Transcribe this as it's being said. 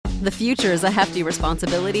The future is a hefty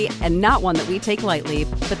responsibility and not one that we take lightly,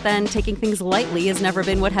 but then taking things lightly has never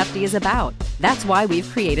been what Hefty is about. That's why we've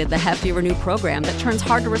created the Hefty Renew program that turns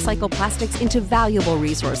hard-to-recycle plastics into valuable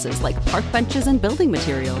resources like park benches and building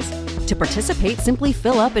materials. To participate, simply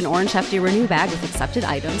fill up an orange Hefty Renew bag with accepted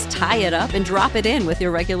items, tie it up, and drop it in with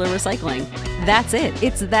your regular recycling. That's it.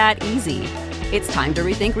 It's that easy. It's time to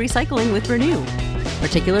rethink recycling with Renew.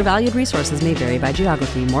 Particular valued resources may vary by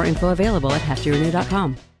geography. More info available at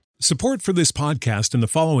heftyrenew.com. Support for this podcast and the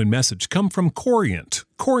following message come from Corient.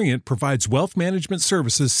 Corient provides wealth management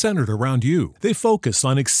services centered around you. They focus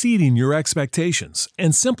on exceeding your expectations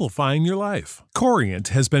and simplifying your life. Corient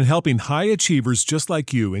has been helping high achievers just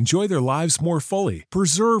like you enjoy their lives more fully,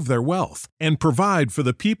 preserve their wealth, and provide for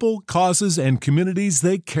the people, causes, and communities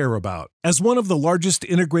they care about. As one of the largest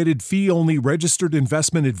integrated fee-only registered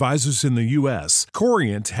investment advisors in the U.S.,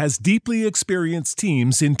 Corient has deeply experienced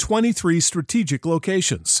teams in 23 strategic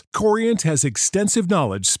locations. Corient has extensive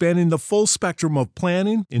knowledge spanning the full spectrum of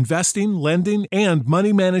planning, investing, lending, and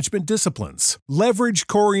money management disciplines. Leverage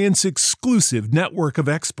Corient's exclusive network of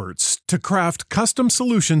experts to craft custom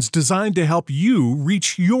solutions designed to help you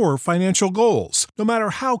reach your financial goals, no matter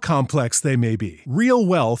how complex they may be. Real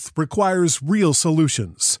wealth requires real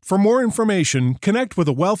solutions. For more information, connect with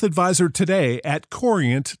a wealth advisor today at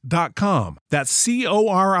Corient.com. That's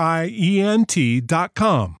Corient.com.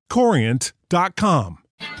 Corient.com.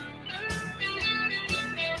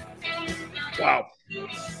 Wow.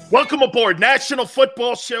 Welcome aboard National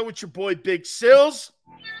Football Show with your boy Big Sills.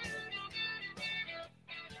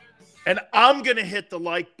 And I'm going to hit the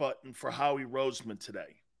like button for Howie Roseman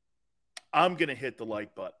today. I'm going to hit the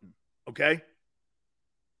like button, okay?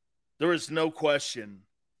 There is no question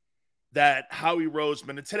that Howie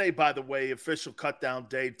Roseman, and today, by the way, official cutdown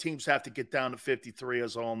day, teams have to get down to 53,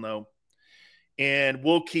 as all know. And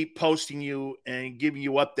we'll keep posting you and giving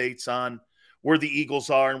you updates on where the Eagles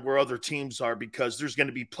are and where other teams are, because there's going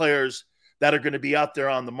to be players that are going to be out there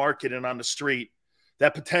on the market and on the street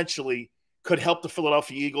that potentially could help the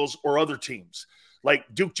Philadelphia Eagles or other teams. Like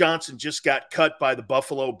Duke Johnson just got cut by the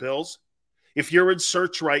Buffalo Bills. If you're in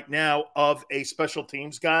search right now of a special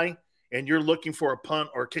teams guy and you're looking for a punt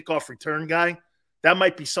or kickoff return guy, that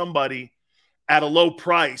might be somebody at a low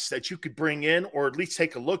price that you could bring in or at least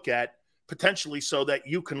take a look at potentially so that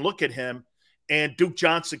you can look at him and Duke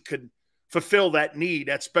Johnson could fulfill that need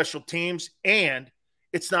at special teams, and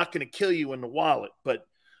it's not going to kill you in the wallet. But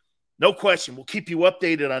no question, we'll keep you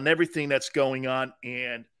updated on everything that's going on.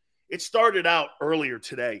 And it started out earlier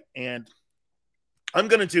today, and I'm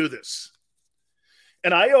going to do this.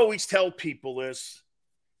 And I always tell people this,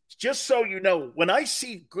 just so you know, when I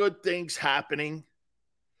see good things happening,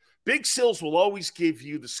 Big Sills will always give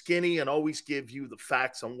you the skinny and always give you the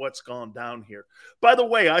facts on what's gone down here. By the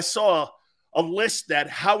way, I saw a list that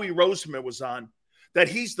Howie Roseman was on, that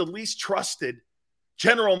he's the least trusted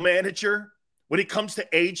general manager when it comes to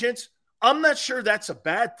agents. I'm not sure that's a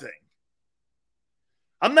bad thing.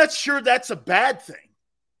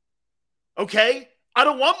 Okay? I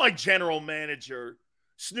don't want my general manager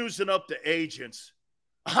snoozing up the agents.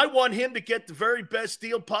 I want him to get the very best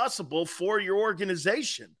deal possible for your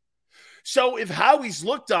organization. So if Howie's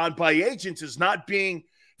looked on by agents as not being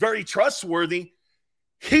very trustworthy,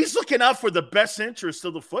 he's looking out for the best interest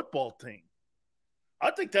of the football team.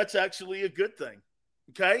 I think that's actually a good thing,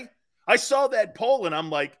 okay? I saw that poll, and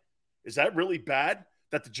I'm like, is that really bad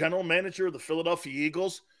that the general manager of the Philadelphia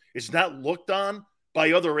Eagles is not looked on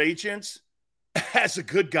by other agents as a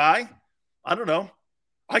good guy? I don't know.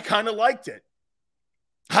 I kind of liked it.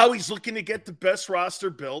 How he's looking to get the best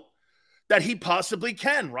roster built that he possibly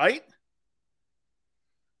can, right?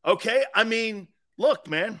 Okay, I mean, look,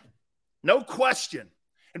 man, no question.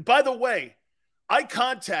 And by the way, I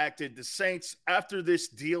contacted the Saints after this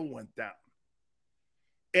deal went down.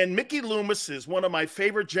 And Mickey Loomis is one of my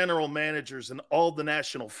favorite general managers in all the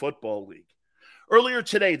National Football League. Earlier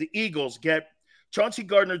today, the Eagles get Chauncey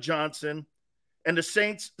Gardner-Johnson and the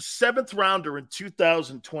Saints' 7th rounder in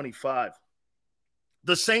 2025.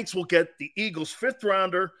 The Saints will get the Eagles' 5th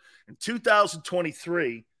rounder in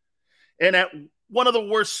 2023. And at one of the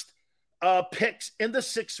worst picks in the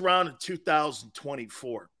 6th round in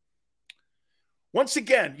 2024. Once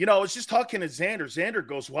again, I was just talking to Xander. Xander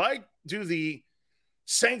goes, why do the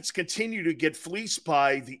Saints continue to get fleeced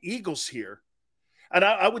by the Eagles here? And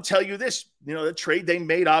I would tell you this, the trade they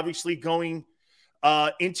made, obviously going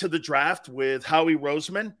into the draft with Howie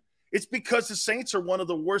Roseman, it's because the Saints are one of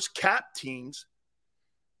the worst cap teams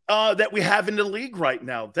that we have in the league right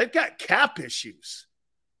now. They've got cap issues.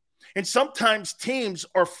 And sometimes teams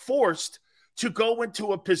are forced to go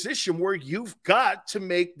into a position where you've got to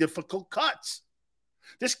make difficult cuts.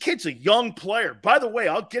 This kid's a young player. By the way,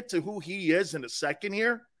 I'll get to who he is in a second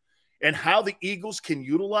here and how the Eagles can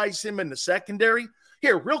utilize him in the secondary.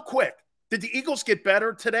 Here, real quick, did the Eagles get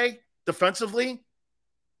better today defensively?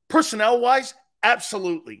 Personnel-wise?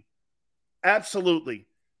 Absolutely. Absolutely.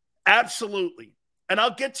 Absolutely. And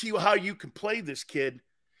I'll get to you how you can play this kid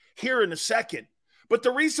here in a second. But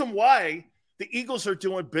the reason why the Eagles are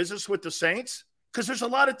doing business with the Saints, because there's a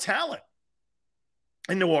lot of talent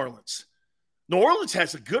in New Orleans. New Orleans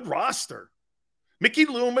has a good roster. Mickey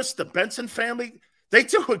Loomis, the Benson family, they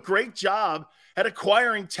do a great job at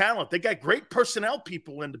acquiring talent. They got great personnel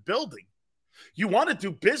people in the building. You want to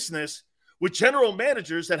do business with general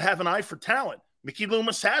managers that have an eye for talent. Mickey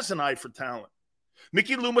Loomis has an eye for talent.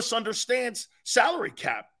 Mickey Loomis understands salary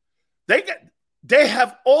cap. They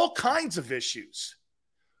have all kinds of issues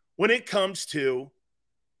when it comes to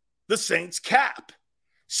the Saints cap.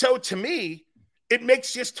 So to me, it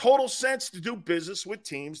makes just total sense to do business with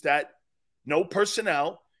teams that know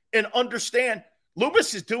personnel and understand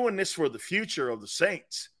Loomis is doing this for the future of the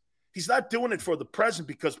Saints. He's not doing it for the present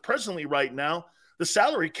because presently right now, the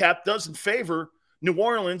salary cap doesn't favor New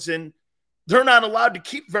Orleans and they're not allowed to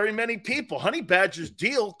keep very many people. Honey Badger's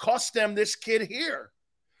deal cost them this kid here.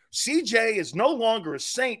 CJ is no longer a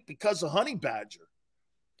Saint because of Honey Badger.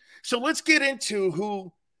 So let's get into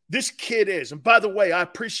who this kid is. And by the way, I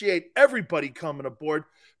appreciate everybody coming aboard.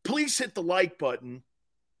 Please hit the like button,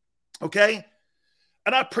 okay?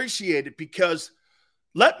 And I appreciate it because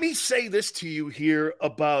let me say this to you here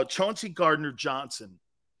about Chauncey Gardner-Johnson,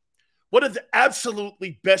 one of the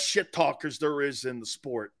absolutely best shit talkers there is in the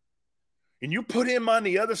sport. And you put him on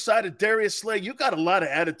the other side of Darius Slay, you got a lot of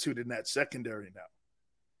attitude in that secondary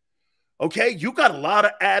now. Okay? You got a lot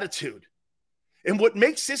of attitude. And what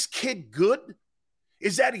makes this kid good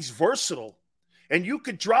is that he's versatile. And you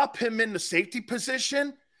could drop him in the safety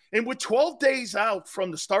position. And with 12 days out from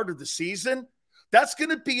the start of the season, that's going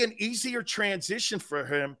to be an easier transition for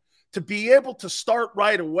him to be able to start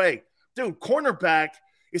right away. Dude, cornerback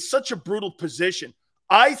is such a brutal position.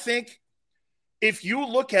 I think if you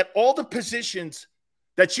look at all the positions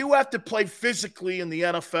that you have to play physically in the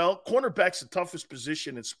NFL, cornerback's the toughest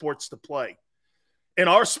position in sports to play, in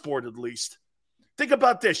our sport at least. Think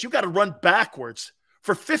about this. You got to run backwards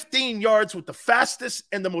for 15 yards with the fastest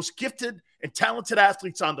and the most gifted and talented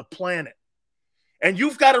athletes on the planet. And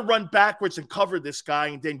you've got to run backwards and cover this guy,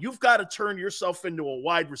 and then you've got to turn yourself into a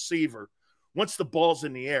wide receiver once the ball's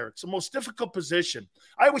in the air. It's the most difficult position.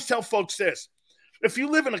 I always tell folks this. If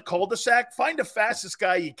you live in a cul-de-sac, find the fastest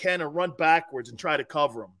guy you can and run backwards and try to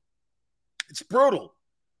cover him. It's brutal.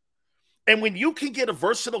 And when you can get a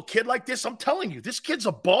versatile kid like this, I'm telling you, this kid's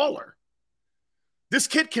a baller. This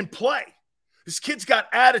kid can play. This kid's got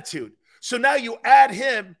attitude. So now you add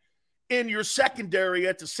him in your secondary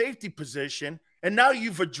at the safety position, and now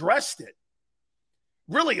you've addressed it.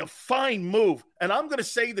 Really a fine move. And I'm going to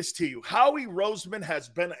say this to you. Howie Roseman has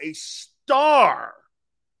been a star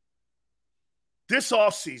this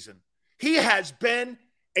offseason. He has been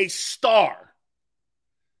a star.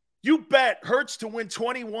 You bet Hurts to win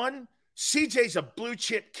 21. CJ's a blue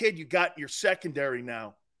chip kid you got in your secondary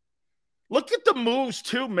now. Look at the moves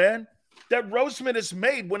too, man, that Roseman has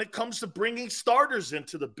made when it comes to bringing starters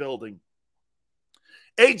into the building.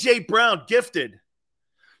 A.J. Brown, gifted.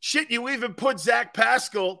 Shit, you even put Zach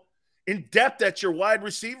Pascal in depth at your wide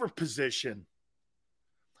receiver position.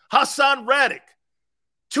 Hassan Reddick,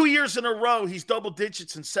 2 years in a row, he's double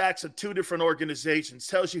digits in sacks at two different organizations.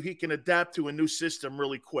 Tells you he can adapt to a new system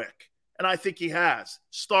really quick. And I think he has.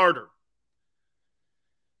 Starter.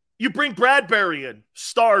 You bring Bradbury in.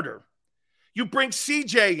 Starter. You bring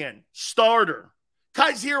CJ in. Starter.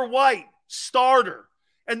 Kaiser White. Starter.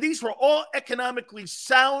 And these were all economically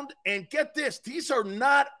sound. And get this, these are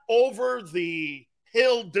not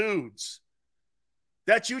over-the-hill dudes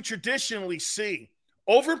that you traditionally see.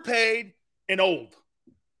 Overpaid and old.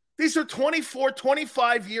 These are 24,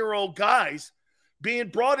 25-year-old guys being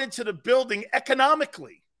brought into the building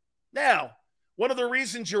economically. Now, one of the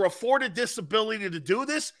reasons you're afforded this ability to do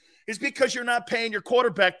this is because you're not paying your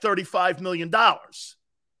quarterback $35 million. But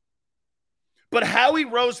Howie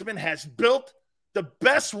Roseman has built the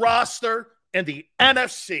best roster in the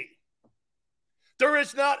NFC. There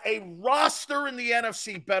is not a roster in the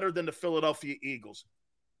NFC better than the Philadelphia Eagles.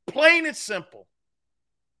 Plain and simple.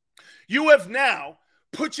 You have now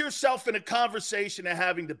put yourself in a conversation of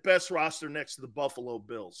having the best roster next to the Buffalo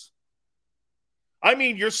Bills. I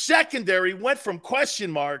mean, your secondary went from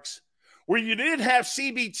question marks where you didn't have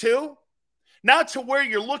CB2, now to where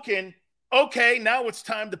you're looking, okay, now it's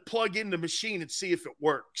time to plug in the machine and see if it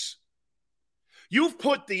works. You've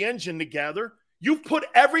put the engine together. You've put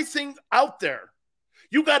everything out there.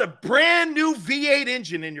 You got a brand new V8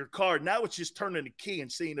 engine in your car. Now it's just turning the key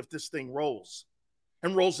and seeing if this thing rolls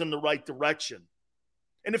and rolls in the right direction.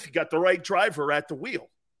 And if you got the right driver at the wheel.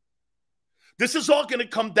 This is all going to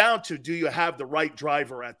come down to, do you have the right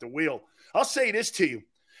driver at the wheel? I'll say this to you.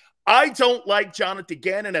 I don't like Jonathan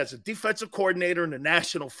Gannon as a defensive coordinator in the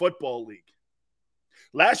National Football League.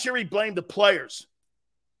 Last year, he blamed the players.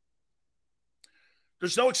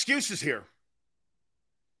 There's no excuses here.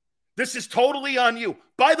 This is totally on you.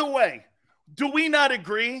 By the way, do we not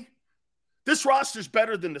agree? This roster's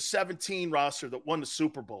better than the 17 roster that won the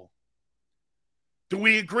Super Bowl. Do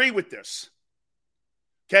we agree with this?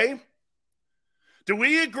 Okay? Do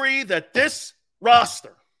we agree that this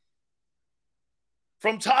roster,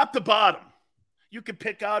 from top to bottom, you can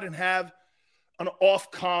pick out and have an off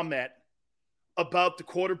comment about the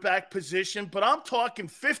quarterback position, but I'm talking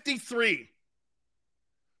 53.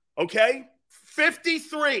 Okay?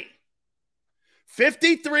 53.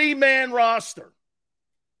 53-man roster.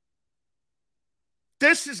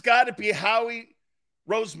 This has got to be Howie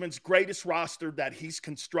Roseman's greatest roster that he's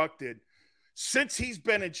constructed since he's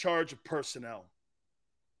been in charge of personnel.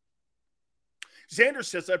 Xander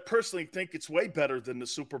says, I personally think it's way better than the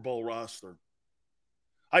Super Bowl roster.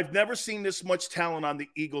 I've never seen this much talent on the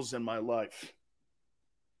Eagles in my life.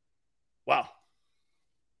 Wow.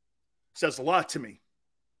 Says a lot to me.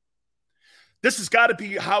 This has got to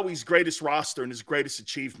be Howie's greatest roster and his greatest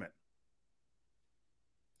achievement.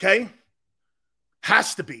 Okay?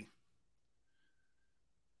 Has to be.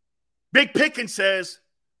 Big Pickens says,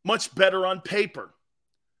 much better on paper.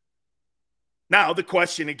 Now, the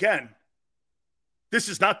question again, this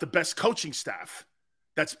is not the best coaching staff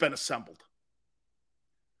that's been assembled.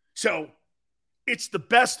 So, it's the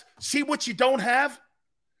best. See what you don't have?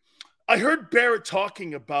 I heard Barrett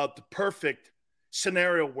talking about the perfect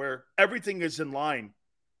scenario where everything is in line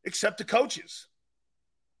except the coaches.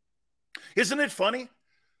 Isn't it funny?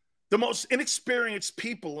 The most inexperienced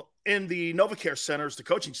people in the NovaCare Center is the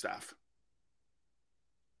coaching staff.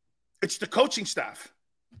 It's the coaching staff.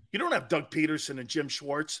 You don't have Doug Peterson and Jim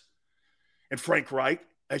Schwartz and Frank Reich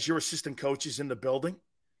as your assistant coaches in the building.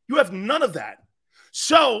 You have none of that.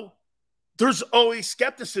 So there's always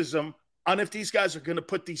skepticism on if these guys are going to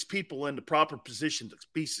put these people in the proper position to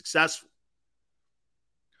be successful.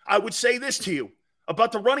 I would say this to you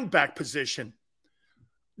about the running back position.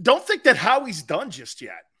 Don't think that Howie's done just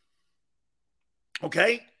yet.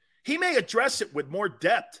 Okay? He may address it with more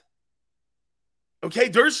depth. Okay?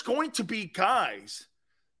 There's going to be guys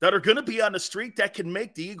that are going to be on the street that can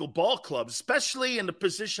make the Eagle Ball Club, especially in the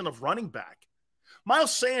position of running back.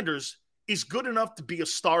 Miles Sanders is good enough to be a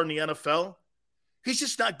star in the NFL. He's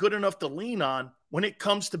just not good enough to lean on when it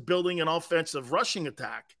comes to building an offensive rushing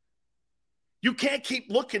attack. You can't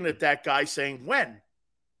keep looking at that guy saying, when?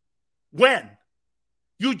 When?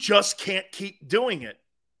 You just can't keep doing it.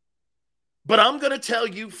 But I'm going to tell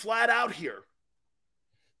you flat out here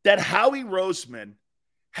that Howie Roseman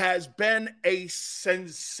has been a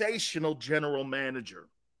sensational general manager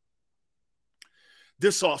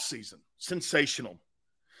this offseason. Sensational.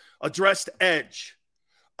 Addressed edge.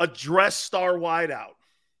 Addressed star wideout.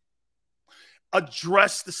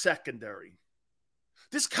 Addressed the secondary.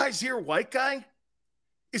 This Kaiser White guy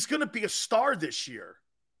is going to be a star this year.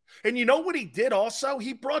 And you know what he did also?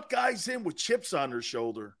 He brought guys in with chips on their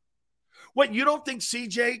shoulder. What, you don't think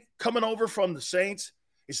CJ coming over from the Saints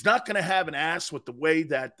is not going to have an ass with the way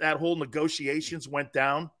that whole negotiations went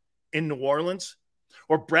down in New Orleans?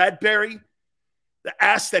 Or Bradbury, the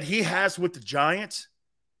ass that he has with the Giants?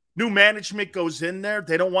 New management goes in there.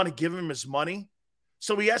 They don't want to give him his money.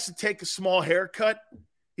 So he has to take a small haircut.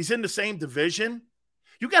 He's in the same division.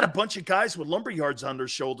 You got a bunch of guys with lumberyards on their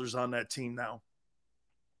shoulders on that team now.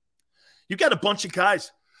 You got a bunch of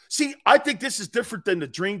guys. See, I think this is different than the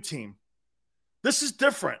dream team. This is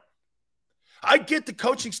different. I get the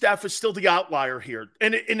coaching staff is still the outlier here,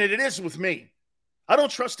 and it is with me. I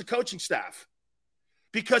don't trust the coaching staff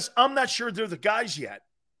because I'm not sure they're the guys yet.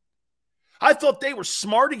 I thought they were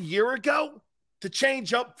smart a year ago to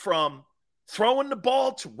change up from throwing the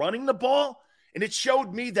ball to running the ball, and it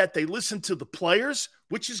showed me that they listened to the players,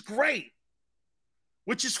 which is great,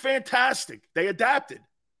 which is fantastic. They adapted.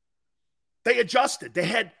 They adjusted. They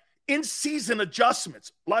had in-season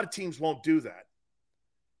adjustments. A lot of teams won't do that.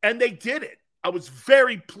 And they did it. I was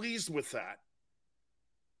very pleased with that.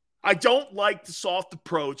 I don't like the soft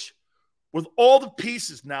approach with all the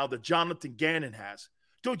pieces now that Jonathan Gannon has.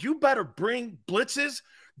 Dude, you better bring blitzes.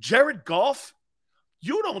 Jared Goff,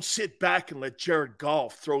 you don't sit back and let Jared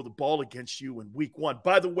Goff throw the ball against you in week one.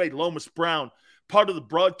 By the way, Lomas Brown, part of the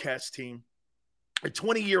broadcast team, a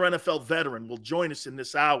 20-year NFL veteran, will join us in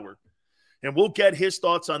this hour. and we'll get his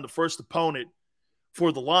thoughts on the first opponent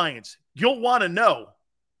for the Lions. You'll want to know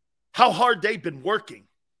how hard they've been working.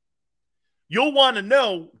 You'll want to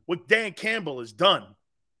know what Dan Campbell has done.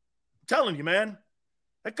 I'm telling you, man,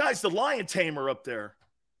 that guy's the lion tamer up there.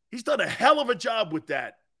 He's done a hell of a job with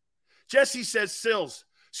that. Jesse says, Sills,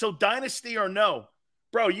 so dynasty or no?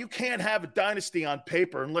 Bro, you can't have a dynasty on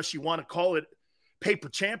paper unless you want to call it paper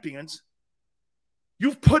champions.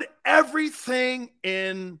 You've put everything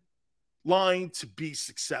in line to be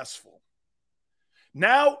successful.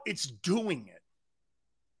 Now it's doing it.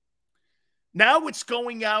 Now it's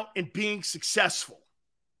going out and being successful.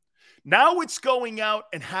 Now it's going out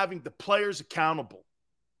and having the players accountable.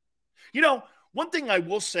 You know, one thing I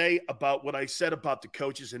will say about what I said about the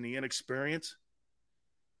coaches and the inexperience,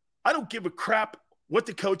 I don't give a crap what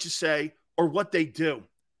the coaches say or what they do.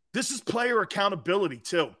 This is player accountability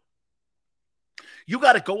too. You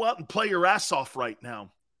got to go out and play your ass off right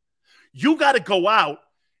now. You got to go out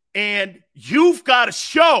and you've got to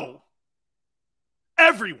show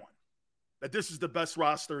everyone that this is the best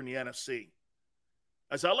roster in the NFC.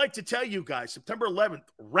 As I like to tell you guys, September 11th,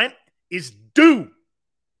 rent is due.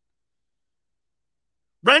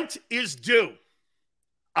 Rent is due.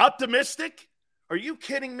 Optimistic? Are you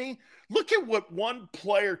kidding me? Look at what one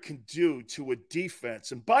player can do to a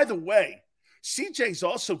defense. And by the way, CJ's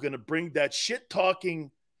also going to bring that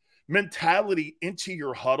shit-talking mentality into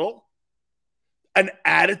your huddle, an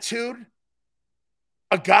attitude,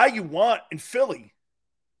 a guy you want in Philly.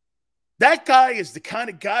 That guy is the kind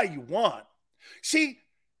of guy you want. See,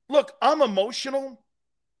 look, I'm emotional,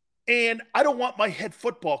 and I don't want my head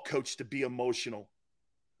football coach to be emotional.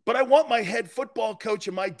 But I want my head football coach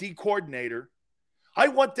and my D coordinator, I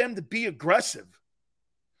want them to be aggressive.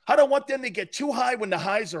 I don't want them to get too high when the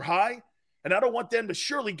highs are high, and I don't want them to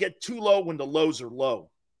surely get too low when the lows are low.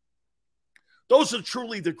 Those are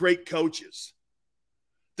truly the great coaches.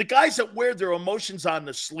 The guys that wear their emotions on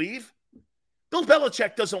the sleeve, Bill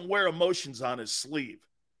Belichick doesn't wear emotions on his sleeve.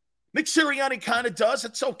 Nick Sirianni kind of does.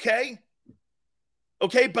 It's okay.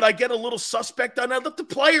 Okay, but I get a little suspect on that. Let the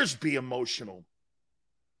players be emotional.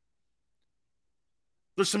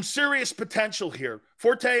 There's some serious potential here.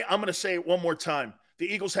 Forte, I'm going to say it one more time.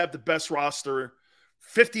 The Eagles have the best roster,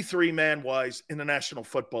 53-man-wise, in the National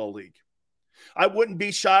Football League. I wouldn't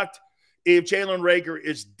be shocked if Jalen Reagor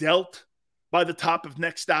is dealt by the top of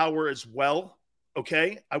next hour as well.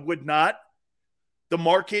 Okay? I would not. The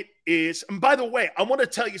market is – and by the way, I want to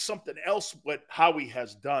tell you something else what Howie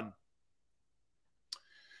has done.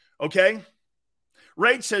 Okay?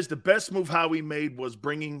 Raid says the best move Howie made was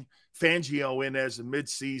bringing Fangio in as a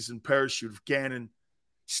midseason parachute if Gannon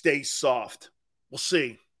stays soft. We'll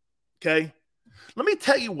see. Okay? Let me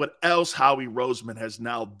tell you what else Howie Roseman has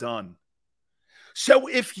now done. So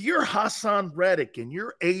if you're Hassan Reddick and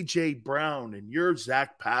you're A.J. Brown and you're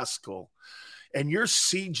Zach Pascal and you're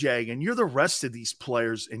CJ and you're the rest of these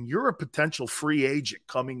players and you're a potential free agent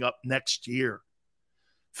coming up next year,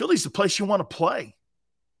 Philly's the place you want to play.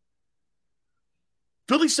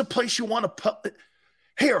 Philly's the place you want to put.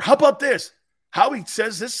 Here, how about this? Howie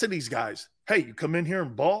says this to these guys. Hey, you come in here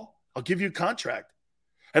and ball, I'll give you a contract.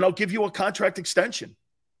 And I'll give you a contract extension.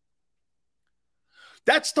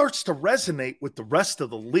 That starts to resonate with the rest of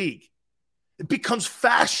the league. It becomes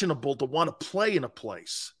fashionable to want to play in a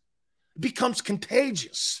place. It becomes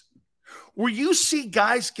contagious. Where you see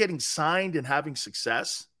guys getting signed and having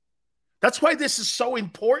success, that's why this is so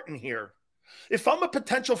important here. If I'm a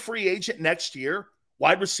potential free agent next year,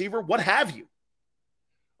 wide receiver, what have you,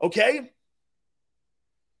 okay?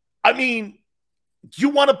 I mean, you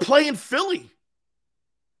want to play in Philly.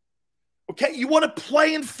 Okay, you want to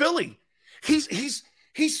play in Philly.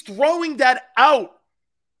 He's throwing that out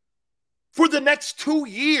for the next 2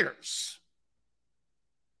 years.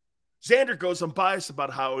 Xander goes, I'm biased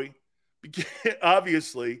about Howie.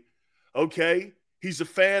 Obviously, okay, he's a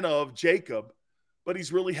fan of Jacob, but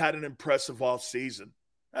he's really had an impressive offseason.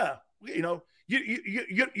 You know,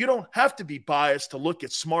 you don't have to be biased to look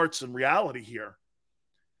at smarts and reality here.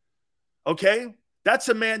 Okay? That's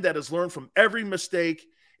a man that has learned from every mistake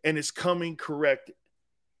and is coming correct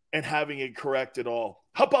and having it corrected all.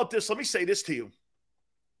 How about this? Let me say this to you.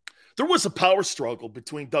 There was a power struggle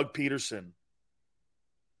between Doug Peterson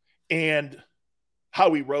and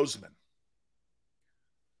Howie Roseman.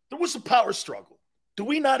 There was a power struggle. Do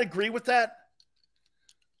we not agree with that?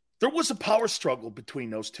 There was a power struggle between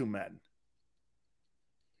those two men.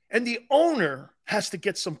 And the owner has to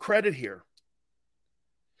get some credit here.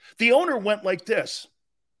 The owner went like this.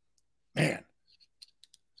 Man,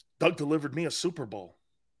 Doug delivered me a Super Bowl.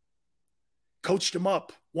 Coached him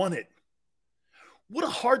up, won it. What a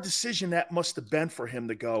hard decision that must have been for him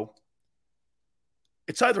to go,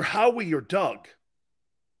 It's either Howie or Doug.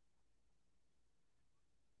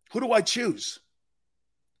 Who do I choose?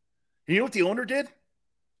 And you know what the owner did?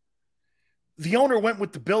 The owner went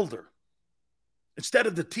with the builder instead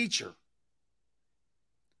of the teacher.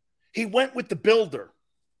 He went with the builder.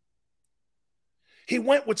 He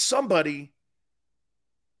went with somebody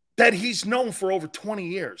that he's known for over 20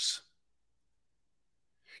 years.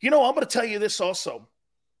 You know, I'm going to tell you this also.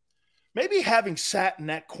 Maybe having sat in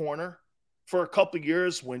that corner for a couple of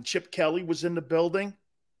years when Chip Kelly was in the building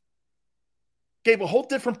gave a whole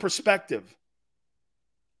different perspective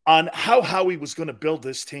on how Howie was going to build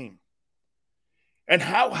this team and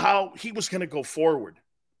how he was going to go forward.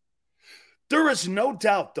 There is no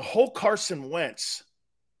doubt the whole Carson Wentz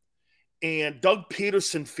and Doug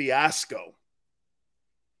Peterson fiasco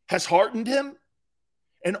has hardened him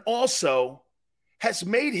and also has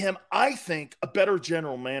made him, I think, a better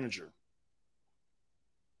general manager.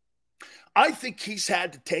 I think he's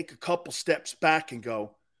had to take a couple steps back and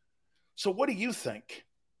go, so what do you think?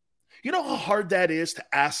 You know how hard that is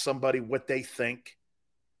to ask somebody what they think?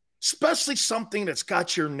 Especially something that's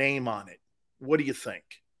got your name on it. What do you think?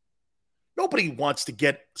 Nobody wants to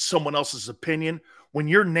get someone else's opinion when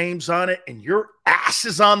your name's on it and your ass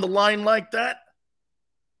is on the line like that.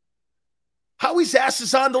 Howie's ass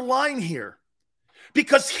is on the line here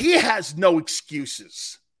because he has no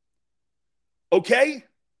excuses. Okay?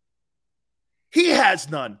 He has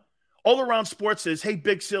none. All Around Sports says, hey,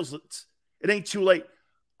 Big Seals, it ain't too late.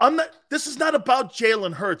 This is not about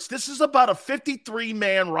Jalen Hurts. This is about a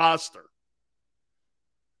 53-man roster.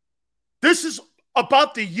 This is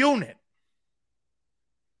about the unit.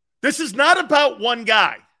 This is not about one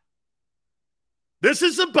guy. This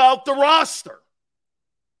is about the roster.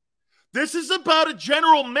 This is about a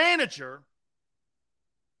general manager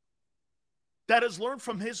that has learned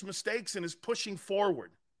from his mistakes and is pushing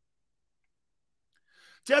forward.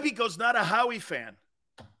 Debbie goes, not a Howie fan.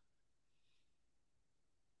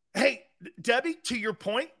 Hey, Debbie, to your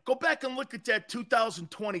point, go back and look at that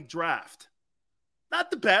 2020 draft.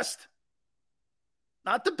 Not the best.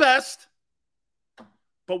 Not the best.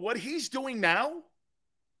 But what he's doing now,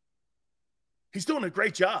 he's doing a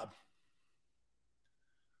great job.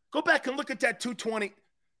 Go back and look at that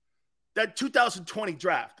 2020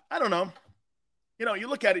 draft. I don't know. You know, you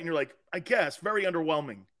look at it and you're like, I guess, very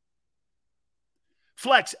underwhelming.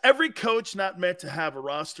 Flex, every coach not meant to have a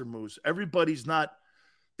roster moves. Everybody's not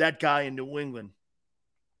that guy in New England.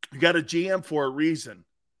 You got a GM for a reason.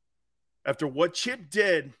 After what Chip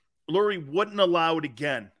did, Lurie wouldn't allow it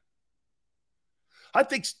again. I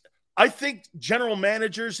think general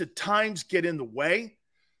managers at times get in the way.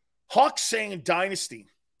 Hawk's saying dynasty.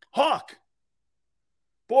 Hawk,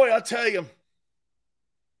 boy, I'll tell you,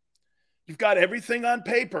 you've got everything on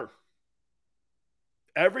paper.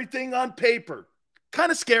 Everything on paper. Kind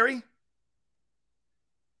of scary.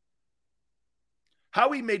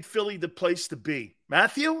 Howie made Philly the place to be.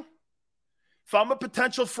 Matthew, if I'm a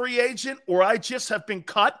potential free agent or I just have been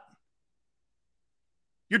cut,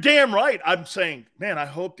 you're damn right. I'm saying, man, I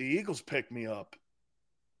hope the Eagles pick me up.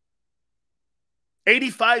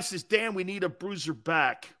 85 says, Dan, we need a bruiser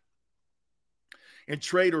back and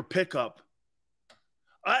trade or pick up.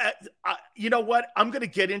 You know what? I'm going to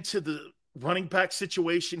get into the running back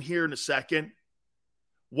situation here in a second.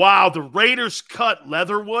 Wow, the Raiders cut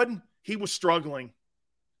Leatherwood. He was struggling.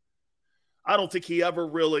 I don't think he ever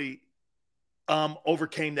really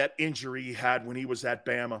overcame that injury he had when he was at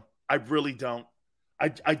Bama. I really don't.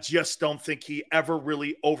 I just don't think he ever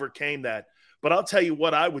really overcame that. But I'll tell you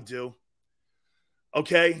what I would do.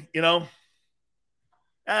 Okay, you know,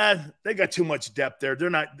 they got too much depth there. They're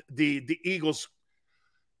not the Eagles.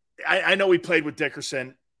 I know he played with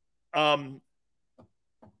Dickerson.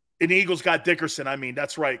 And the Eagles got Dickerson. I mean,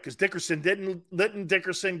 that's right, because Dickerson didn't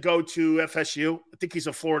Dickerson go to FSU? I think he's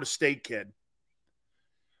a Florida State kid.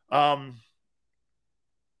 Man,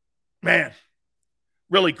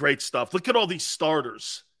 really great stuff. Look at all these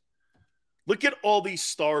starters. Look at all these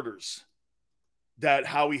starters that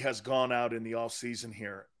Howie has gone out in the offseason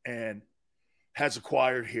here and has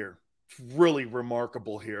acquired here. It's really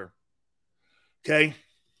remarkable here. Okay?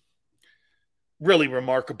 Really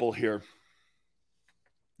remarkable here.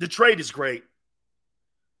 The trade is great.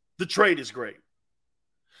 The trade is great.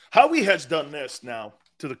 Howie has done this now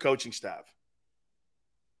to the coaching staff.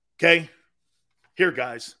 Okay? Here,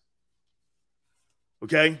 guys.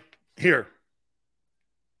 Okay? Here.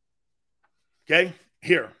 Okay?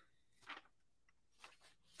 Here.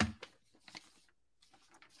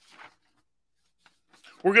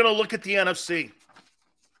 We're going to look at the NFC.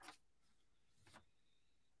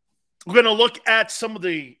 We're going to look at some of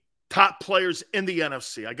the top players in the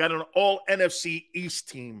NFC. I got an all NFC East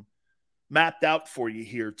team mapped out for you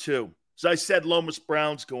here too. As I said, Lomas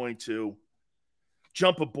Brown's going to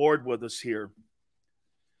jump aboard with us here.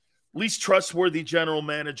 Least trustworthy general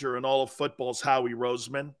manager in all of football is Howie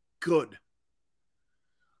Roseman. Good.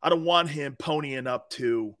 I don't want him ponying up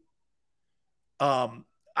to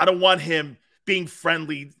I don't want him being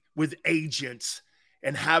friendly with agents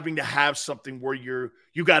and having to have something where you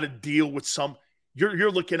got to deal with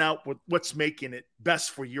you're looking out with what's making it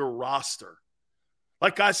best for your roster.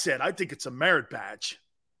 Like I said, I think it's a merit badge.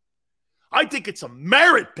 I think it's a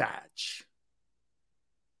merit badge.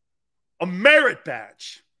 A merit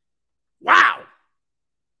badge. Wow.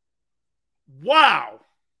 Wow.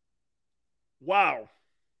 Wow.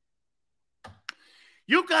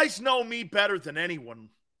 You guys know me better than anyone.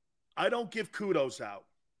 I don't give kudos out.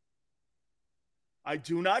 I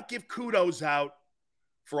do not give kudos out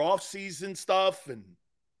for off-season stuff and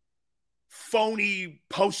phony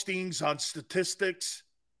postings on statistics.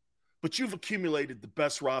 But you've accumulated the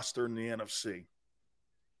best roster in the NFC.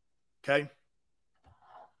 Okay?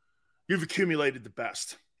 You've accumulated the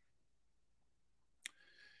best.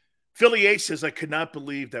 Philly Ace says, I could not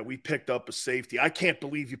believe that we picked up a safety. I can't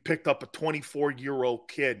believe you picked up a 24-year-old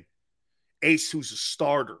kid, Ace, who's a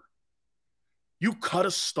starter. You cut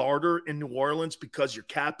a starter in New Orleans because your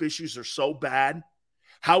cap issues are so bad.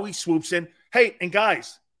 Howie swoops in. Hey, and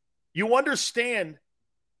guys, you understand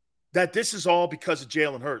that this is all because of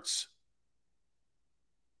Jalen Hurts.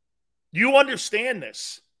 You understand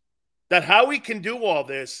this, that Howie can do all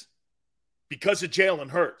this because of Jalen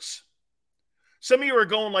Hurts. Some of you are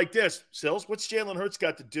going like this, Sills, what's Jalen Hurts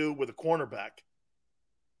got to do with a cornerback?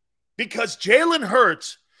 Because Jalen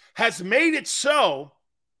Hurts has made it so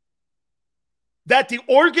that the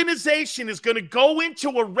organization is going to go into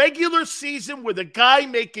a regular season with a guy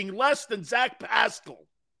making less than Zach Pascal.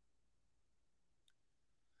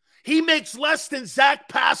 He makes less than Zach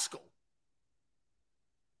Pascal.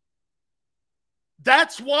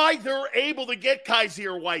 That's why they're able to get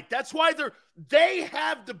Kaiser White. That's why they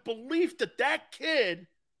have the belief that that kid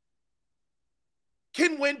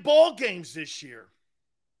can win ball games this year.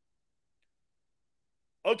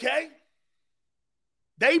 Okay?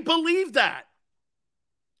 They believe that.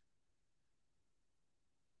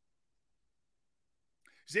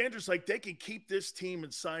 Xander's like, they can keep this team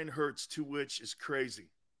and sign Hurts, to which is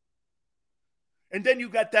crazy. And then you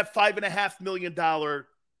got that $5.5 million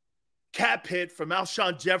cap hit from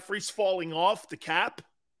Alshon Jeffries falling off the cap.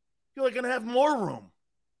 You're going to have more room.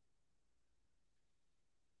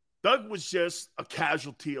 Doug was just a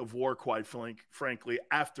casualty of war, quite frankly,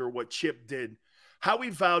 after what Chip did. Howie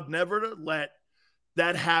vowed never to let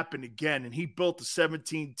that happen again, and he built the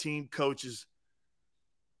 17-team coaches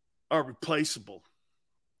are replaceable.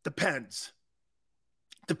 Depends.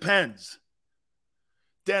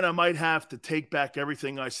 Then I might have to take back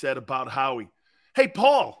everything I said about Howie. Hey,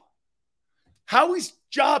 Paul, Howie's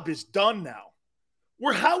job is done now.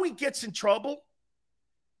 Where Howie gets in trouble,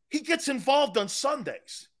 he gets involved on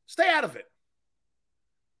Sundays. Stay out of it.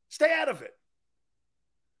 Stay out of it.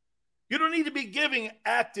 You don't need to be giving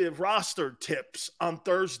active roster tips on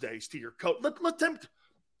Thursdays to your coach. Let them.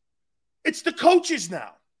 It's the coaches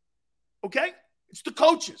now. Okay? It's the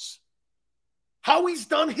coaches. Howie's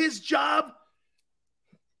done his job.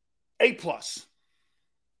 A+.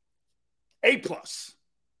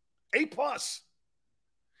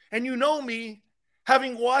 And you know me,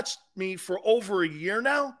 having watched me for over a year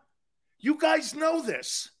now, you guys know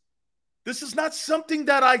this. This is not something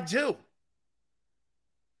that I do.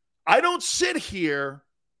 I don't sit here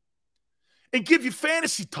and give you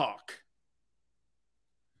fantasy talk.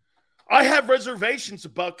 I have reservations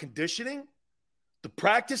about conditioning, the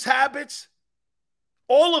practice habits,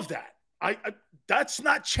 all of that. That's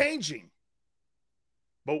not changing.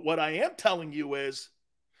 But what I am telling you is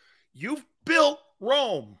you've built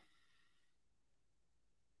Rome.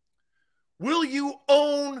 Will you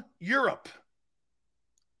own Europe?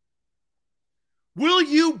 Will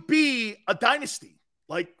you be a dynasty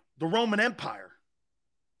like the Roman Empire?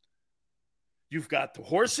 You've got the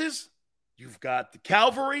horses. You've got the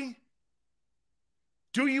cavalry.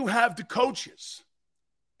 Do you have the coaches?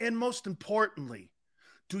 And most importantly,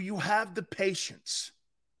 do you have the patience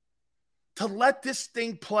to let this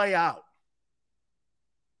thing play out?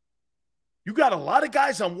 You got a lot of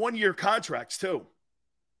guys on one-year contracts too.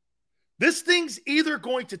 This thing's either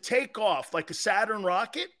going to take off like a Saturn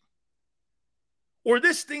rocket or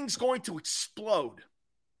this thing's going to explode.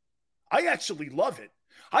 I actually love it.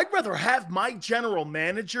 I'd rather have my general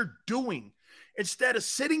manager doing instead of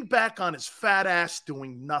sitting back on his fat ass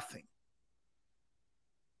doing nothing.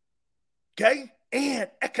 Okay? and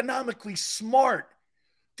economically smart.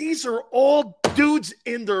 These are all dudes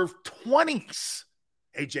in their 20s.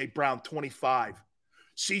 A.J. Brown, 25.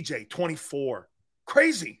 C.J., 24.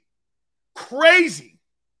 Crazy. Crazy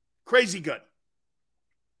good.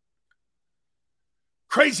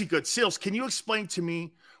 Crazy good. Seals, can you explain to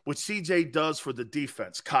me what C.J. does for the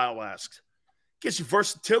defense? Kyle asked. Gives you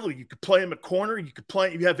versatility. You could play him at corner. You could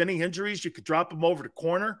play, if you have any injuries, you could drop him over to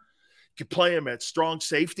corner. You could play him at strong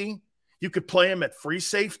safety. You could play him at free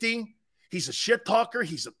safety. He's a shit talker.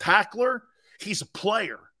 He's a tackler. He's a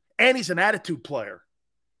player. And he's an attitude player.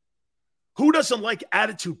 Who doesn't like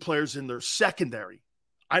attitude players in their secondary?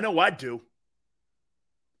 I know I do.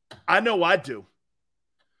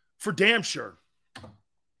 For damn sure.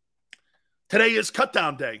 Today is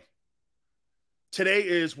cutdown day. Today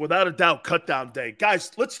is, without a doubt, cutdown day.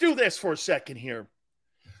 Guys, let's do this for a second here.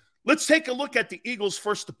 Let's take a look at the Eagles'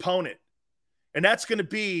 first opponent, and that's going to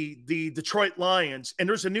be the Detroit Lions. And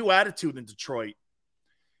there's a new attitude in Detroit.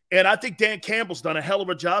 And I think Dan Campbell's done a hell of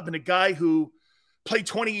a job, and a guy who played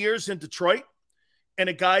 20 years in Detroit, and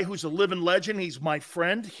a guy who's a living legend. He's my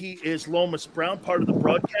friend. He is Lomas Brown, part of the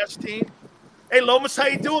broadcast team. Hey, Lomas, how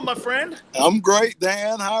you doing, my friend? I'm great,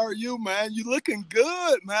 Dan. How are you, man? You looking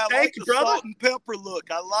good, man. I like the brother. Salt and pepper look.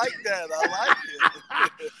 I like that. I like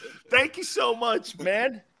it. Thank you so much,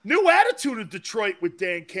 man. New attitude in Detroit with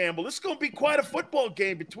Dan Campbell. This is going to be quite a football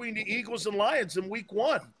game between the Eagles and Lions in week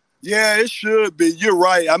 1. Yeah, it should be. You're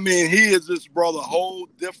right. I mean, he has just brought a whole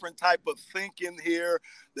different type of thinking here.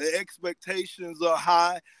 The expectations are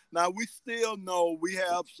high. Now, we still know we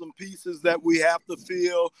have some pieces that we have to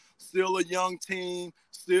fill. Still a young team,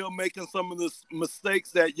 still making some of the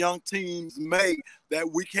mistakes that young teams make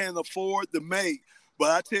that we can't afford to make.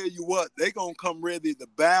 But I tell you what, they're going to come ready to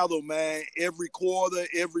battle, man, every quarter,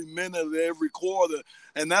 every minute of every quarter.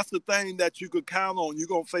 And that's the thing that you could count on. You're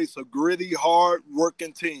going to face a gritty,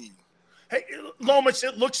 hard-working team. Hey, Lomas,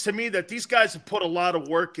 it looks to me that these guys have put a lot of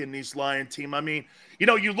work in these Lion team. I mean, you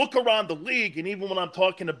know, you look around the league, and even when I'm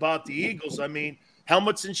talking about the Eagles, I mean,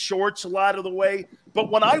 helmets and shorts a lot of the way. But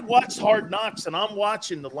when I watch Hard Knocks and I'm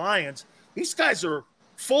watching the Lions, these guys are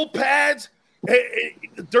full pads.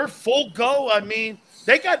 They're full go. I mean,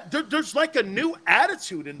 there's like a new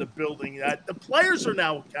attitude in the building that the players are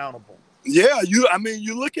now accountable. Yeah, you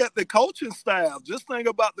look at the coaching staff. Just think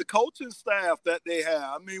about the coaching staff that they have.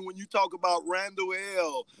 I mean, when you talk about Randall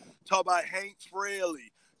L., talk about Hank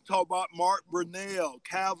Fraley, talk about Mark Brunell,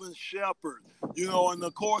 Calvin Shepard, and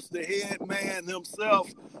of course the head man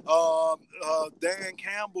himself, Dan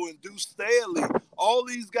Campbell and Deuce Staley. All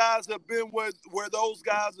these guys have been where those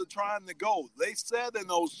guys are trying to go. They sat in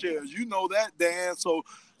those chairs. You know that, Dan. So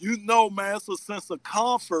man, it's a sense of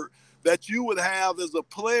comfort that you would have as a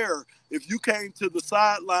player if you came to the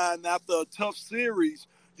sideline after a tough series.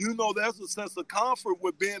 There's a sense of comfort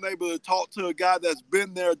with being able to talk to a guy that's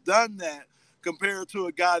been there, done that, compared to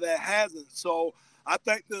a guy that hasn't. So I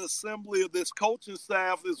think the assembly of this coaching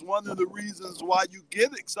staff is one of the reasons why you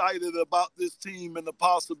get excited about this team and the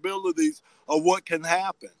possibilities of what can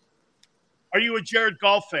happen. Are you a Jared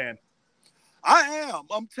Goff fan? I am.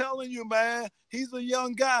 I'm telling you, man, he's a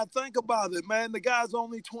young guy. Think about it, man. The guy's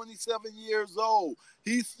only 27 years old.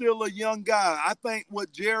 He's still a young guy. I think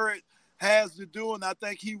what Jared has to do, and I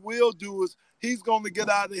think he will do, is he's going to get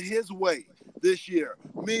out of his way this year,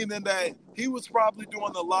 meaning that he was probably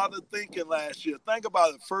doing a lot of thinking last year. Think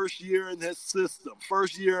about it. First year in his system,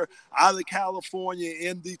 first year out of California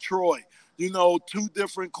in Detroit. 2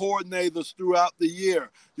 different coordinators throughout the year,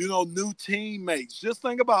 new teammates. Just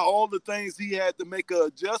think about all the things he had to make an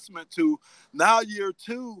adjustment to. Now, year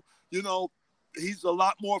 2, he's a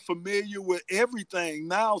lot more familiar with everything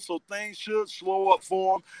now, so things should slow up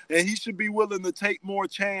for him, and he should be willing to take more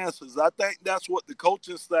chances. I think that's what the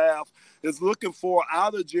coaching staff is looking for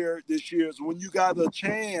out of Jared this year, is when you got a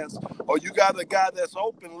chance or you got a guy that's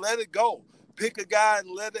open, let it go. Pick a guy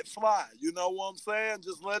and let it fly. You know what I'm saying?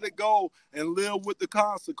 Just let it go and live with the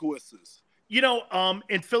consequences.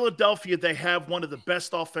 In Philadelphia, they have one of the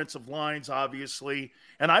best offensive lines, obviously.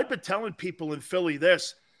 And I've been telling people in Philly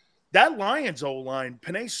this. That Lions O-line,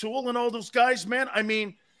 Penei Sewell and all those guys, man, I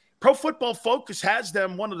mean, Pro Football Focus has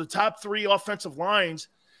them one of the top 3 offensive lines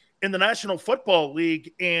in the National Football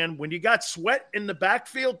League. And when you got Sweat in the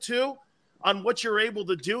backfield, too, on what you're able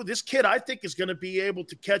to do. This kid, I think, is going to be able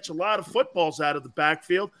to catch a lot of footballs out of the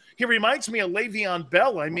backfield. He reminds me of Le'Veon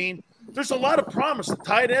Bell. I mean, there's a lot of promise. The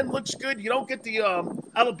tight end looks good. You don't get the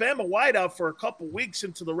Alabama wideout for a couple weeks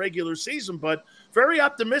into the regular season, but very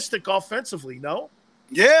optimistic offensively, no?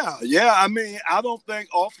 Yeah. I mean, I don't think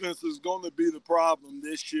offense is going to be the problem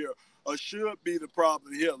this year or should be the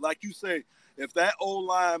problem here. Like you say, if that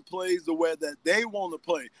O-line plays the way that they want to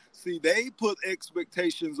play, see, they put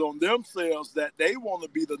expectations on themselves that they want to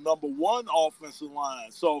be the number one offensive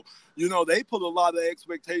line. So, they put a lot of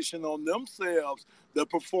expectation on themselves to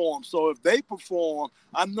perform. So if they perform,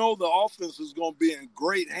 I know the offense is going to be in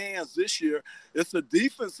great hands this year. It's the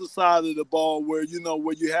defensive side of the ball where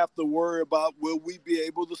you have to worry about, will we be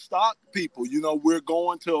able to stop people? We're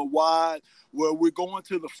going to a wide, where we're going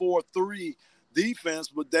to the 4-3 defense,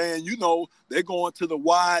 but then, they're going to the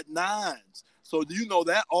wide nines. So,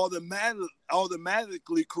 that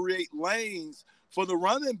automatically create lanes for the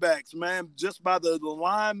running backs, man, just by the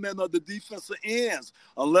alignment of the defensive ends.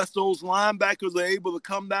 Unless those linebackers are able to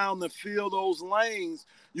come down and fill those lanes,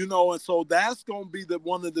 and so that's going to be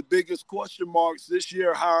one of the biggest question marks this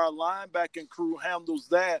year, how our linebacking crew handles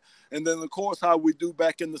that, and then, of course, how we do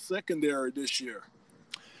back in the secondary this year.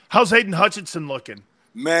 How's Aiden Hutchinson looking?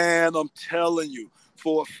 Man, I'm telling you,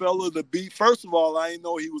 for a fella to be, first of all, I didn't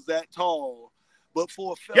know he was that tall. But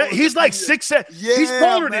for a fella, he's like 6'7". Yeah, he's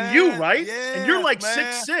taller man, than you, right? Yes, and you're like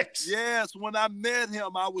 6'6". 6'6". Yes, when I met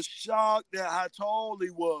him, I was shocked at how tall he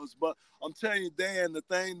was. But I'm telling you, Dan, the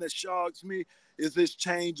thing that shocks me is his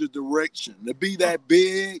change of direction. To be that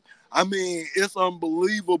big, I mean, it's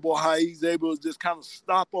unbelievable how he's able to just kind of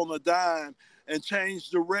stop on a dime and change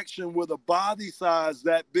direction with a body size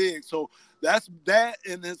that big. So that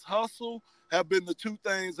and his hustle have been the two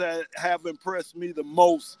things that have impressed me the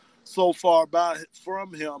most so far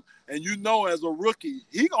from him. And as a rookie,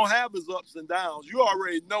 he gonna have his ups and downs. You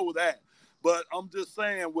already know that. But I'm just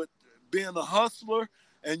saying, with being a hustler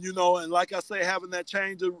and and like I say, having that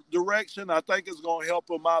change of direction, I think it's gonna help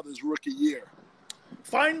him out his rookie year.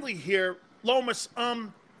 Finally here, Lomas,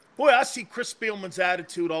 boy, I see Chris Spielman's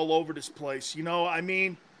attitude all over this place.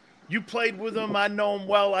 You played with him, I know him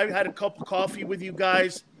well. I had a cup of coffee with you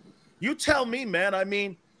guys. You tell me, man.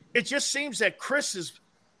 It just seems that Chris's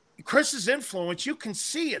influence, you can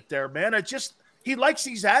see it there, man. He likes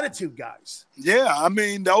these attitude guys. Yeah,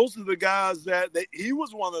 those are the guys that he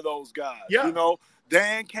was one of those guys. Yeah.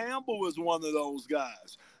 Dan Campbell was one of those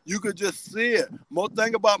guys. You could just see it.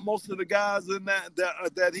 Think about most of the guys in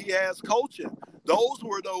that he has coaching. Those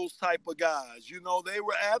were those type of guys. They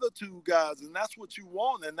were attitude guys, and that's what you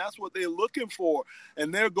want, and that's what they're looking for.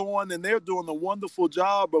 And they're going and they're doing a wonderful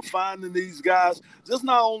job of finding these guys, just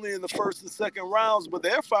not only in the first and second rounds, but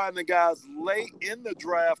they're finding guys late in the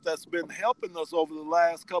draft that's been helping us over the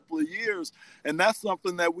last couple of years. And that's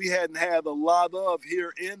something that we hadn't had a lot of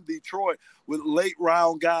here in Detroit, with late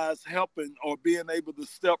round guys helping or being able to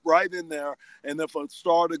step right in there. And if a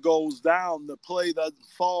starter goes down, the play doesn't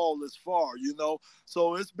fall as far,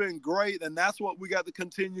 So it's been great, and that's what we got to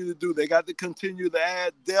continue to do. They got to continue to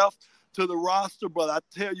add depth to the roster, but I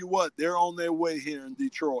tell you what, they're on their way here in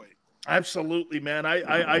Detroit. Absolutely, man.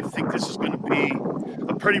 I think this is going to be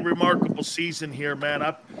a pretty remarkable season here,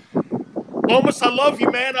 man. Lomas, I love you,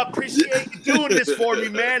 man. I appreciate you doing this for me,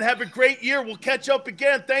 man. Have a great year. We'll catch up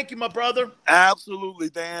again. Thank you, my brother. Absolutely,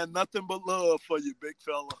 Dan. Nothing but love for you, big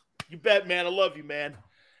fella. You bet, man. I love you, man.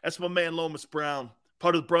 That's my man, Lomas Brown,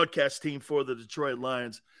 part of the broadcast team for the Detroit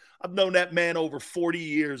Lions. I've known that man over 40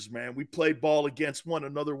 years, man. We played ball against one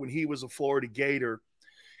another when he was a Florida Gator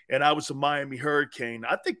and I was a Miami Hurricane.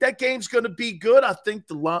 I think that game's going to be good. I think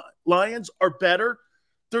the Lions are better.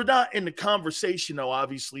 They're not in the conversation, though,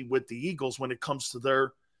 obviously, with the Eagles when it comes to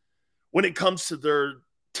their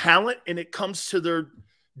talent and it comes to their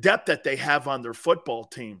depth that they have on their football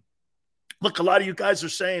team. Look, a lot of you guys are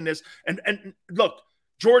saying this. And look,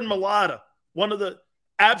 Jordan Mailata, one of the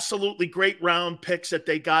absolutely great round picks that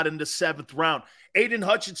they got in the 7th round. Aiden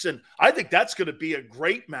Hutchinson, I think that's going to be a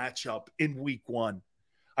great matchup in week 1.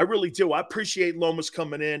 I really do. I appreciate Lomas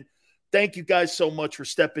coming in. Thank you guys so much for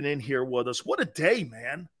stepping in here with us. What a day,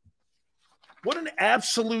 man. What an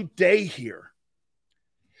absolute day here.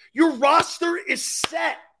 Your roster is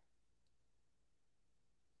set.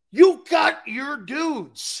 You got your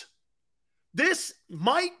dudes. This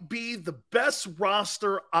might be the best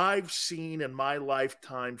roster I've seen in my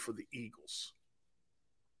lifetime for the Eagles.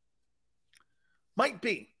 Might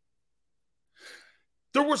be.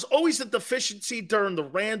 There was always a deficiency during the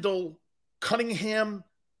Randall Cunningham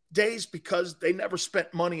days because they never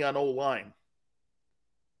spent money on O-line.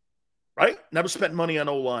 Right? Never spent money on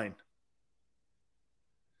O-line.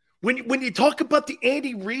 When you talk about the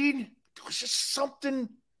Andy Reid, it was just something.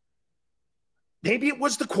 Maybe it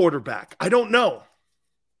was the quarterback. I don't know.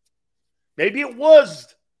 Maybe it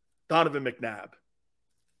was Donovan McNabb.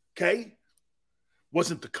 Okay?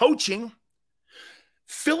 Wasn't the coaching.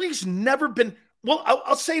 Philly's never been. Well,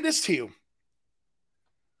 I'll say this to you.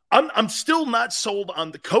 I'm still not sold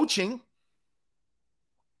on the coaching.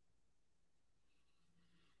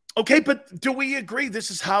 Okay, but do we agree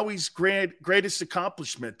this is Howie's greatest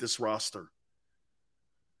accomplishment, this roster?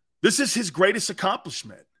 This is his greatest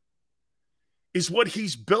accomplishment, is what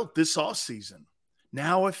he's built this offseason.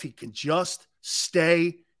 Now, if he can just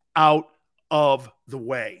stay out of the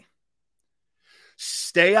way.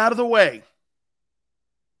 Stay out of the way.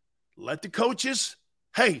 Let the coaches,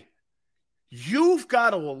 hey, you've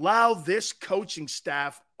got to allow this coaching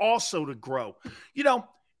staff also to grow. You know,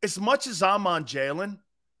 as much as I'm on Jalen,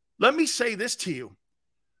 let me say this to you.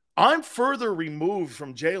 I'm further removed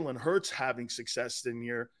from Jalen Hurts having success than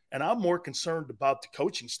you, and I'm more concerned about the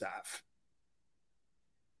coaching staff.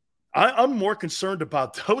 I'm more concerned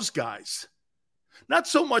about those guys. Not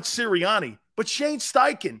so much Sirianni, but Shane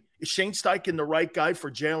Steichen. Is Shane Steichen the right guy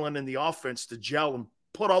for Jalen and the offense to gel and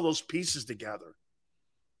put all those pieces together?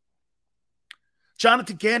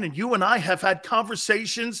 Jonathan Gannon, you and I have had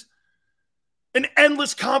conversations and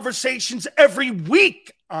endless conversations every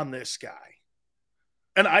week on this guy.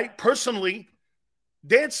 And I personally,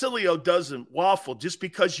 Dan Sileo doesn't waffle just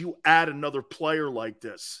because you add another player like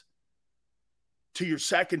this to your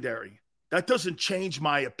secondary. That doesn't change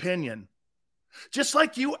my opinion. Just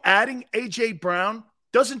like you adding A.J. Brown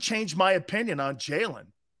doesn't change my opinion on Jalen.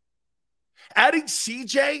 Adding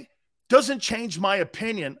C.J. doesn't change my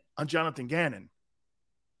opinion on Jonathan Gannon.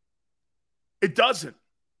 It doesn't.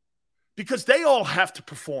 Because they all have to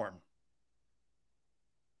perform.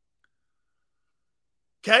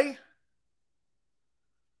 Okay?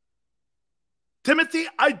 Timothy,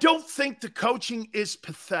 I don't think the coaching is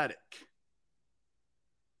pathetic.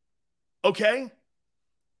 Okay?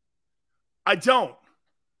 I don't.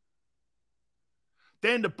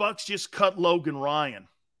 Then the Bucs just cut Logan Ryan.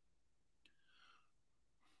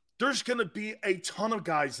 There's going to be a ton of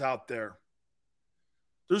guys out there.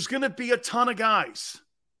 There's going to be a ton of guys.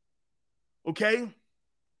 Okay?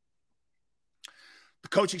 The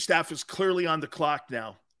coaching staff is clearly on the clock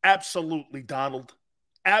now. Absolutely, Donald.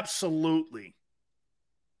 Absolutely.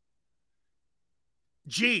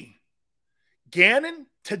 Gee, Gannon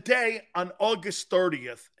today on August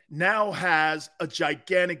 30th now has a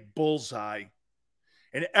gigantic bullseye.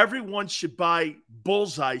 And everyone should buy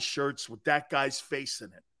bullseye shirts with that guy's face in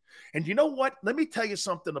it. And you know what? Let me tell you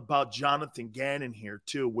something about Jonathan Gannon here,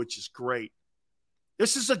 too, which is great.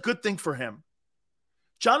 This is a good thing for him.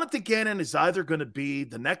 Jonathan Gannon is either going to be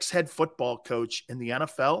the next head football coach in the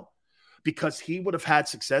NFL because he would have had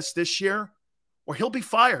success this year, or he'll be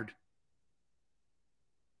fired.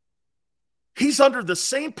 He's under the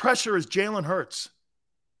same pressure as Jalen Hurts.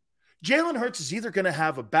 Jalen Hurts is either going to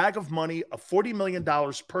have a bag of money of $40 million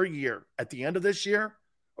per year at the end of this year,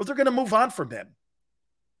 or they're going to move on from him.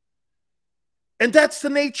 And that's the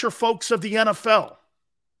nature, folks, of the NFL.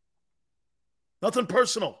 Nothing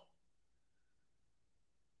personal.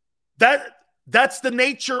 That's the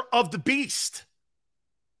nature of the beast.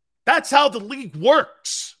 That's how the league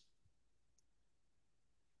works.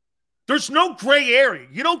 There's no gray area.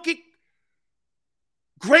 You don't get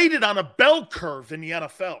graded on a bell curve in the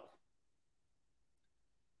NFL.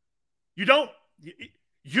 You don't.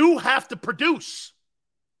 You have to produce.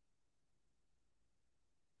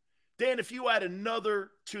 Dan, if you add another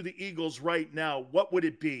to the Eagles right now, what would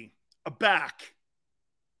it be? A back.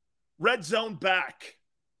 Red zone back.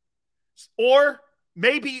 Or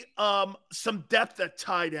maybe some depth at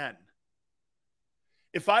tight end.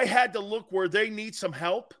 If I had to look where they need some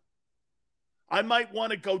help, I might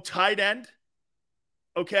want to go tight end.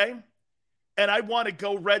 Okay? And I want to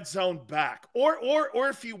go red zone back. Or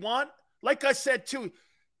if you want, like I said too,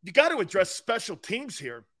 you got to address special teams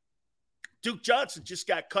here. Duke Johnson just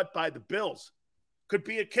got cut by the Bills. Could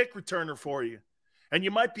be a kick returner for you. And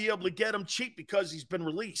you might be able to get him cheap because he's been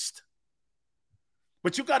released.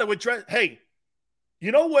 But you got to address, hey,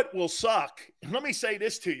 you know what will suck? Let me say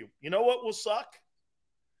this to you. You know what will suck?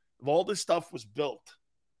 If all this stuff was built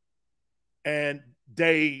and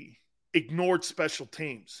they ignored special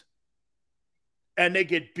teams and they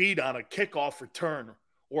get beat on a kickoff return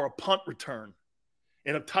or a punt return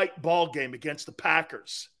in a tight ball game against the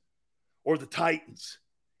Packers or the Titans,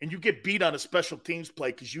 and you get beat on a special teams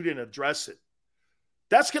play because you didn't address it.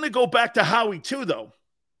 That's going to go back to Howie too, though.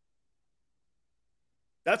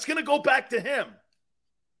 That's going to go back to him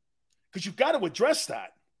because you've got to address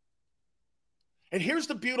that. And here's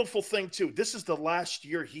the beautiful thing, too. This is the last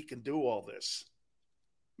year he can do all this.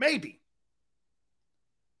 Maybe.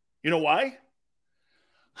 You know why?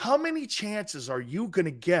 How many chances are you going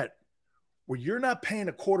to get where you're not paying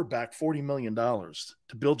a quarterback $40 million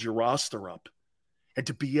to build your roster up and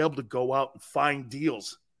to be able to go out and find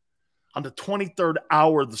deals on the 23rd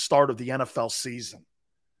hour of the start of the NFL season?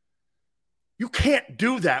 You can't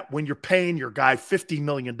do that when you're paying your guy $50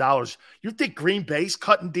 million. You think Green Bay's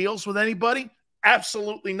cutting deals with anybody?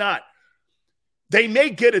 Absolutely not. They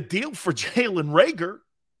may get a deal for Jalen Reagor,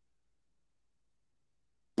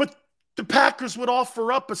 but the Packers would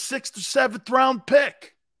offer up a 6th or 7th round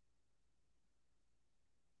pick.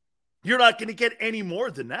 You're not going to get any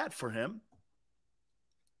more than that for him.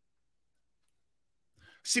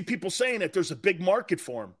 See people saying that there's a big market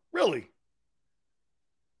for him. Really?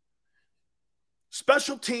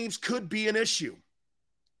 Special teams could be an issue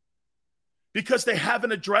because they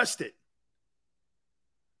haven't addressed it.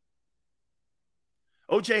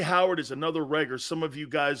 O.J. Howard is another Reagor. Some of you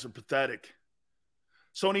guys are pathetic.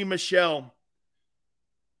 Sony Michel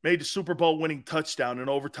made the Super Bowl winning touchdown in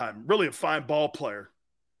overtime. Really a fine ball player.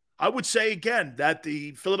 I would say again that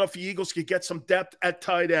the Philadelphia Eagles could get some depth at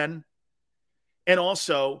tight end and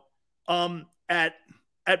also at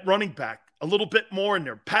running back. A little bit more in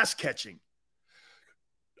there. Pass catching.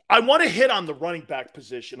 I want to hit on the running back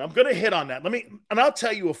position. I'm going to hit on that. I'll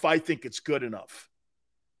tell you if I think it's good enough.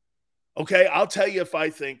 Okay, I'll tell you if I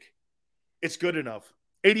think it's good enough.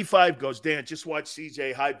 85 goes, Dan, just watch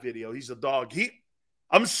CJ hype video. He's a dog.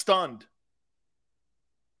 I'm stunned.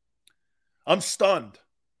 The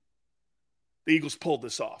Eagles pulled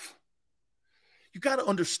this off. You got to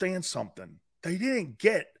understand something. They didn't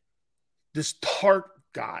get this Tart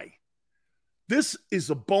guy. This is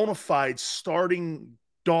a bona fide starting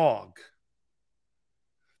dog.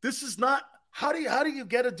 This is not how do you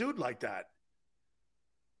get a dude like that?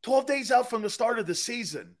 12 days out from the start of the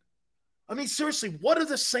season. I mean, seriously, what are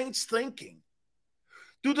the Saints thinking?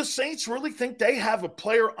 Do the Saints really think they have a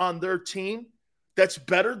player on their team that's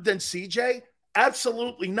better than CJ?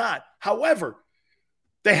 Absolutely not. However,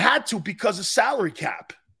 they had to because of salary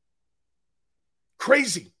cap.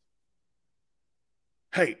 Crazy.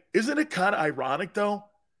 Hey, isn't it kind of ironic, though,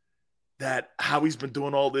 that Howie's been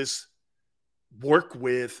doing all this work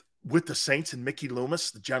with the Saints and Mickey Loomis,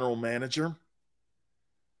 the general manager?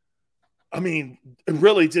 I mean, it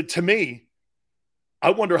really did to me.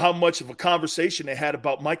 I wonder how much of a conversation they had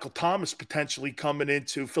about Michael Thomas potentially coming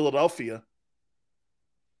into Philadelphia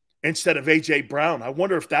instead of A.J. Brown. I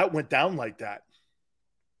wonder if that went down like that.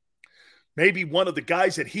 Maybe one of the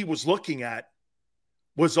guys that he was looking at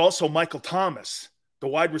was also Michael Thomas, the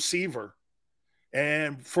wide receiver.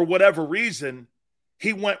 And for whatever reason,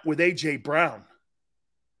 he went with A.J. Brown.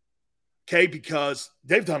 Okay, because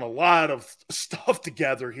they've done a lot of stuff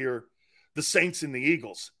together here, the Saints and the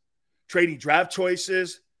Eagles. Trading draft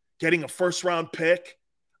choices, getting a first-round pick.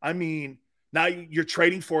 I mean, now you're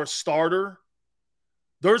trading for a starter.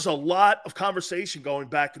 There's a lot of conversation going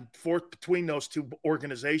back and forth between those two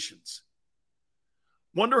organizations.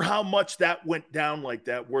 Wonder how much that went down like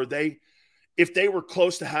that, if they were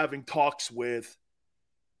close to having talks with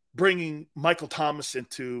bringing Michael Thomas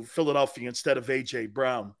into Philadelphia instead of A.J.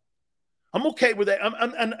 Brown. I'm okay with that.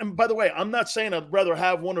 And by the way, I'm not saying I'd rather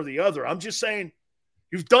have one or the other. I'm just saying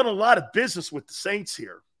you've done a lot of business with the Saints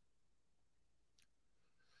here.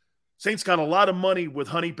 Saints got a lot of money with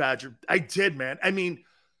Honey Badger. I did, man. I mean,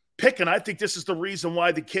 Pickens, I think this is the reason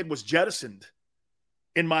why the kid was jettisoned,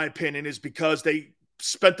 in my opinion, is because they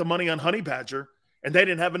spent the money on Honey Badger and they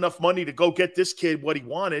didn't have enough money to go get this kid what he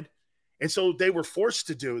wanted. And so they were forced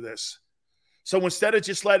to do this. So instead of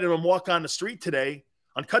just letting him walk on the street today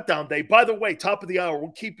on cutdown day, by the way, top of the hour,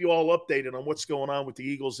 we'll keep you all updated on what's going on with the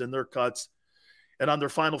Eagles and their cuts and on their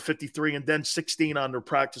final 53 and then 16 on their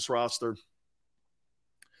practice roster.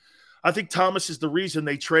 I think Thomas is the reason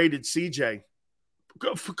they traded CJ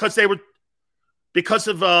because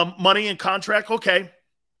of money and contract. Okay.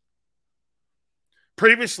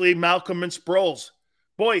 Previously, Malcolm and Sproles.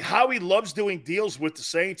 Boy, Howie loves doing deals with the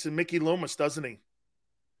Saints and Mickey Loomis, doesn't he?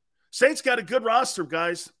 Saints got a good roster,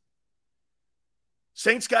 guys.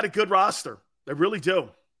 Saints got a good roster. They really do.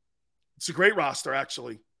 It's a great roster,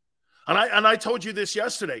 actually. And I told you this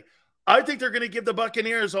yesterday. I think they're going to give the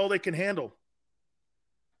Buccaneers all they can handle.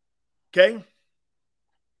 Okay?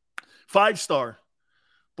 5-star.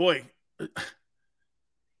 Boy,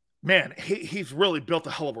 man, he's really built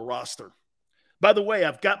a hell of a roster. By the way,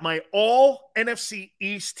 I've got my all NFC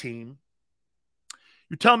East team.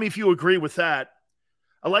 You tell me if you agree with that.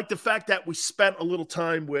 I like the fact that we spent a little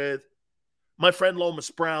time with my friend Lomas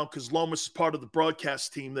Brown because Lomas is part of the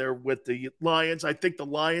broadcast team there with the Lions. I think the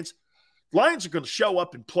Lions are going to show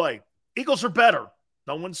up and play. Eagles are better.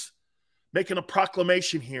 No one's making a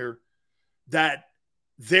proclamation here that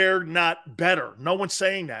they're not better. No one's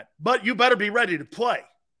saying that. But you better be ready to play.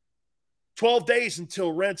 12 days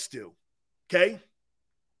until rents due. Okay?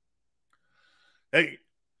 Hey,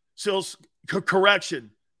 Sills,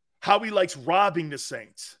 correction. Howie likes robbing the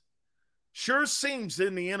Saints. Sure seems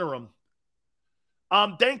in the interim.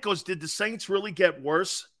 Dankos, did the Saints really get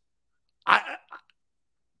worse?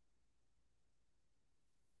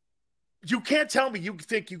 You can't tell me you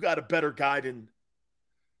think you got a better guy than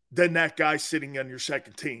that guy sitting on your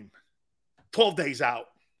second team 12 days out.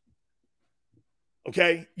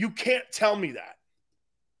 Okay? You can't tell me that,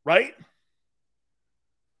 right?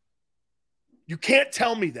 You can't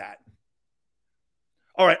tell me that.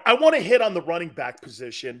 All right, I want to hit on the running back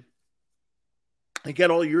position and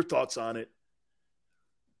get all your thoughts on it.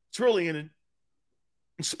 It's really an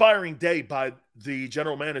inspiring day by the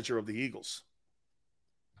general manager of the Eagles.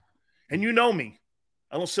 And you know me.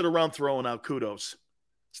 I don't sit around throwing out kudos.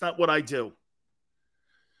 It's not what I do.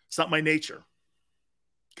 It's not my nature.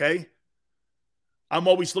 Okay? I'm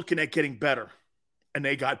always looking at getting better. And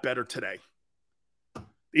they got better today. The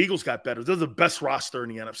Eagles got better. They're the best roster in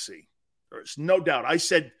the NFC. There's no doubt. I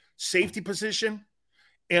said safety position,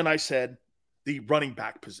 and I said the running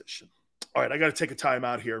back position. All right, I got to take a time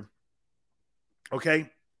out here. Okay?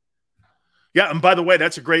 Yeah, and by the way,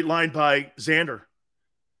 that's a great line by Xander.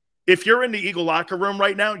 If you're in the Eagle locker room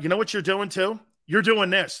right now, you know what you're doing too? You're doing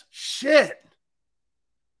this. Shit.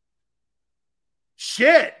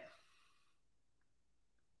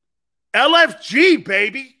 LFG,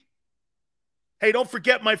 baby. Hey, don't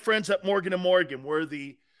forget my friends at Morgan & Morgan, where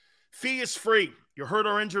the fee is free. You're hurt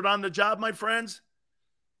or injured on the job, my friends?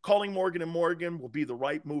 Calling Morgan & Morgan will be the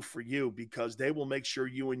right move for you because they will make sure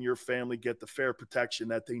you and your family get the fair protection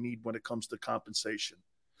that they need when it comes to compensation.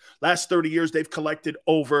 Last 30 years, they've collected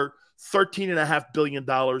over $13.5 billion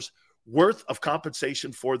worth of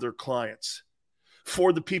compensation for their clients.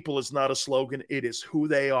 For the people is not a slogan. It is who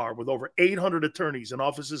they are. With over 800 attorneys and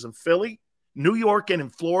offices in Philly, New York, and in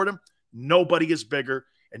Florida, nobody is bigger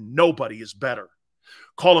and nobody is better.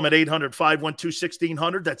 Call them at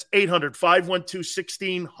 800-512-1600. That's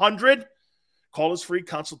 800-512-1600. Call us free.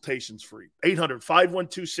 Consultations free.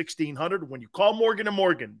 800-512-1600. When you call Morgan &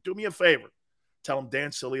 Morgan, do me a favor. Tell them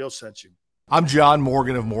Dan Sileo sent you. I'm John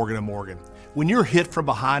Morgan of Morgan & Morgan. When you're hit from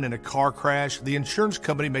behind in a car crash, the insurance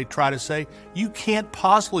company may try to say, you can't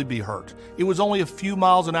possibly be hurt. It was only a few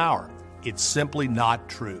miles an hour. It's simply not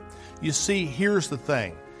true. You see, here's the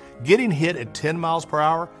thing. Getting hit at 10 miles per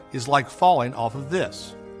hour is like falling off of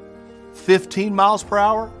this. 15 miles per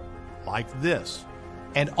hour, like this.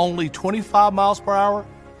 And only 25 miles per hour,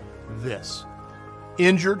 this.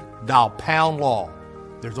 Injured, dial pound law.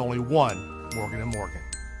 There's only one Morgan & Morgan.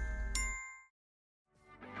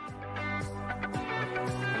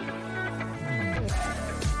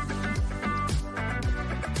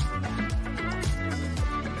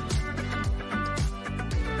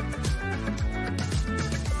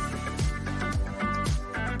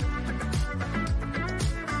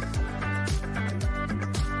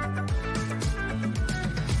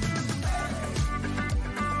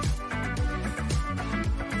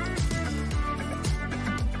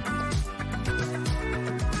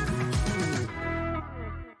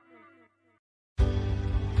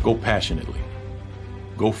 Go passionately.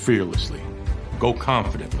 Go fearlessly. Go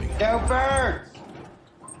confidently. Go Birds!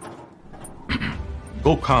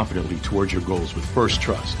 Go confidently towards your goals with First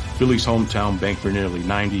Trust, Philly's hometown bank for nearly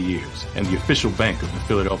 90 years, and the official bank of the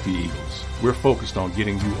Philadelphia Eagles. We're focused on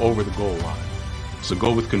getting you over the goal line. So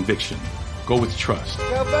go with conviction. Go with trust.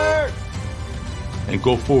 Go Birds! And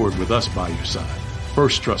go forward with us by your side.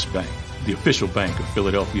 First Trust Bank, the official bank of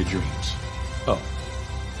Philadelphia Dreams. Oh,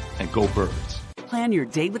 and go Birds. Plan your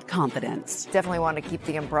day with confidence. Definitely want to keep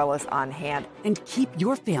the umbrellas on hand. And keep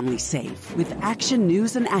your family safe with Action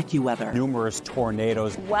News and AccuWeather. Numerous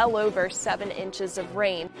tornadoes. Well over 7 inches of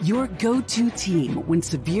rain. Your go-to team when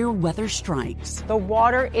severe weather strikes. The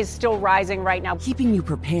water is still rising right now. Keeping you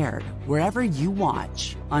prepared wherever you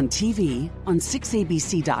watch. On TV, on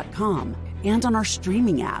 6abc.com, and on our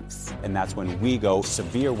streaming apps. And that's when we go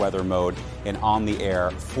severe weather mode and on the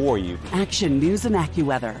air for you. Action News and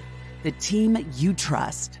AccuWeather. The team you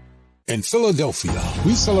trust. In Philadelphia,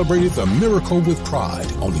 we celebrated the miracle with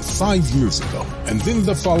pride only 5 years ago. And then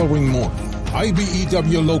the following morning,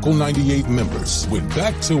 IBEW Local 98 members went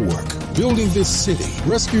back to work, building this city,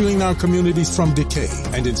 rescuing our communities from decay,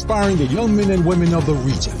 and inspiring the young men and women of the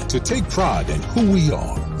region to take pride in who we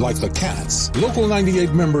are. Like the Cats, Local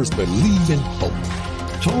 98 members believe in hope.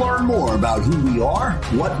 To learn more about who we are,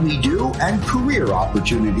 what we do, and career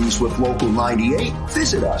opportunities with Local 98,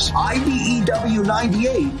 visit us,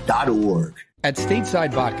 IBEW98.org. At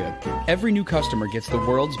Stateside Vodka, every new customer gets the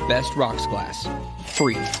world's best rocks glass,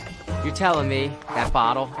 free. You're telling me that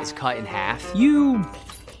bottle is cut in half? You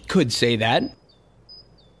could say that.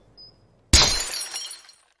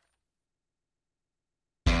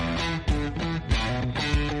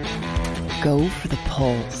 Go for the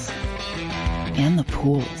poles and the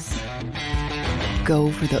pools.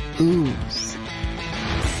 Go for the oohs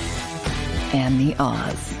and the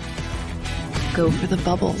ahs. Go for the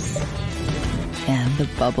bubbles and the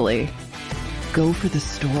bubbly. Go for the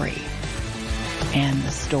story and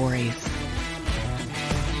the stories.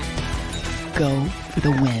 Go for the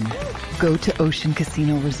win. Go to Ocean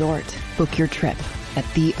Casino Resort. Book your trip at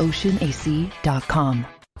theoceanac.com.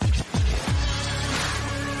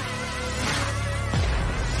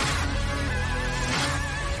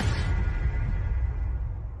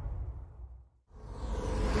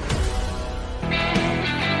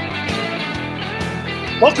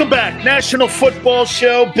 Welcome back. National Football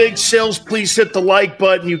Show. Big Sales, please hit the like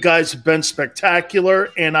button. You guys have been spectacular.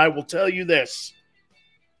 And I will tell you this.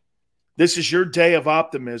 This is your day of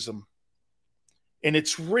optimism. And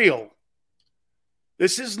it's real.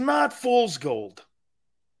 This is not fool's gold.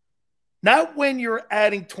 Not when you're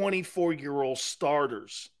adding 24-year-old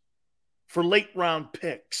starters for late-round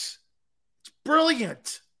picks. It's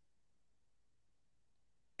brilliant.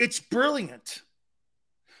 It's brilliant.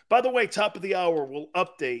 By the way, top of the hour, we'll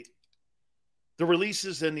update the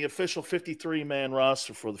releases and the official 53-man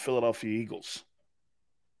roster for the Philadelphia Eagles.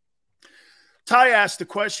 Ty asked a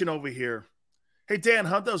question over here. Hey, Dan,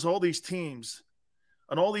 how does all these teams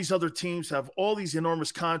and all these other teams have all these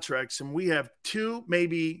enormous contracts and we have two,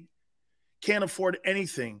 maybe can't afford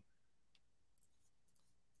anything?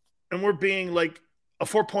 And we're being like a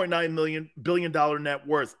 $4.9 billion net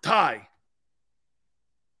worth. Ty,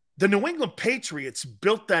 the New England Patriots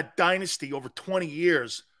built that dynasty over 20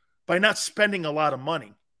 years by not spending a lot of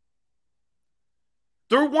money.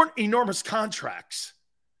 There weren't enormous contracts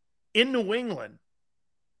in New England.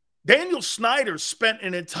 Daniel Snyder spent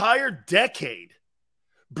an entire decade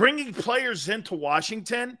bringing players into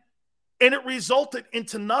Washington, and it resulted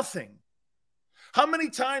into nothing. How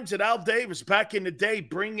many times did Al Davis back in the day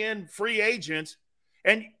bring in free agents,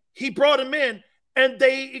 and he brought them in, and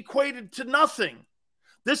they equated to nothing?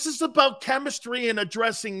 This is about chemistry and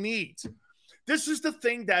addressing needs. This is the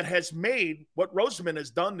thing that has made what Roseman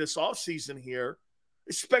has done this offseason here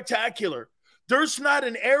is spectacular. There's not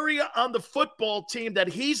an area on the football team that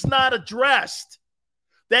he's not addressed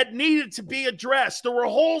that needed to be addressed. There were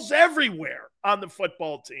holes everywhere on the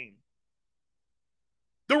football team.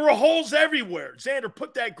 There were holes everywhere. Xander,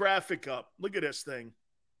 put that graphic up. Look at this thing.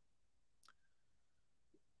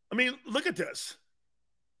 I mean, look at this.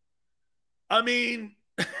 I mean,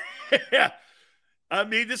 yeah. I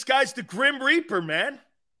mean, this guy's the Grim Reaper, man.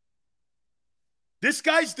 This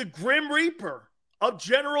guy's the Grim Reaper of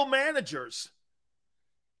general managers.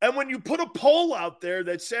 And when you put a poll out there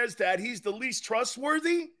that says that he's the least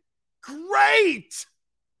trustworthy, great.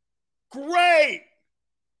 Great.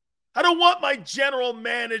 I don't want my general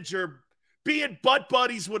manager being butt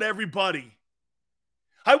buddies with everybody.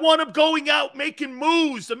 I want him going out making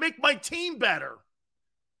moves to make my team better.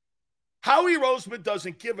 Howie Roseman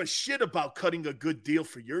doesn't give a shit about cutting a good deal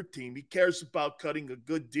for your team. He cares about cutting a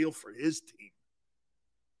good deal for his team.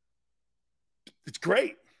 It's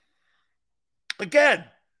great. Again,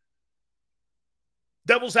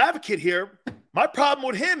 devil's advocate here. My problem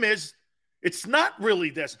with him is it's not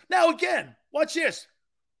really this. Now, again, watch this.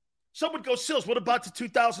 Someone goes, Sills, what about the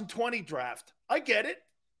 2020 draft? I get it.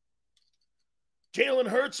 Jalen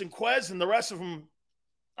Hurts and Quez and the rest of them,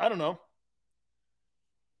 I don't know.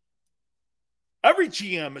 Every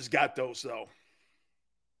GM has got those, though.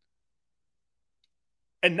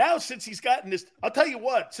 And now since he's gotten this, I'll tell you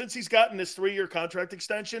what, since he's gotten this 3-year contract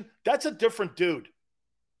extension, that's a different dude.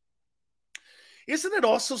 Isn't it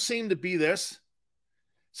also seem to be this?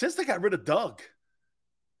 Since they got rid of Doug,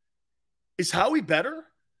 is Howie better?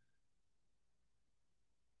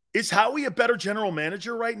 Is Howie a better general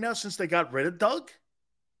manager right now since they got rid of Doug?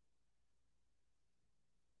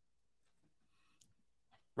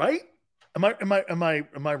 Right? Am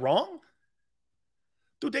I wrong?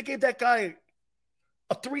 Dude, they gave that guy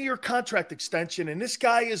a 3-year contract extension, and this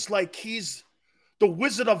guy is like he's the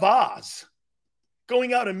Wizard of Oz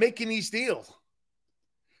going out and making these deals.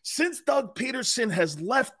 Since Doug Peterson has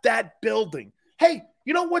left that building, hey,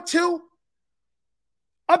 you know what, too?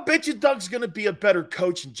 I bet you Doug's going to be a better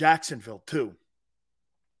coach in Jacksonville, too.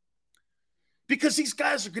 Because these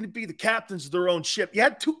guys are going to be the captains of their own ship. You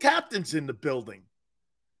had 2 captains in the building.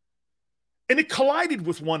 And it collided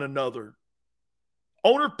with one another.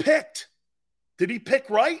 Owner picked. Did he pick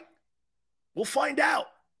right? We'll find out.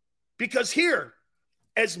 Because here,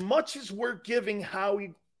 as much as we're giving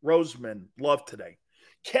Howie Roseman love today,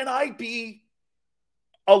 can I be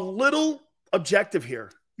a little objective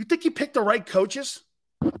here? You think he picked the right coaches?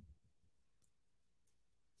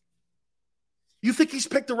 You think he's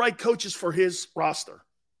picked the right coaches for his roster?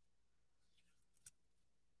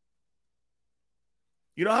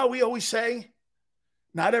 You know how we always say,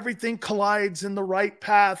 not everything collides in the right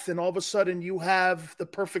path, and all of a sudden you have the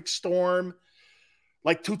perfect storm.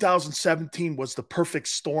 Like 2017 was the perfect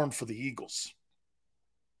storm for the Eagles.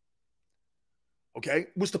 Okay?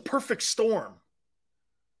 It was the perfect storm.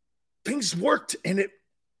 Things worked, and it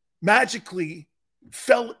magically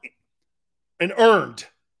fell and earned.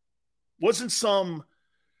 Wasn't some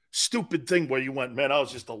stupid thing where you went, man, I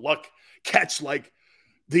was just a luck catch like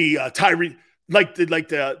the Tyree, like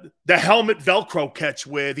the helmet Velcro catch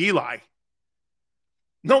with Eli.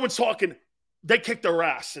 No one's talking. They kicked their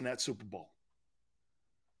ass in that Super Bowl.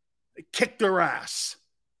 They kicked their ass.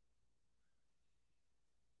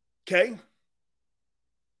 Okay?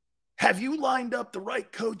 Have you lined up the right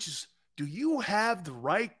coaches? Do you have the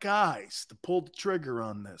right guys to pull the trigger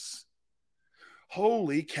on this?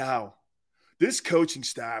 Holy cow. This coaching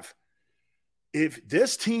staff, if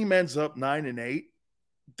this team ends up 9-8,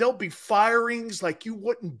 there'll be firings like you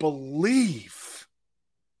wouldn't believe.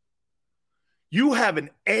 You have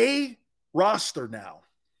an A roster now.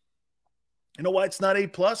 You know why it's not A+?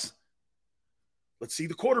 Let's see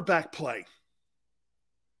the quarterback play.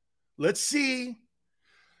 Let's see.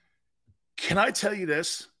 Can I tell you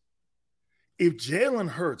this? If Jalen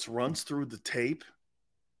Hurts runs through the tape,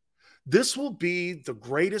 this will be the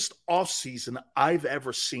greatest offseason I've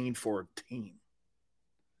ever seen for a team.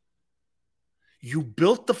 You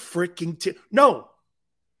built the freaking team. No,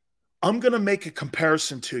 I'm going to make a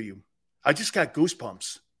comparison to you. I just got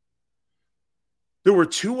goosebumps. There were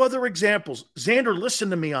two other examples. Xander, listen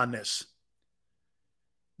to me on this.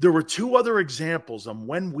 There were two other examples on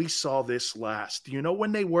when we saw this last. Do you know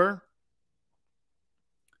when they were?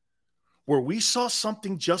 Where we saw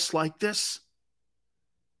something just like this?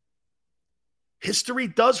 History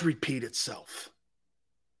does repeat itself.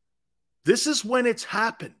 This is when it's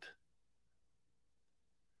happened.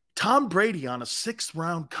 Tom Brady on a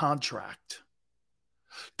 6th-round contract.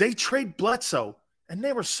 They trade Bledsoe, and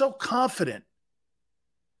they were so confident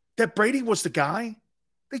that Brady was the guy.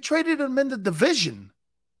 They traded him in the division.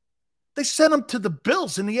 They sent him to the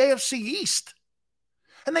Bills in the AFC East.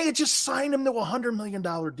 And they had just signed him to a $100 million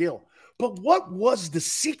deal. But what was the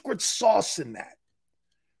secret sauce in that?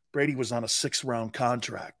 Brady was on a 6th-round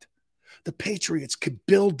contract. The Patriots could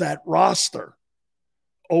build that roster.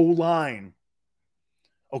 O-line.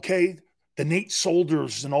 Okay? The Nate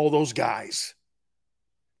Solders and all those guys.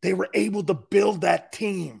 They were able to build that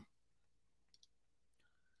team.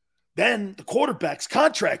 Then the quarterback's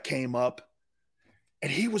contract came up,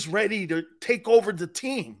 and he was ready to take over the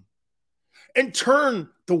team and turn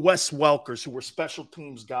the Wes Welkers, who were special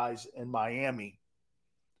teams guys in Miami,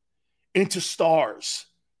 into stars.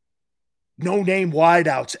 No-name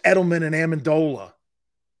wideouts, Edelman and Amendola,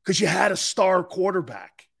 because you had a star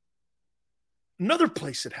quarterback. Another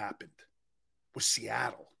place it happened was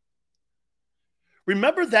Seattle.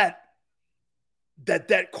 Remember that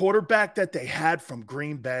quarterback that they had from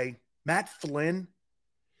Green Bay, Matt Flynn?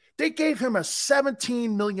 They gave him a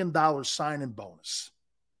 $17 million signing bonus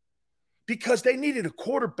because they needed a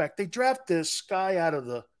quarterback. They drafted this guy out of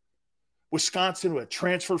the Wisconsin who had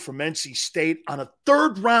transferred from NC State on a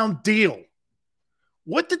 3rd-round deal.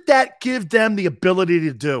 What did that give them the ability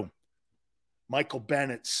to do? Michael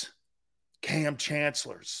Bennett's, Cam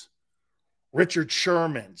Chancellor's, Richard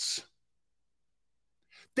Sherman's.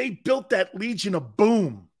 They built that Legion of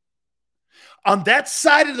Boom on that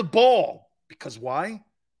side of the ball. Because why?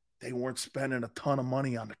 They weren't spending a ton of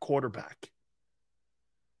money on the quarterback.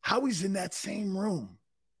 Howie's in that same room.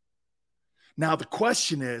 Now the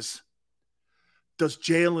question is, does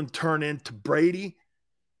Jalen turn into Brady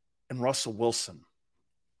and Russell Wilson?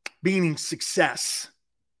 Meaning success.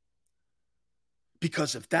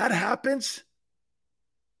 Because if that happens,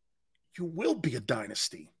 you will be a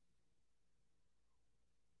dynasty.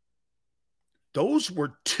 Those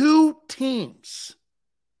were two teams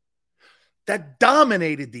that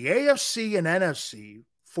dominated the AFC and NFC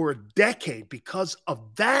for a decade because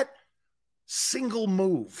of that single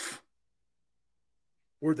move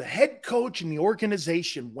where the head coach and the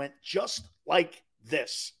organization went just like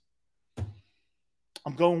this.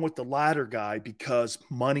 I'm going with the latter guy because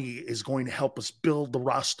money is going to help us build the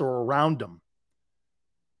roster around him.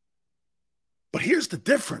 But here's the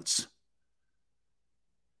difference.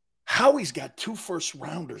 Howie's got 2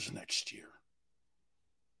 first-rounders next year.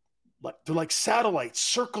 They're like satellites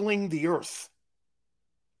circling the earth.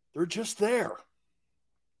 They're just there.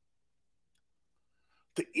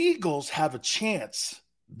 The Eagles have a chance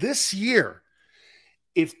this year.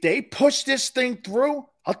 If they push this thing through,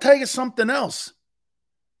 I'll tell you something else.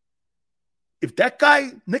 if that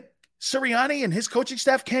guy, Nick Sirianni, and his coaching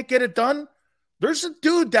staff can't get it done, there's a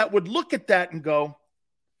dude that would look at that and go,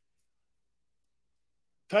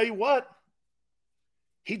 tell you what,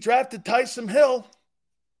 he drafted Taysom Hill.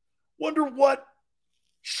 Wonder what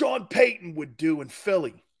Sean Payton would do in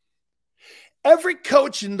Philly. Every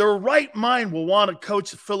coach in their right mind will want to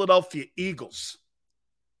coach the Philadelphia Eagles.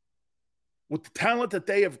 With the talent that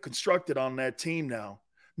they have constructed on that team now,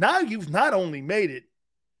 you've not only made it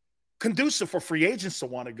conducive for free agents to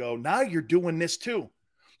want to go, now you're doing this too.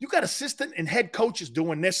 You got assistant and head coaches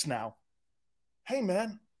doing this now. Hey,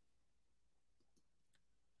 man,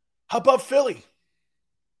 how about Philly?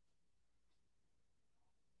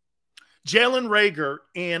 Jalen Reagor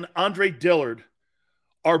and Andre Dillard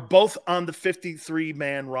are both on the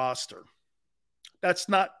 53-man roster. That's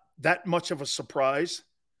not that much of a surprise.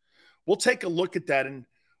 We'll take a look at that, and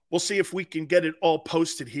we'll see if we can get it all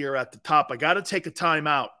posted here at the top. I got to take a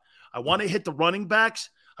timeout. I want to hit the running backs.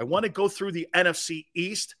 I want to go through the NFC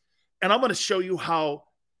East, and I'm going to show you how,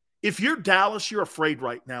 if you're Dallas, you're afraid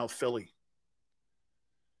right now, Philly.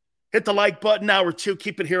 Hit the like button, hour 2.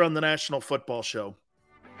 Keep it here on the National Football Show.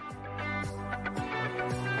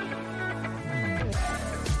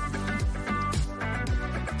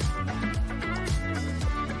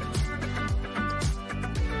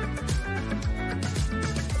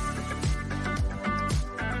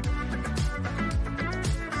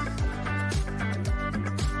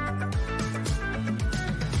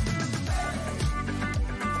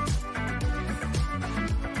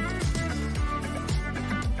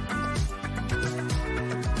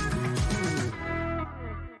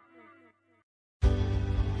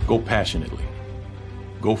 Go passionately.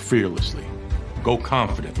 Go fearlessly. Go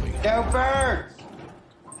confidently. Go Birds!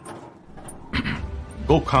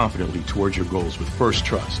 Go confidently towards your goals with First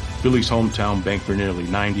Trust, Philly's hometown bank for nearly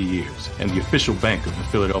 90 years, and the official bank of the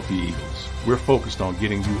Philadelphia Eagles. We're focused on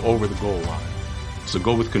getting you over the goal line. So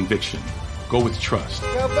go with conviction. Go with trust.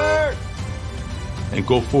 Go Birds! And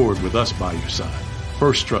go forward with us by your side.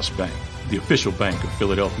 First Trust Bank, the official bank of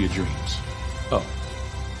Philadelphia dreams. Oh,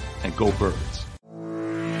 and go Birds.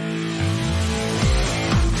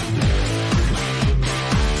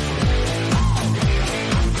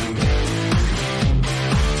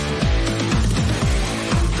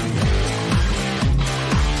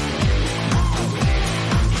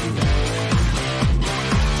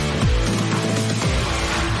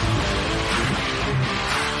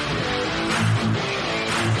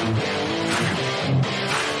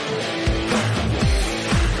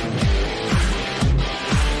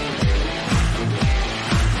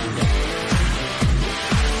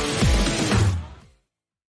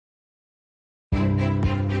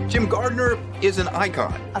 Jim Gardner is an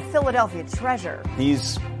icon. A Philadelphia treasure.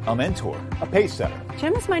 He's a mentor, a pace setter.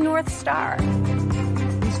 Jim is my North Star.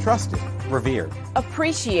 He's trusted, revered,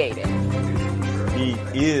 appreciated. He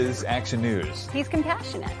is Action News. He's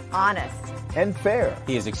compassionate, honest, and fair.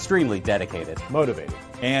 He is extremely dedicated, motivated,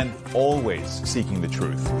 and always seeking the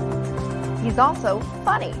truth. He's also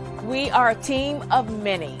funny. We are a team of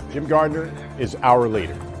many. Jim Gardner is our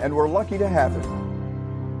leader, and we're lucky to have him.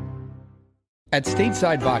 At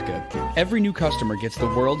Stateside Vodka, every new customer gets the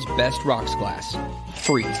world's best rocks glass,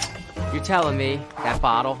 free. You're telling me that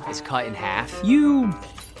bottle is cut in half? You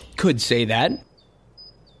could say that.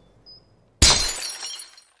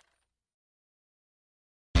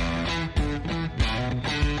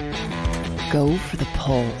 Go for the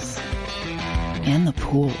pulls and the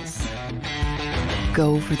pools.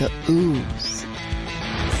 Go for the oohs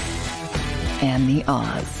and the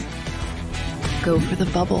ahs. Go for the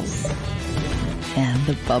bubbles and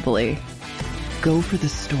the bubbly. Go for the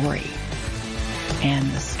story and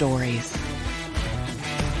the stories.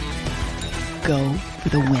 Go for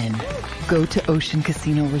the win. Go to Ocean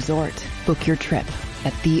Casino Resort. Book your trip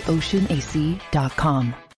at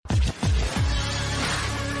theoceanac.com.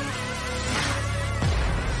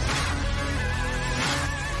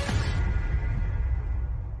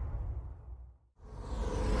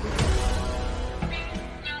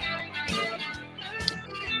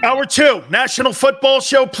 Hour 2, National Football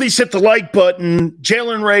Show. Please hit the like button.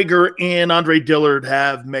 Jalen Reagor and Andre Dillard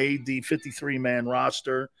have made the 53-man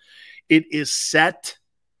roster. It is set,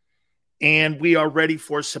 and we are ready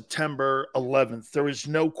for September 11th. There is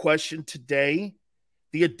no question today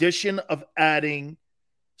the addition of adding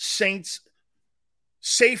Saints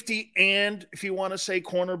safety and, if you want to say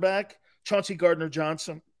cornerback, Chauncey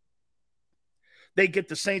Gardner-Johnson. They get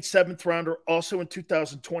the Saints 7th rounder also in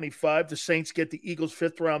 2025. The Saints get the Eagles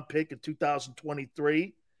 5th round pick in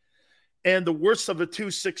 2023. And the worst of the 2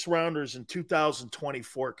 6th rounders in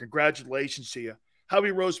 2024. Congratulations to you.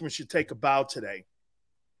 Howie Roseman should take a bow today.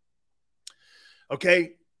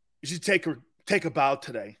 Okay? You should take a bow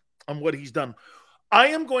today on what he's done. I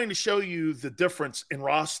am going to show you the difference in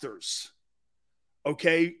rosters,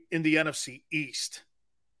 okay, in the NFC East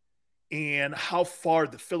and how far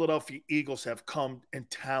the Philadelphia Eagles have come in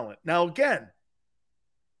talent. Now, again,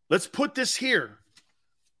 let's put this here.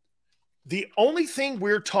 The only thing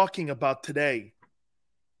we're talking about today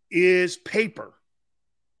is paper.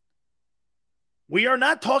 We are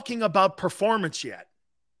not talking about performance yet.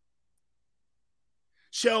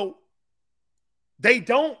 So they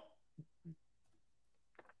don't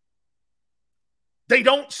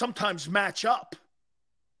sometimes match up.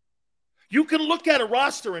 You can look at a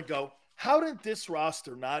roster and go, how did this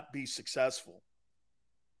roster not be successful?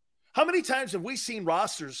 How many times have we seen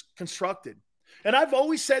rosters constructed? And I've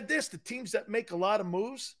always said this, the teams that make a lot of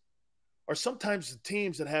moves are sometimes the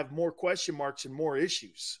teams that have more question marks and more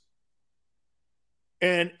issues.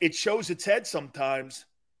 And it shows its head sometimes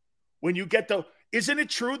when you get isn't it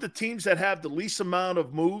true the teams that have the least amount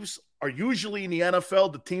of moves are usually in the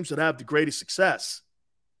NFL the teams that have the greatest success?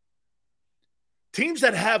 Teams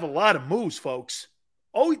that have a lot of moves, folks.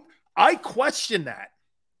 Oh, I question that.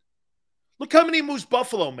 Look how many moves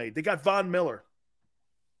Buffalo made. They got Von Miller.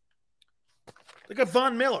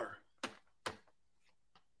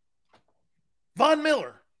 Von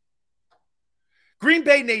Miller. Green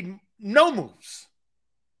Bay made no moves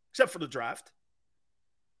except for the draft.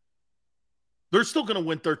 They're still going to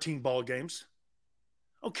win 13 ball games.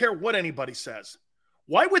 I don't care what anybody says.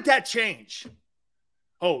 Why would that change?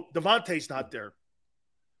 Oh, Devontae's not there.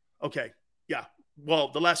 Okay, yeah. Well,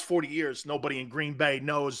 the last 40 years, nobody in Green Bay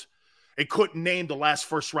knows. They couldn't name the last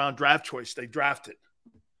first-round draft choice they drafted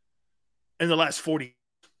in the last 40.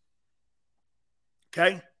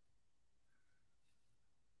 Okay?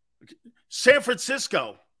 San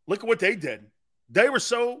Francisco, look at what they did. They were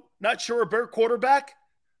so not sure of their quarterback,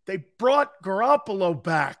 they brought Garoppolo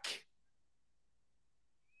back.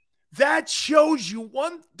 That shows you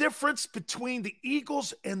one difference between the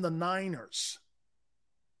Eagles and the Niners.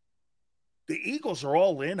 The Eagles are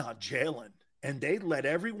all in on Jalen, and they let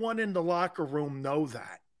everyone in the locker room know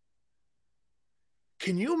that.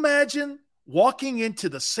 Can you imagine walking into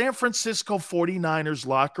the San Francisco 49ers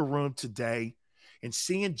locker room today and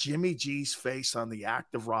seeing Jimmy G's face on the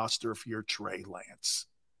active roster if you're Trey Lance?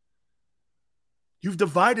 You've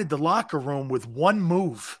divided the locker room with one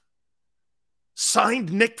move.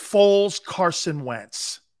 Signed Nick Foles, Carson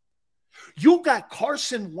Wentz. You got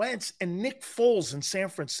Carson Wentz and Nick Foles in San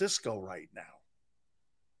Francisco right now.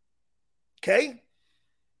 Okay?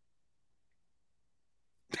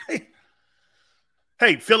 Hey,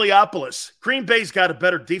 Philiopolis, Green Bay's got a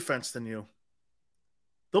better defense than you.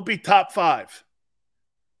 They'll be top 5.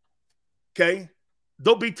 Okay?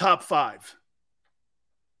 They'll be top 5.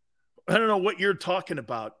 I don't know what you're talking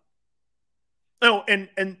about. Oh,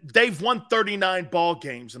 and they've won 39 ball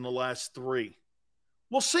games in the last 3.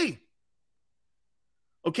 We'll see.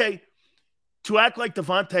 Okay? To act like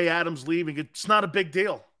Devontae Adams leaving, it's not a big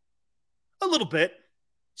deal. A little bit.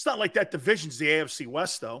 It's not like that division's the AFC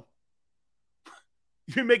West, though.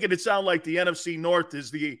 You're making it sound like the NFC North is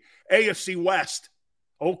the AFC West.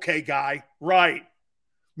 Okay, guy. Right.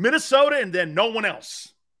 Minnesota and then no one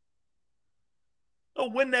else. They'll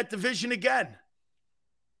win that division again.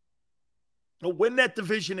 They'll win that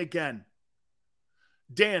division again.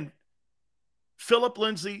 Dan, Phillip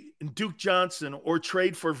Lindsay and Duke Johnson or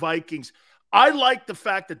trade for Vikings. I like the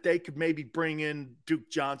fact that they could maybe bring in Duke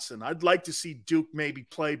Johnson. I'd like to see Duke maybe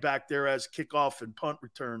play back there as kickoff and punt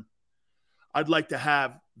return. I'd like to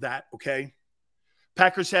have that, okay?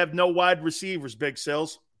 Packers have no wide receivers, Big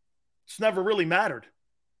Sales. It's never really mattered.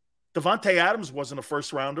 Devontae Adams wasn't a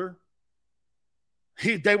first-rounder.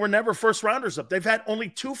 They were never first-rounders up. They've had only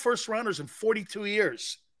 2 first-rounders in 42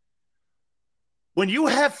 years. When you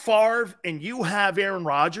have Favre and you have Aaron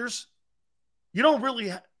Rodgers, you don't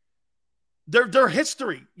really They're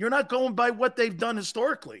history. You're not going by what they've done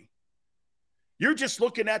historically. You're just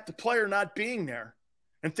looking at the player not being there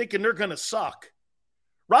and thinking they're going to suck.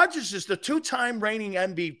 Rodgers is the 2-time reigning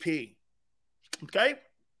MVP. Okay?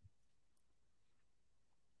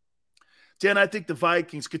 Dan, I think the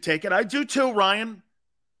Vikings could take it. I do too, Ryan.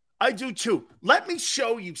 I do too. Let me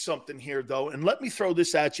show you something here, though, and let me throw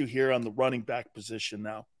this at you here on the running back position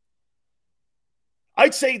now.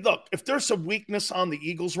 I'd say, look, if there's some weakness on the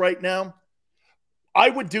Eagles right now, I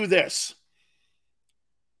would do this.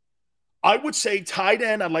 I would say tight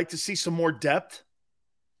end, I'd like to see some more depth.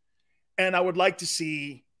 And I would like to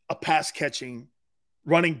see a pass-catching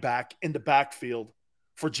running back in the backfield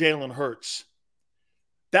for Jalen Hurts.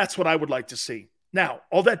 That's what I would like to see. Now,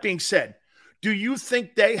 all that being said, do you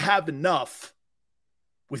think they have enough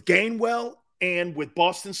with Gainwell and with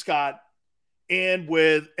Boston Scott and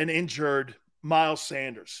with an injured Miles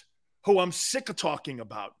Sanders, who I'm sick of talking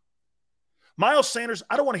about. Miles Sanders,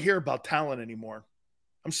 I don't want to hear about talent anymore.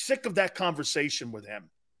 I'm sick of that conversation with him.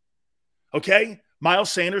 Okay?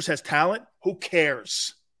 Miles Sanders has talent. Who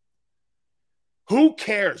cares? Who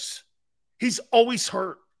cares? He's always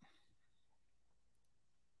hurt.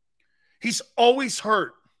 He's always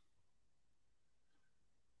hurt.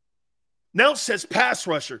 Nell says pass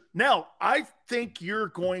rusher. Nell, I think you're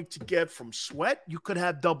going to get from Sweat, you could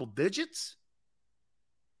have double digits.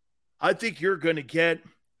 I think you're going to get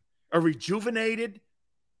a rejuvenated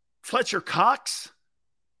Fletcher Cox.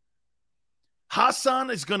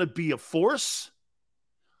 Hassan is going to be a force.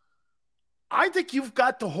 I think you've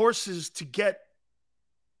got the horses to get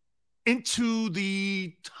into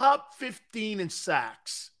the top 15 in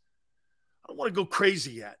sacks. I don't want to go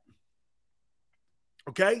crazy yet.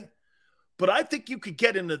 Okay? But I think you could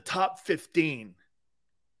get in the top 15.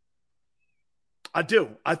 I do.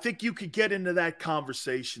 I think you could get into that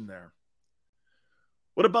conversation there.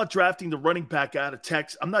 What about drafting the running back out of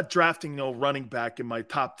Texas? I'm not drafting no running back in my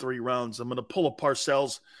top 3 rounds. I'm going to pull a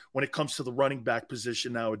Parcells when it comes to the running back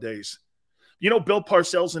position nowadays. You know, Bill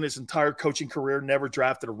Parcells in his entire coaching career never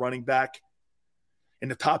drafted a running back in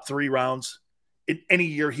the top 3 rounds in any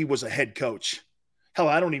year he was a head coach. Hell,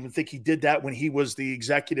 I don't even think he did that when he was the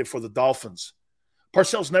executive for the Dolphins.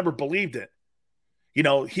 Parcells never believed it. You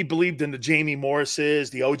know, he believed in the Jamie Morrises,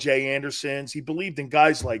 the O.J. Andersons. He believed in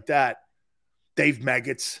guys like that. Dave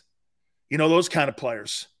Meggetts, you know, those kind of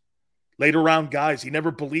players. Later round guys. He never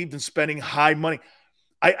believed in spending high money.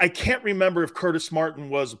 I can't remember if Curtis Martin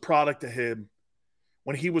was a product of him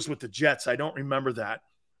when he was with the Jets. I don't remember that.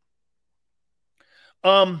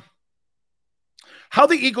 How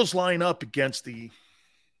the Eagles line up against the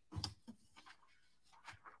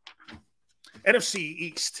NFC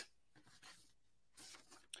East.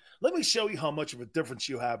 Let me show you how much of a difference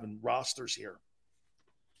you have in rosters here.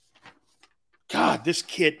 God, this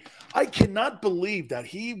kid, I cannot believe that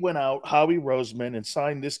he went out, Howie Roseman, and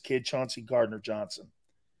signed this kid, Chauncey Gardner-Johnson.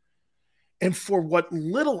 And for what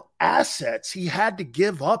little assets he had to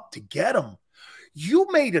give up to get him, you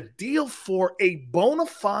made a deal for a bona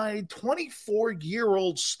fide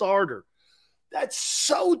 24-year-old starter. That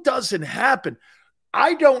so doesn't happen.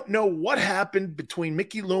 I don't know what happened between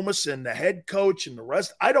Mickey Loomis and the head coach and the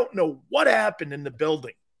rest. I don't know what happened in the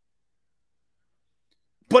building.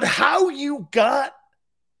 But how you got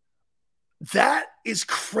that is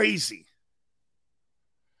crazy.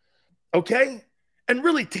 Okay? And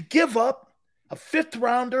really, to give up a 5th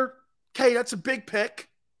rounder, okay, that's a big pick.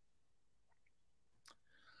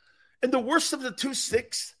 And the worst of the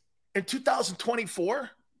 2-6 in 2024,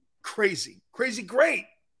 crazy. Crazy great.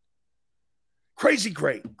 Crazy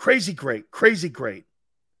great. Crazy great. Crazy great.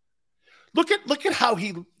 Look at how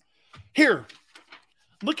he here.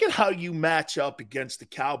 Look at how you match up against the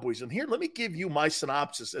Cowboys. And here, let me give you my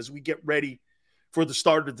synopsis as we get ready for the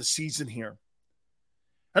start of the season here.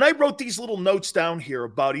 And I wrote these little notes down here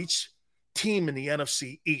about each team in the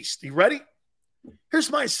NFC East. You ready?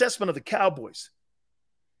 Here's my assessment of the Cowboys.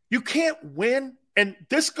 You can't win, and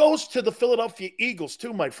this goes to the Philadelphia Eagles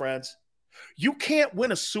too, my friends. You can't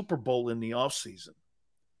win a Super Bowl in the offseason,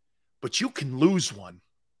 but you can lose one.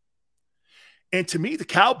 And to me, the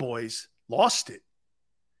Cowboys lost it.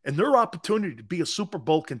 And their opportunity to be a Super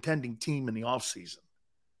Bowl contending team in the offseason.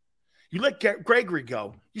 You let Gregory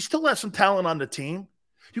go. You still have some talent on the team.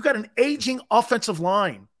 You got an aging offensive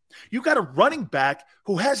line. You got a running back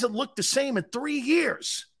who hasn't looked the same in 3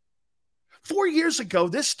 years. 4 years ago,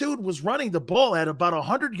 this dude was running the ball at about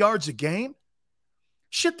 100 yards a game.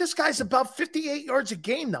 Shit, this guy's about 58 yards a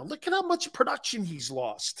game now. Look at how much production he's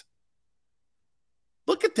lost.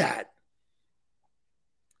 Look at that.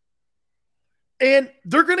 And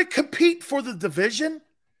they're going to compete for the division.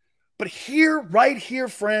 But here, right here,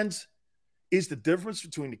 friends, is the difference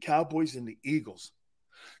between the Cowboys and the Eagles.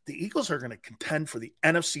 The Eagles are going to contend for the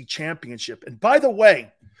NFC Championship. And by the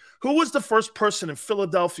way, who was the first person in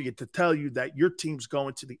Philadelphia to tell you that your team's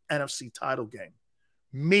going to the NFC title game?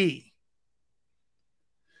 Me.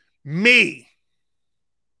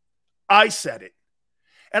 I said it.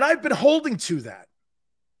 And I've been holding to that.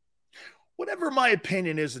 Whatever my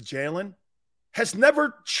opinion is of Jalen, has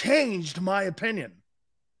never changed my opinion,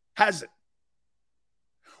 has it?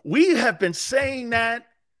 We have been saying that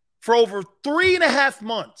for over 3.5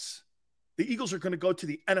 months. The Eagles are going to go to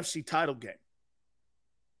the NFC title game.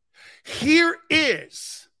 Here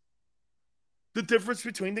is the difference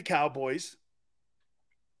between the Cowboys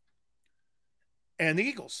and the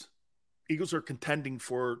Eagles. Eagles are contending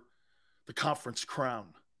for the conference crown.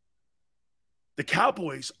 the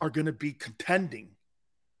Cowboys are going to be contending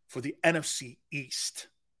for the NFC East.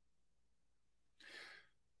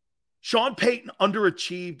 Sean Payton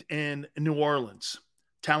underachieved in New Orleans.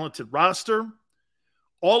 Talented roster.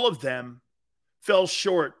 All of them fell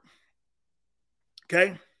short.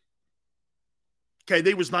 Okay? Okay,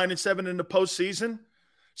 they was 9-7 in the postseason.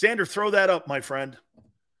 Xander, throw that up, my friend.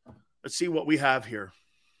 Let's see what we have here.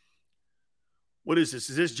 What is this?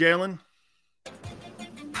 Is this Jalen?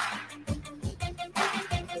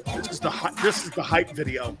 This is the hype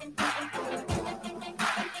video.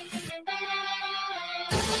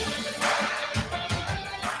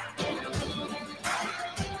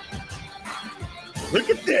 Look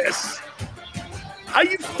at this. How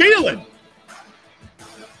you feeling?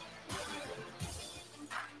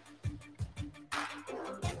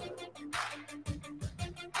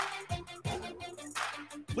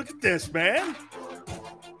 Look at this, man.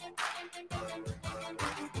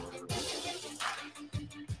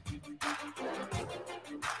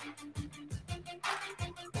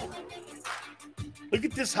 Look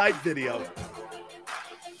at this hype video.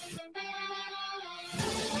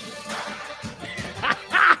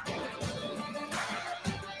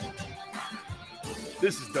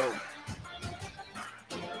 This is dope.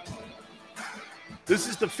 This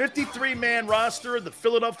is the 53-man roster of the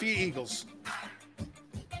Philadelphia Eagles.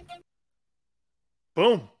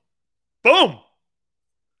 Boom. Boom.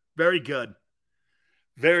 Very good.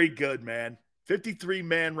 Very good, man.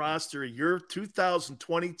 53-man roster, your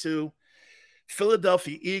 2022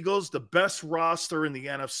 Philadelphia Eagles, the best roster in the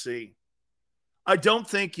NFC. I don't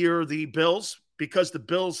think you're the Bills because the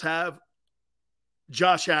Bills have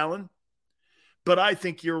Josh Allen, but I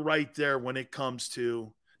think you're right there when it comes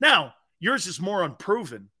to – now, yours is more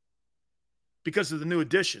unproven because of the new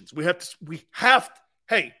additions. We have to –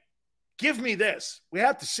 hey, give me this. We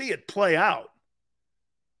have to see it play out.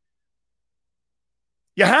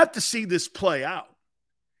 You have to see this play out.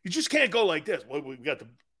 You just can't go like this. Well, we've got the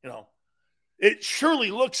 – it surely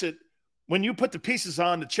looks at when you put the pieces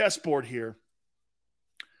on the chessboard here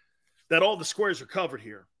that all the squares are covered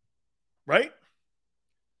here, right?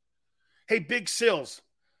 Hey, Big Sills.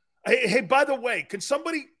 Hey, by the way, can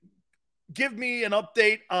somebody give me an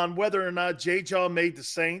update on whether or not J-Jaw made the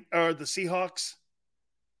Seahawks?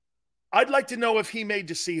 I'd like to know if he made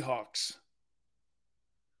the Seahawks.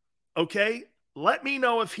 Okay? Let me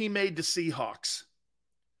know if he made the Seahawks.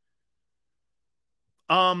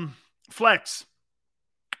 Flex,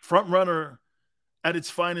 front runner at its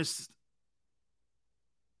finest.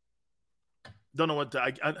 Don't know what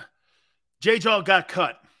J-Jaw got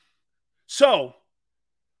cut. So,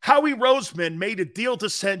 Howie Roseman made a deal to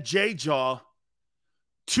send J-Jaw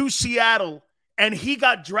to Seattle, and he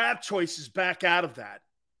got draft choices back out of that.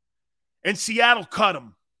 And Seattle cut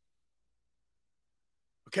him.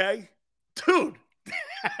 Okay? Dude,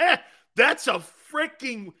 that's a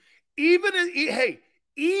freaking even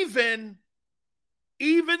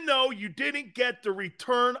though you didn't get the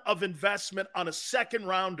return of investment on a second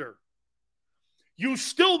rounder, you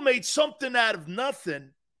still made something out of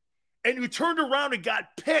nothing, and you turned around and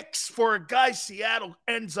got picks for a guy Seattle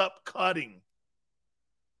ends up cutting.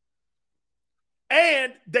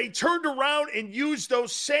 And they turned around and used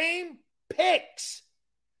those same picks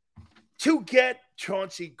to get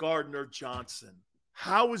Chauncey Gardner-Johnson.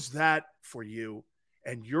 How is that for you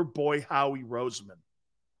and your boy Howie Roseman?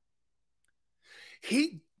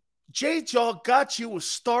 J-Jaw got you a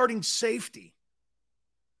starting safety.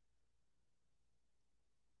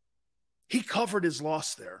 He covered his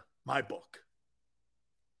loss there, my book.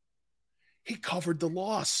 He covered the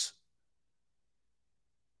loss.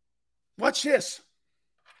 Watch this.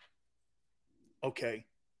 Okay.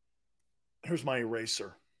 Here's my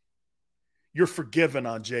eraser. You're forgiven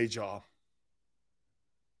on J-Jaw.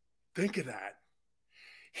 Think of that.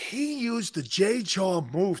 He used the J-Jaw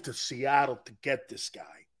move to Seattle to get this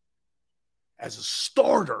guy as a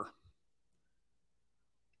starter.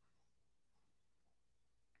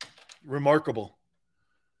 Remarkable.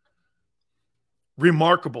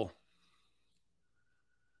 Remarkable.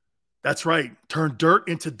 That's right. Turn dirt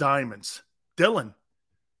into diamonds. Dylan,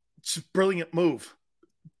 it's a brilliant move.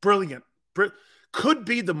 Brilliant. Could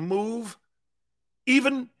be the move,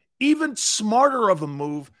 even smarter of a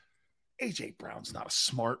move. A.J. Brown's not a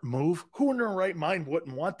smart move. Who in their right mind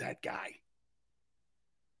wouldn't want that guy?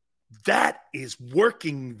 That is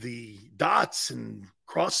working the dots and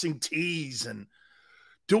crossing T's and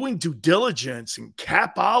doing due diligence and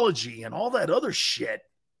capology and all that other shit.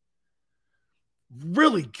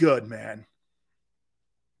 Really good, man.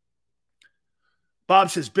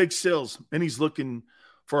 Bob says, Big Sills, and he's looking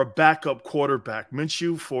for a backup quarterback.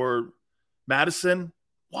 Minshew for Madison?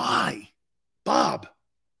 Why? Bob,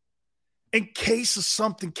 in case of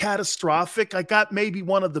something catastrophic, I got maybe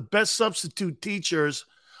one of the best substitute teachers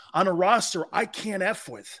on a roster I can't F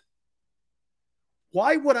with.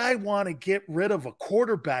 Why would I want to get rid of a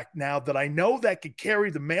quarterback now that I know that could carry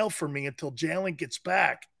the mail for me until Jalen gets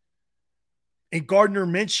back and Gardner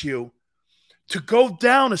Minshew to go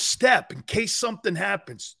down a step in case something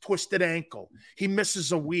happens, twisted ankle, he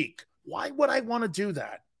misses a week? Why would I want to do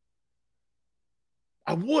that?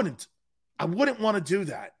 I wouldn't want to do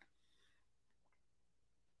that.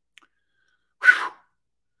 Whew.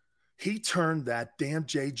 He turned that damn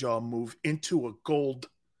J-Jaw move into a gold.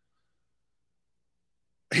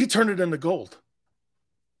 He turned it into gold.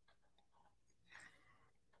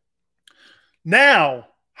 Now,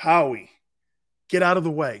 Howie, get out of the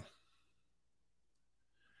way.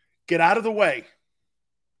 Get out of the way.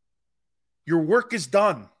 Your work is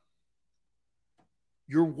done.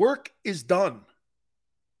 Your work is done.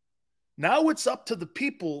 Now it's up to the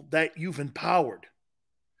people that you've empowered.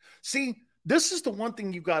 See, this is the one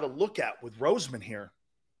thing you got to look at with Roseman here.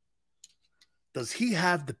 Does he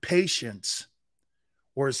have the patience,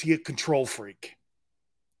 or is he a control freak?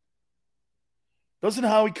 Doesn't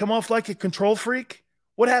Howie come off like a control freak?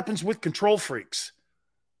 What happens with control freaks?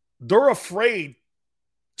 They're afraid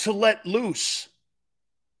to let loose.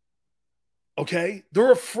 Okay?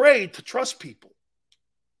 They're afraid to trust people.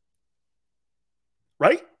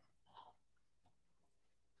 Right?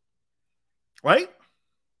 Right?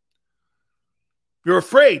 You're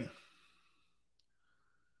afraid.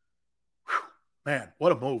 Whew. Man,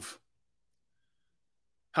 what a move.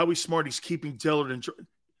 Howie Smart, he's keeping Dillard and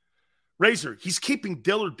Razor. He's keeping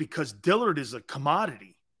Dillard because Dillard is a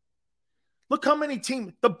commodity. Look how many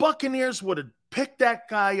teams. The Buccaneers would have picked that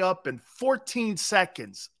guy up in 14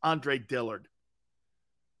 seconds, Andre Dillard.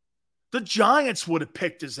 The Giants would have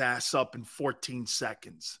picked his ass up in 14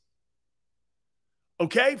 seconds.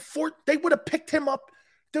 Okay? They would have picked him up.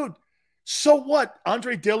 Dude, so what?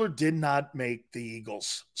 Andre Dillard did not make the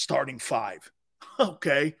Eagles starting five.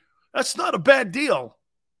 Okay? That's not a bad deal.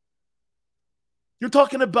 You're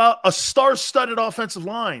talking about a star-studded offensive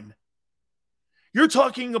line. You're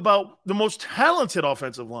talking about the most talented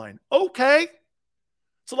offensive line. Okay.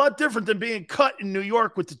 It's a lot different than being cut in New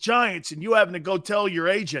York with the Giants and you having to go tell your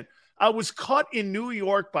agent, I was cut in New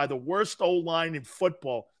York by the worst O-line in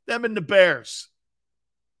football, them and the Bears.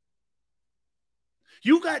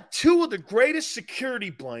 You got two of the greatest security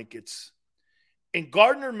blankets in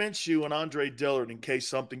Gardner Minshew and Andre Dillard in case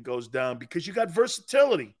something goes down because you got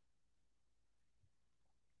versatility.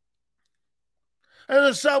 And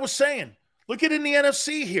as I was saying, look at it in the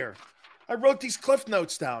NFC here. I wrote these cliff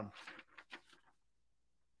notes down.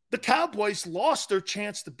 The Cowboys lost their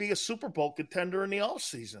chance to be a Super Bowl contender in the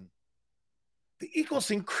offseason. The Eagles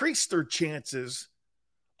increased their chances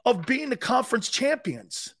of being the conference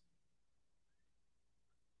champions.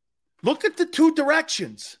 Look at the two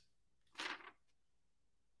directions.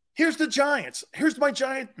 Here's the Giants. Here's my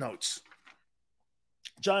Giant notes.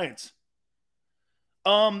 Giants.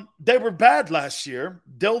 They were bad last year.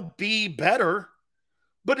 They'll be better,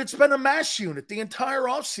 but it's been a mash unit the entire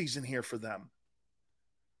offseason here for them.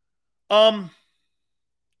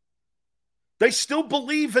 They still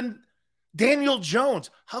believe in Daniel Jones.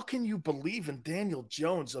 How can you believe in Daniel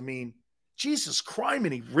Jones? I mean, Jesus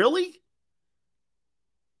criminy, really?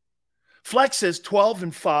 Flex says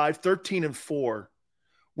 12-5, 13-4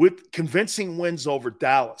 with convincing wins over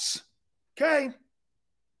Dallas. Okay.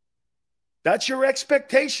 That's your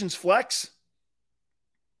expectations, Flex.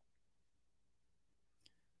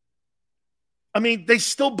 I mean, they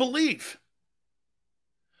still believe.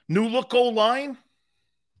 New look O-line.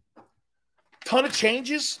 Ton of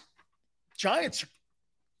changes. Giants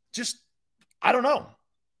just, I don't know.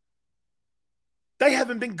 They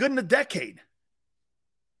haven't been good in a decade.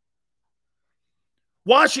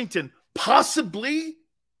 Washington, possibly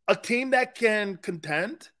a team that can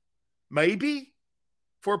contend, maybe,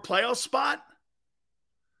 for a playoff spot.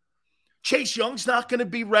 Chase Young's not going to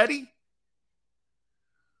be ready.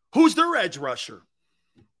 Who's their edge rusher?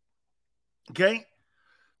 Okay.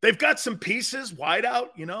 They've got some pieces, wide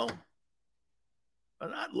out, but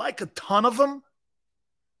not like a ton of them.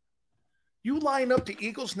 You line up the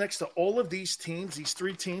Eagles next to all of these teams, these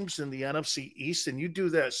three teams in the NFC East, and you do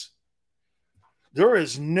this. There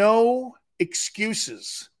is no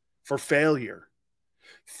excuses for failure.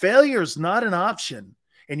 Failure is not an option.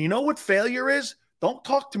 And you know what failure is? Don't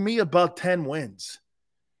talk to me about 10 wins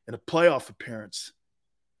in a playoff appearance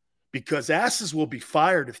because asses will be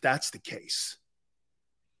fired if that's the case.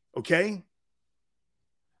 Okay?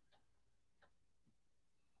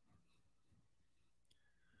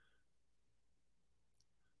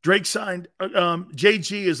 Drake signed.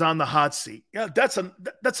 JG is on the hot seat. Yeah, that's an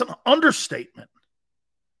understatement.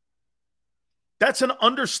 That's an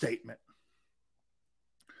understatement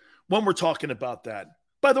when we're talking about that.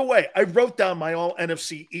 By the way, I wrote down my all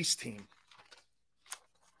NFC East team.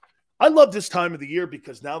 I love this time of the year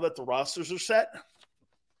because now that the rosters are set.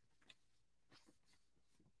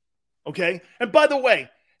 Okay. And by the way,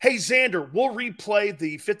 hey, Xander, we'll replay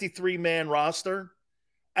the 53-man roster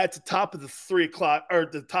at the top of the 3 o'clock or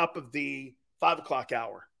the top of the 5 o'clock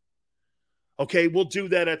hour. Okay. We'll do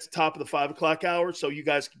that at the top of the 5 o'clock hour so you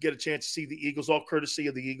guys can get a chance to see the Eagles, all courtesy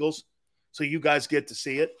of the Eagles. So you guys get to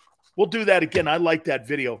see it. We'll do that again. I like that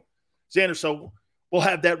video. Xander, so we'll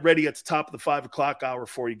have that ready at the top of the 5 o'clock hour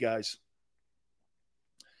for you guys.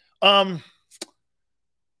 I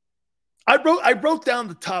wrote down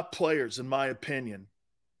the top players, in my opinion,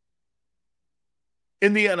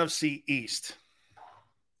 in the NFC East.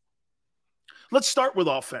 Let's start with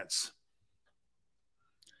offense.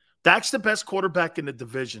 Dak's the best quarterback in the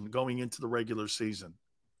division going into the regular season.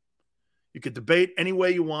 You could debate any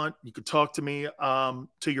way you want. You could talk to me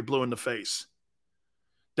till you're blue in the face.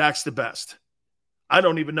 Dak's the best. I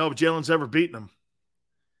don't even know if Jalen's ever beaten him.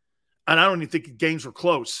 And I don't even think games were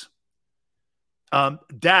close.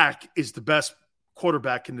 Dak is the best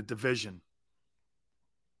quarterback in the division.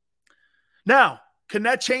 Now, can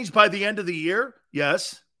that change by the end of the year?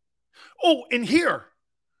 Yes. Oh, and here,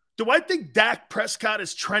 do I think Dak Prescott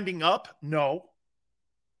is trending up? No.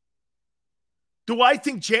 Do I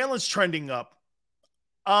think Jalen's trending up?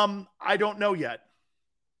 I don't know yet.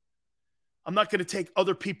 I'm not going to take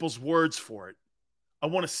other people's words for it. I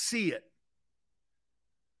want to see it.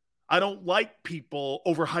 I don't like people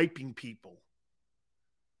overhyping people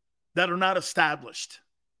that are not established.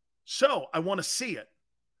 So I want to see it.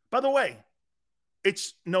 By the way,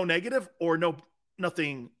 it's no negative or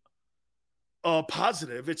nothing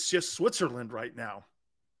positive. It's just Switzerland right now.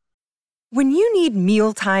 When you need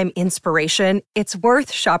mealtime inspiration, it's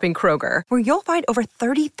worth shopping Kroger, where you'll find over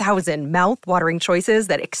 30,000 mouth-watering choices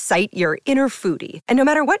that excite your inner foodie. And no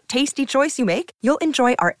matter what tasty choice you make, you'll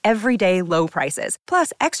enjoy our everyday low prices,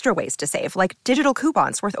 plus extra ways to save, like digital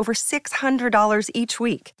coupons worth over $600 each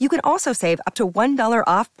week. You can also save up to $1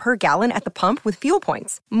 off per gallon at the pump with fuel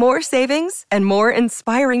points. More savings and more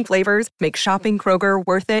inspiring flavors make shopping Kroger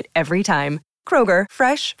worth it every time. Kroger,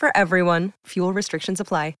 fresh for everyone. Fuel restrictions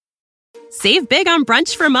apply. Save big on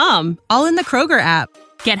brunch for mom, all in the Kroger app.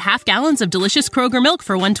 Get half gallons of delicious Kroger milk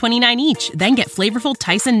for $1.29 each. Then get flavorful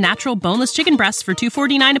Tyson natural boneless chicken breasts for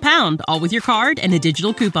 $2.49 a pound, all with your card and a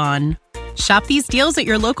digital coupon. Shop these deals at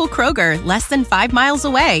your local Kroger, less than 5 miles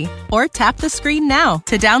away. Or tap the screen now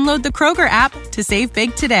to download the Kroger app to save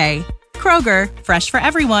big today. Kroger, fresh for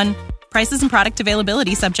everyone. Prices and product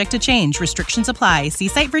availability subject to change. Restrictions apply. See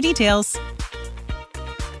site for details.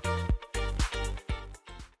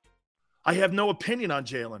 I have no opinion on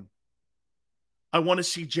Jalen. I want to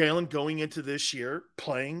see Jalen going into this year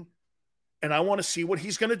playing, and I want to see what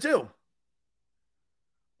he's going to do.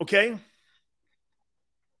 Okay?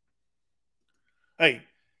 Hey,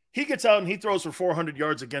 he gets out and he throws for 400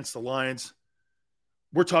 yards against the Lions.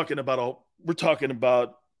 We're talking about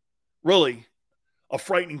really a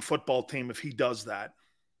frightening football team if he does that.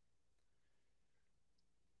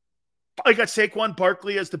 I got Saquon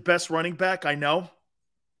Barkley as the best running back, I know.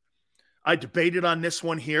 I debated on this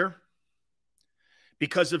one here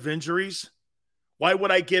because of injuries. Why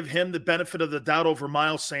would I give him the benefit of the doubt over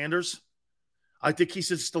Miles Sanders? I think he's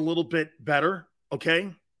just a little bit better,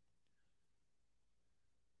 okay?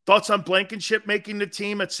 Thoughts on Blankenship making the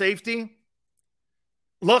team at safety?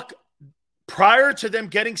 Look, prior to them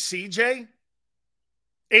getting CJ,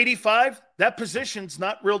 85, that position's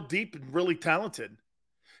not real deep and really talented.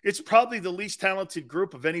 It's probably the least talented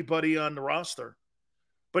group of anybody on the roster.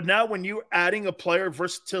 But now when you're adding a player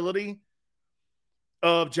versatility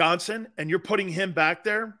of Johnson and you're putting him back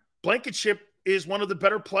there, Blankenship is one of the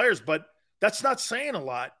better players, but that's not saying a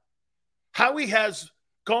lot. Howie has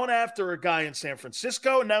gone after a guy in San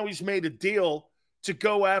Francisco, and now he's made a deal to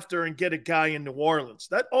go after and get a guy in New Orleans.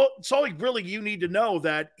 It's all really you need to know,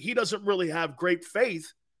 that he doesn't really have great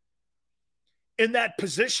faith in that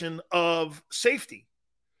position of safety.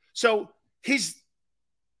 So he's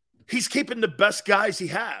keeping the best guys he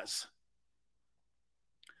has.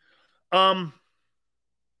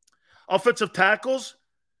 Offensive tackles,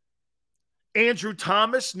 Andrew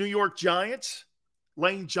Thomas, New York Giants,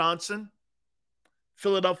 Lane Johnson,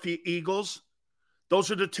 Philadelphia Eagles. Those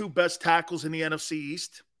are the two best tackles in the NFC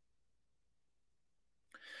East.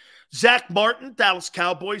 Zach Martin, Dallas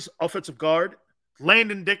Cowboys, offensive guard.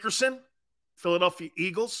 Landon Dickerson, Philadelphia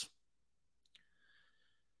Eagles.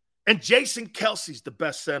 And Jason Kelsey's the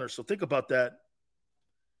best center. So think about that.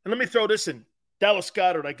 And let me throw this in. Dallas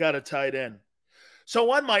Goedert, I got a tight end. So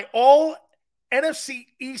on my all NFC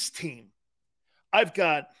East team, I've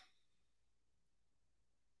got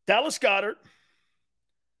Dallas Goedert,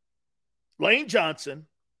 Lane Johnson,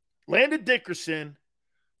 Landon Dickerson,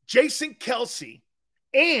 Jason Kelsey,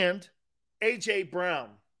 and A.J. Brown.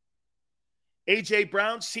 A.J.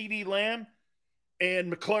 Brown, CeeDee Lamb, and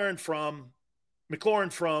McLaurin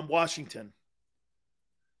from Washington.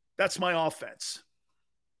 That's my offense.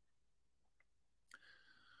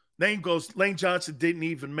 Lane Johnson didn't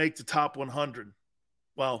even make the top 100.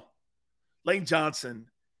 Well, Lane Johnson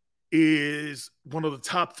is one of the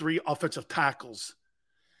top 3 offensive tackles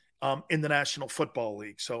in the National Football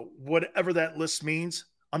League. So whatever that list means,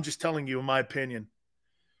 I'm just telling you in my opinion.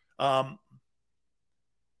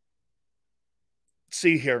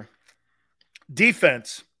 See here.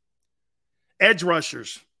 Defense. Edge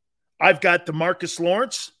rushers. I've got DeMarcus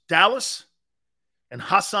Lawrence, Dallas, and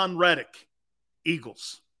Hassan Reddick,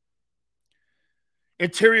 Eagles.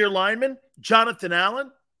 Interior lineman, Jonathan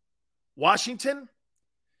Allen, Washington,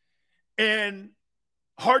 and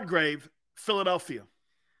Hargrave, Philadelphia.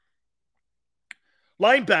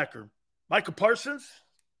 Linebacker, Michael Parsons,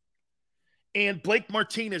 and Blake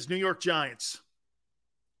Martinez, New York Giants.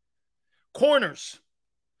 Corners,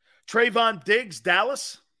 Trayvon Diggs,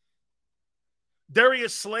 Dallas,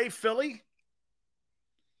 Darius Slay, Philly,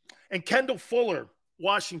 and Kendall Fuller,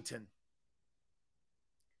 Washington.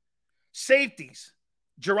 Safeties,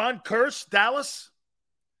 Jaron Kearse, Dallas,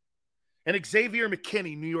 and Xavier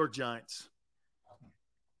McKinney, New York Giants.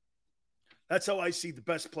 That's how I see the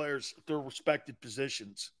best players at their respective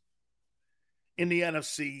positions in the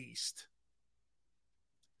NFC East.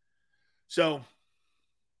 So,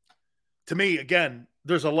 to me, again,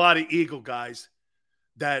 there's a lot of Eagle guys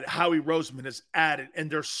that Howie Roseman has added,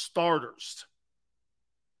 and they're starters.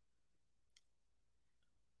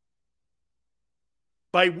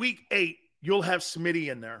 By week 8, you'll have Smitty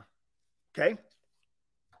in there, okay?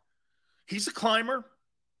 He's a climber.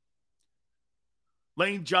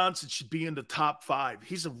 Lane Johnson should be in the top 5.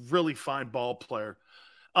 He's a really fine ball player.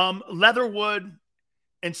 Leatherwood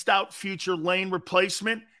and stout future Lane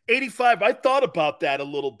replacement. 85, I thought about that a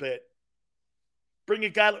little bit. Bring a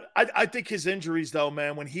guy. I think his injuries, though,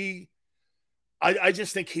 man, I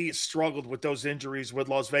just think he has struggled with those injuries with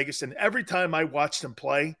Las Vegas. And every time I watched him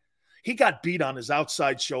play, he got beat on his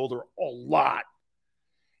outside shoulder a lot.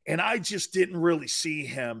 And I just didn't really see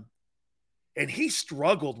him. And he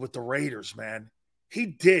struggled with the Raiders, man. He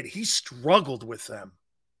did. He struggled with them.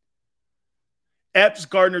 Epps,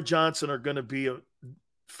 Gardner-Johnson are going to be a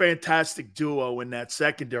fantastic duo in that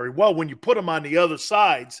secondary. Well, when you put them on the other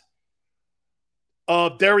sides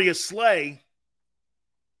of Darius Slay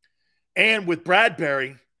and with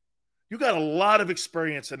Bradbury, you got a lot of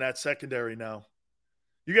experience in that secondary now.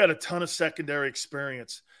 You got a ton of secondary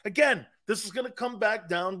experience. Again, this is going to come back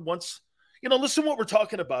down once, listen what we're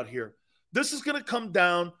talking about here. This is going to come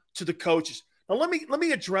down to the coaches. Now, let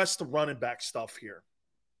me address the running back stuff here.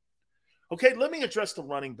 Okay, let me address the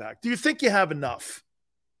running back. Do you think you have enough?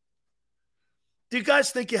 Do you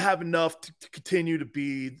guys think you have enough to continue to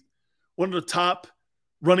be one of the top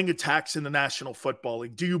running attacks in the National Football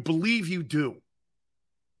League? Do you believe you do?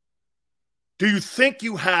 Do you think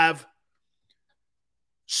you have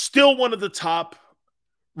still one of the top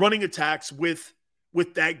running attacks with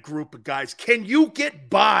that group of guys? Can you get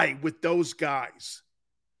by with those guys?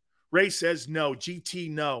 Ray says no. GT,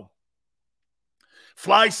 no.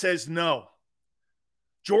 Fly says no.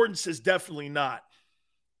 Jordan says definitely not.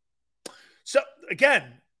 So, again,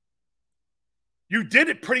 you did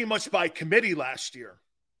it pretty much by committee last year.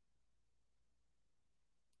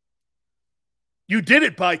 You did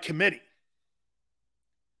it by committee.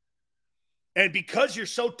 And because you're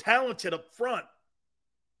so talented up front,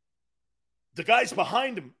 the guys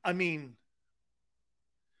behind him,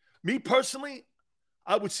 me personally,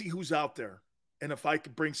 I would see who's out there. And if I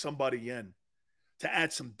could bring somebody in to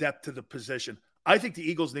add some depth to the position, I think the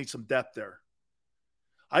Eagles need some depth there.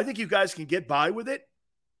 I think you guys can get by with it,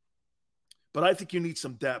 but I think you need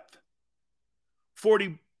some depth.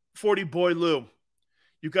 40 boy Lou,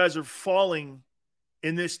 you guys are falling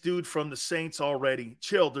in this dude from the Saints already.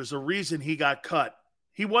 Chill, there's a reason he got cut.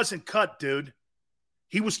 He wasn't cut, dude.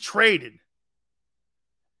 He was traded.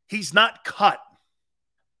 He's not cut.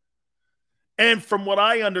 And from what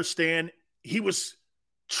I understand, he was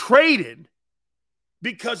traded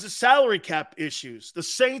because of salary cap issues. The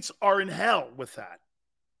Saints are in hell with that.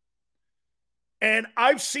 And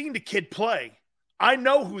I've seen the kid play. I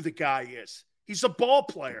know who the guy is. He's a ball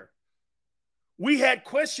player. We had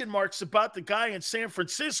question marks about the guy in San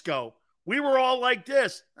Francisco. We were all like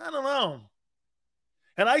this. I don't know.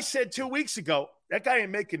 And I said 2 weeks ago, that guy ain't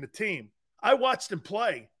making the team. I watched him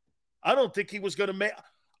play. I don't think he was going to make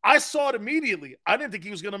 – I saw it immediately. I didn't think he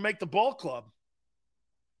was going to make the ball club.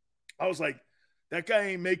 I was like, that guy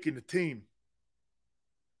ain't making the team.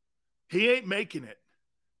 He ain't making it.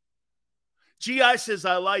 G.I. says,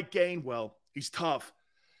 I like Gainwell. He's tough.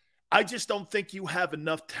 I just don't think you have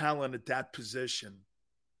enough talent at that position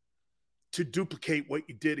to duplicate what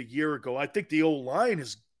you did a year ago. I think the O-line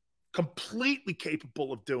is completely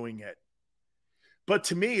capable of doing it. But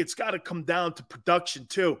to me, it's got to come down to production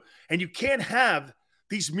too. And you can't have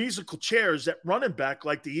these musical chairs at running back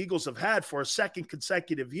like the Eagles have had for a second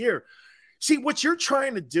consecutive year. See, what you're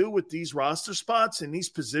trying to do with these roster spots and these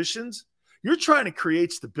positions, you're trying to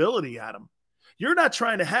create stability at them. You're not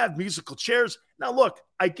trying to have musical chairs. Now, look,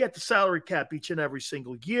 I get the salary cap each and every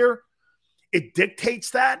single year. It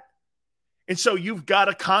dictates that. And so you've got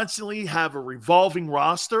to constantly have a revolving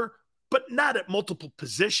roster, but not at multiple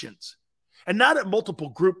positions and not at multiple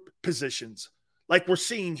group positions like we're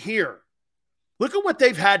seeing here. Look at what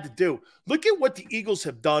they've had to do. Look at what the Eagles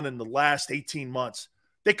have done in the last 18 months.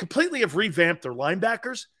 They completely have revamped their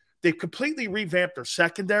linebackers. They've completely revamped their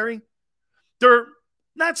secondary. They're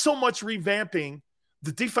not so much revamping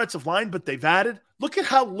the defensive line, but they've added. Look at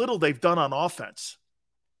how little they've done on offense,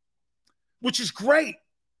 which is great.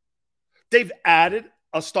 They've added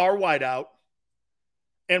a star wideout.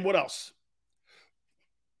 And what else?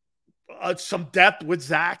 Some depth with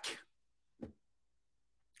Zach.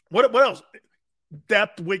 What else?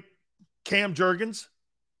 Depth with Cam Jurgens.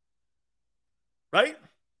 Right?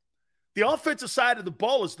 The offensive side of the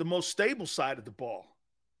ball is the most stable side of the ball.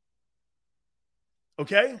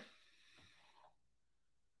 Okay?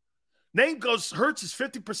 Name goes, Hurts is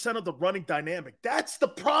 50% of the running dynamic. That's the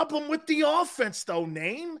problem with the offense, though,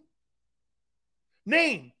 Name.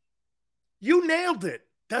 Name, you nailed it.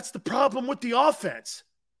 That's the problem with the offense,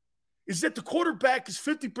 is that the quarterback is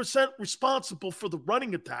 50% responsible for the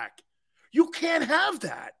running attack. You can't have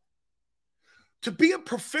that. To be a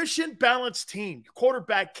proficient, balanced team, your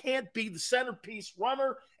quarterback can't be the centerpiece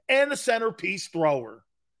runner and the centerpiece thrower.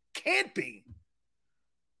 Can't be.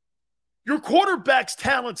 Your quarterback's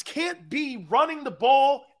talents can't be running the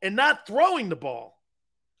ball and not throwing the ball.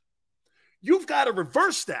 You've got to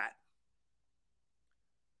reverse that.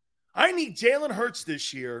 I need Jalen Hurts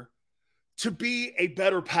this year to be a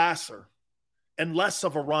better passer and less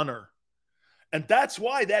of a runner. And that's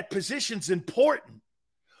why that position's important.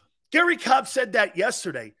 Gary Cobb said that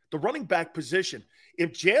yesterday, the running back position.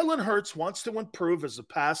 If Jalen Hurts wants to improve as a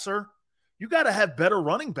passer, you got to have better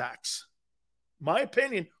running backs, my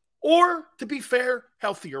opinion. Or, to be fair,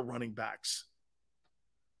 healthier running backs.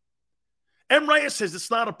 M. Reyes says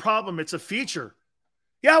it's not a problem, it's a feature.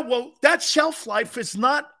 Yeah, well, that shelf life is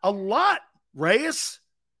not a lot, Reyes.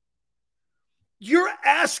 You're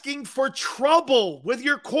asking for trouble with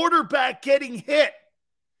your quarterback getting hit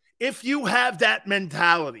if you have that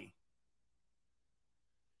mentality.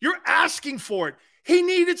 You're asking for it. He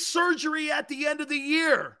needed surgery at the end of the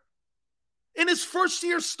year. In his first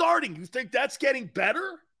year starting, you think that's getting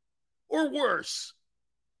better or worse?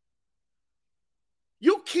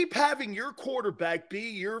 You keep having your quarterback be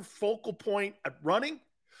your focal point at running.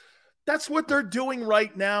 That's what they're doing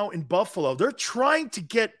right now in Buffalo. They're trying to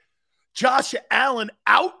get Josh Allen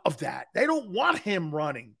out of that. They don't want him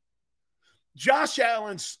running. Josh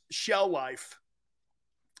Allen's shell life,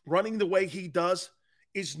 running the way he does,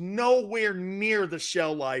 is nowhere near the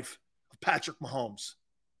shell life of Patrick Mahomes.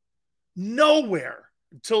 Nowhere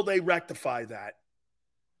until they rectify that.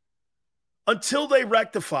 Until they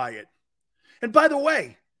rectify it. And by the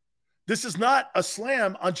way, this is not a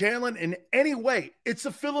slam on Jalen in any way. It's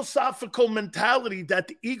a philosophical mentality that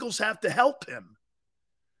the Eagles have to help him.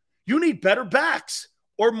 You need better backs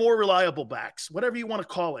or more reliable backs, whatever you want to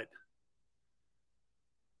call it.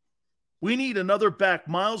 We need another back.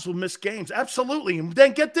 Miles will miss games. Absolutely. And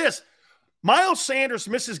then get this. Miles Sanders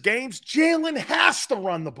misses games. Jalen has to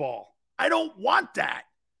run the ball. I don't want that.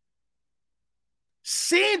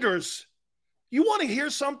 Sanders, you want to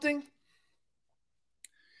hear something?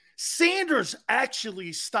 Sanders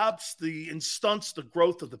actually stops and stunts the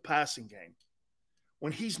growth of the passing game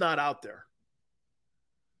when he's not out there.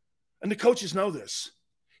 And the coaches know this.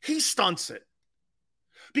 He stunts it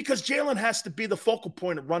because Jalen has to be the focal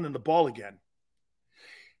point of running the ball again.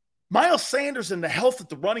 Miles Sanders and the health at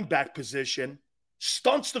the running back position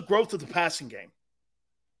stunts the growth of the passing game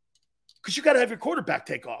because you got to have your quarterback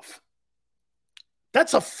take off.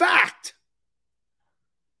 That's a fact.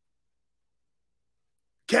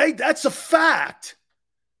 Okay, that's a fact.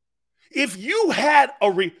 If you had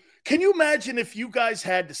can you imagine if you guys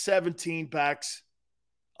had the 17 backs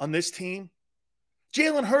on this team?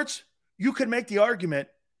 Jalen Hurts, you could make the argument,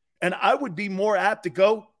 and I would be more apt to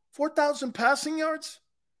go 4,000 passing yards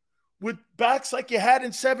with backs like you had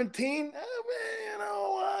in 17.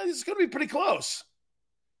 It's going to be pretty close.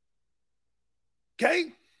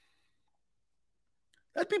 Okay?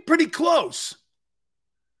 That'd be pretty close.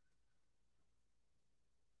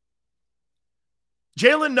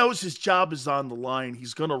 Jalen knows his job is on the line.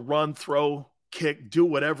 He's going to run, throw, kick, do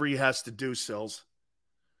whatever he has to do, Sills.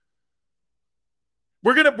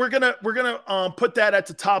 We're gonna put that at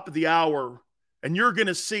the top of the hour, and you're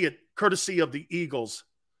gonna see it courtesy of the Eagles,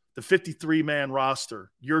 the 53-man roster,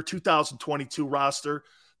 your 2022 roster.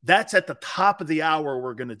 That's at the top of the hour.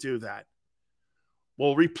 We're gonna do that.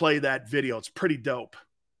 We'll replay that video. It's pretty dope.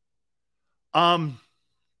 The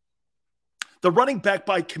running back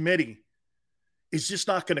by committee is just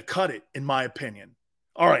not going to cut it, in my opinion.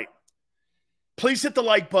 All right. Please hit the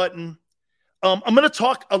like button. I'm going to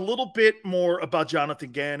talk a little bit more about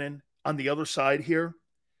Jonathan Gannon on the other side here.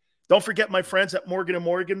 Don't forget my friends at Morgan &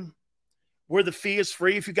 Morgan, where the fee is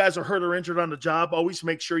free. If you guys are hurt or injured on the job, always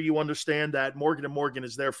make sure you understand that Morgan & Morgan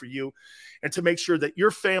is there for you and to make sure that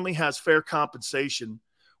your family has fair compensation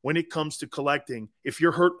when it comes to collecting if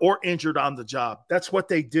you're hurt or injured on the job. That's what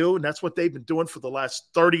they do, and that's what they've been doing for the last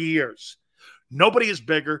 30 years. Nobody is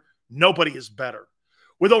bigger. Nobody is better.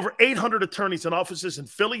 With over 800 attorneys and offices in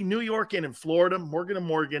Philly, New York, and in Florida, Morgan &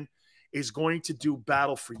 Morgan is going to do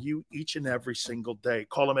battle for you each and every single day.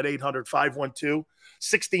 Call them at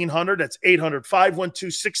 800-512-1600. That's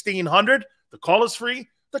 800-512-1600. The call is free.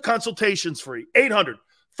 The consultation's free.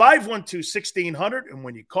 800-512-1600. And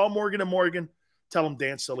when you call Morgan & Morgan, tell them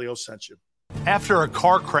Dan Sileo sent you. After a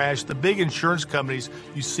car crash, the big insurance companies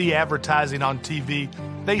you see advertising on TV,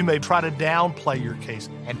 they may try to downplay your case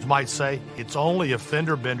and might say it's only a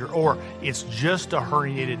fender bender or it's just a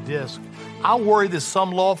herniated disc. I worry that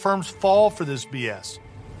some law firms fall for this BS.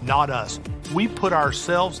 Not us. We put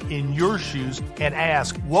ourselves in your shoes and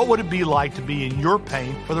ask, what would it be like to be in your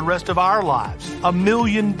pain for the rest of our lives? $1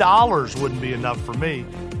 million wouldn't be enough for me.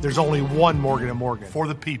 There's only one Morgan & Morgan.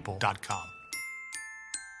 ForThePeople.com.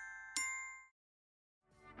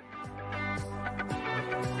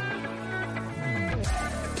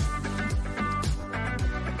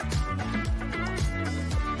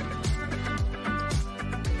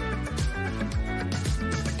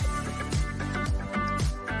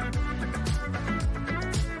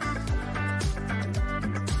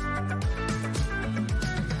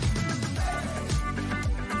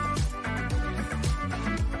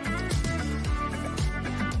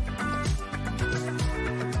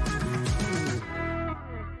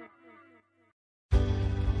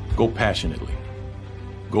 Go passionately.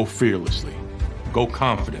 Go fearlessly. Go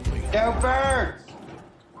confidently. Go Birds!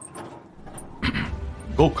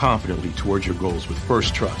 Go confidently towards your goals with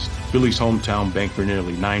First Trust, Philly's hometown bank for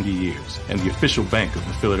nearly 90 years, and the official bank of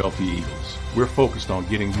the Philadelphia Eagles. We're focused on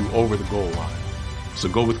getting you over the goal line. So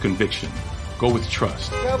go with conviction. Go with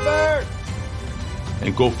trust. Go Birds!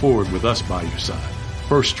 And go forward with us by your side.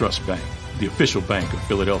 First Trust Bank, the official bank of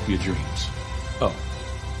Philadelphia dreams. Oh,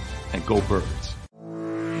 and go Birds.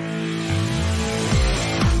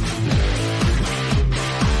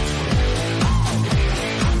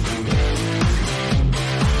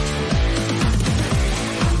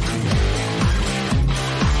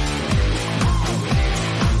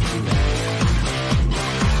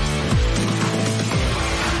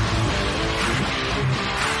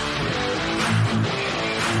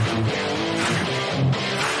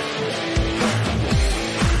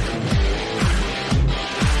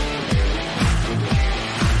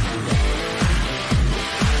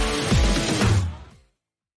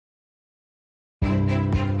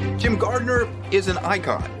 Jim Gardner is an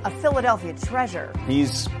icon. A Philadelphia treasure.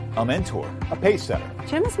 He's a mentor, a pace setter.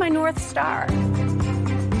 Jim is my North Star.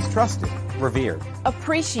 He's trusted, revered,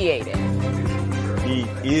 appreciated. He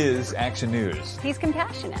is Action News. He's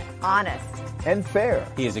compassionate, honest, and fair.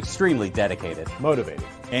 He is extremely dedicated, motivated,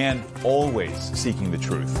 and always seeking the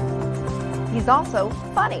truth. He's also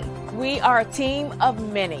funny. We are a team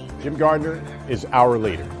of many. Jim Gardner is our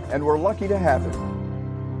leader, and we're lucky to have him.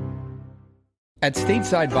 At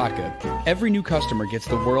Stateside Vodka, every new customer gets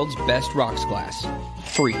the world's best rocks glass,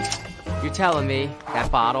 free. You're telling me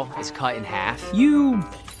that bottle is cut in half? You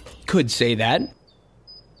could say that.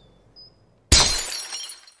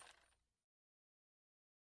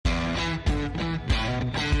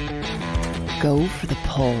 Go for the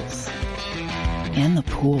pulls and the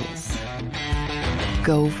pools.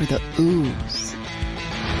 Go for the oohs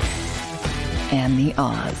and the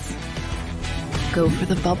ahs. Go for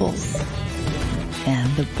the bubbles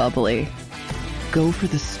and the bubbly. Go for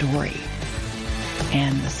the story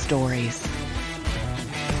and the stories.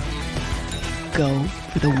 Go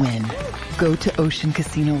for the win. Go to Ocean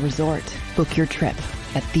Casino Resort. Book your trip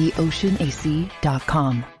at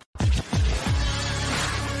theoceanac.com.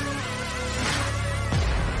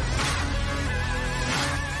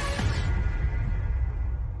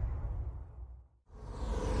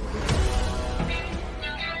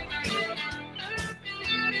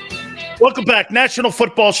 Welcome back. National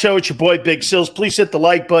Football Show. It's your boy, Big Sills. Please hit the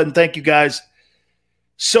like button. Thank you guys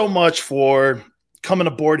so much for coming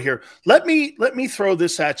aboard here. Let me throw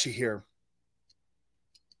this at you here.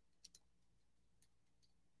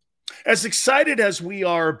 As excited as we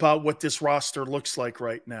are about what this roster looks like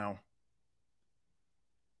right now,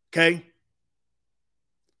 okay,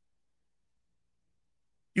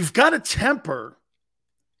 you've got to temper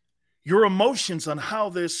your emotions on how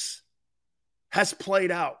this has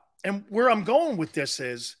played out. And where I'm going with this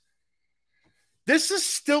is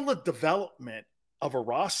still a development of a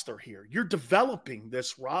roster here. You're developing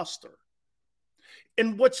this roster.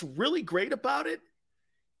 And what's really great about it,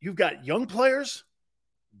 you've got young players,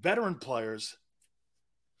 veteran players,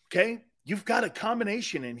 okay? You've got a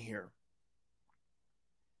combination in here.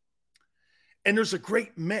 And there's a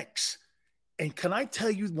great mix. And can I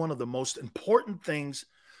tell you one of the most important things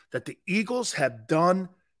that the Eagles have done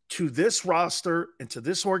to this roster and to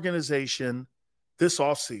this organization this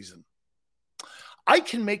offseason? I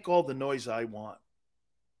can make all the noise I want.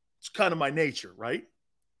 It's kind of my nature, right?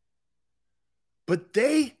 But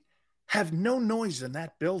they have no noise in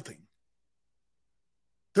that building.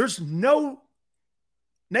 There's no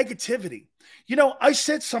negativity. You know, I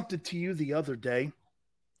said something to you the other day,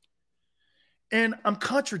 and I'm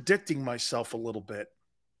contradicting myself a little bit.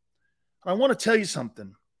 I want to tell you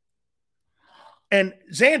something. And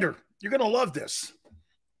Xander, you're going to love this.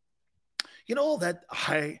 You know all that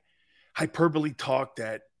hyperbole talk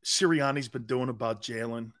that Sirianni's been doing about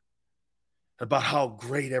Jalen, about how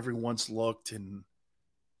great everyone's looked and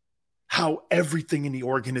how everything in the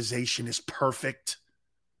organization is perfect.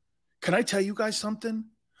 Can I tell you guys something?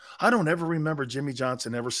 I don't ever remember Jimmy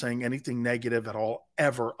Johnson ever saying anything negative at all,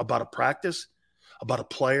 ever, about a practice, about a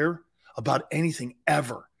player, about anything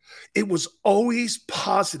ever. It was always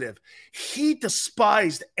positive. He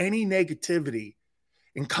despised any negativity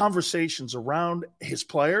in conversations around his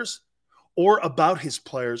players or about his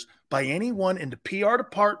players by anyone in the PR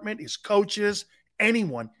department, his coaches,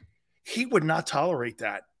 anyone. He would not tolerate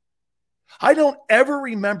that. I don't ever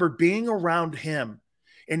remember being around him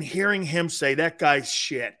and hearing him say, that guy's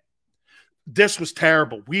shit. This was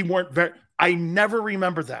terrible. I never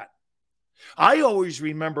remember that. I always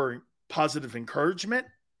remember positive encouragement,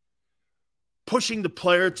 pushing the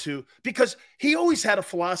player to, because he always had a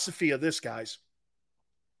philosophy of this, guys.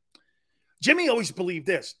 Jimmy always believed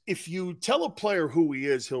this. If you tell a player who he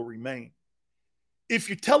is, he'll remain. If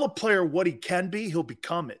you tell a player what he can be, he'll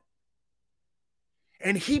become it.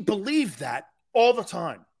 And he believed that all the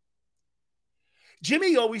time.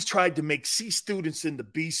 Jimmy always tried to make C students into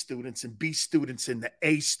B students and B students into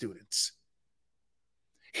A students.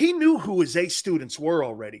 He knew who his A students were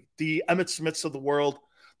already. The Emmitt Smiths of the world,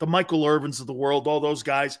 the Michael Irvins of the world, all those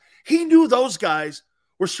guys. He knew those guys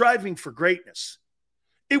were striving for greatness.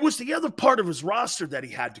 It was the other part of his roster that he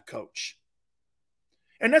had to coach.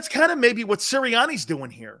 And that's kind of maybe what Sirianni's doing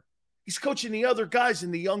here. He's coaching the other guys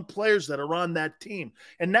and the young players that are on that team.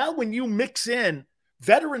 And now when you mix in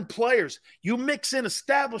veteran players, you mix in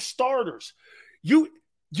established starters, you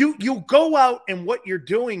go out and what you're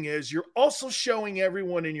doing is you're also showing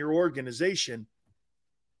everyone in your organization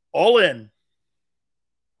all in.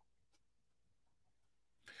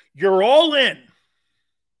 You're all in.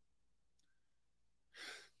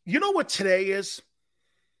 You know what today is?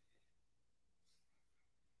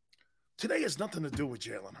 Today has nothing to do with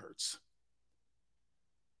Jalen Hurts.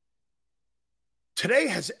 Today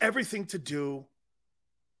has everything to do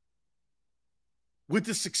with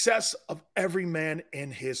the success of every man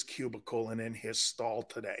in his cubicle and in his stall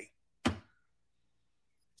today.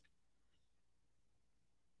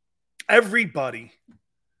 Everybody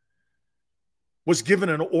was given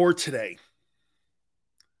an oar today.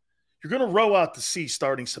 You're going to row out to sea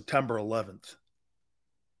starting September 11th.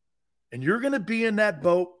 And you're going to be in that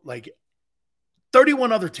boat like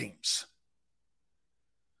 31 other teams.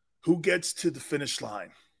 Who gets to the finish line?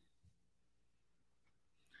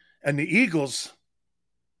 And the Eagles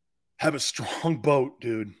have a strong boat,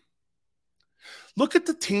 dude. Look at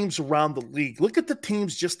the teams around the league. Look at the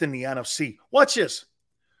teams just in the NFC. Watch this.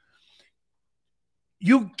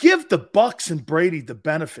 You give the Bucs and Brady the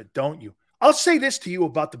benefit, don't you? I'll say this to you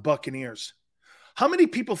about the Buccaneers. How many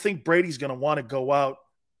people think Brady's going to want to go out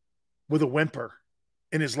with a whimper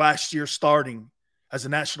in his last year starting as a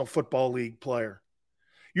National Football League player?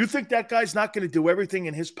 You think that guy's not going to do everything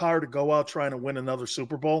in his power to go out trying to win another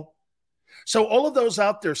Super Bowl? So all of those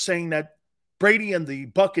out there saying that Brady and the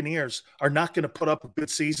Buccaneers are not going to put up a good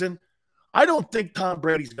season, I don't think Tom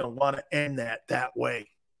Brady's going to want to end that way.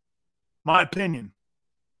 My opinion.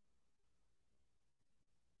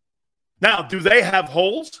 Now, do they have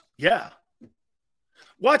holes? Yeah.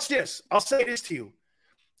 Watch this. I'll say this to you.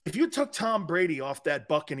 If you took Tom Brady off that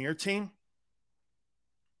Buccaneer team,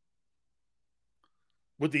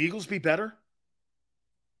 would the Eagles be better?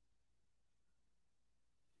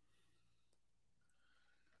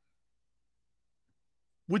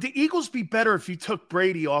 Would the Eagles be better if you took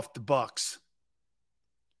Brady off the Bucs?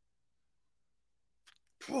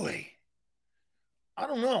 Boy, I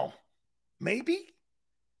don't know. Maybe?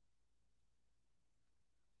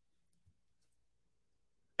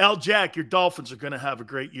 Al Jack, your Dolphins are going to have a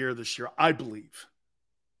great year this year, I believe.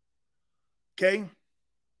 Okay?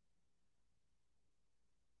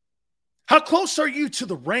 How close are you to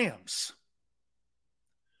the Rams?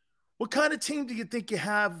 What kind of team do you think you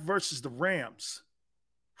have versus the Rams?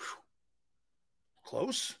 Whew.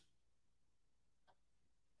 Close?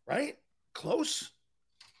 Right? Close?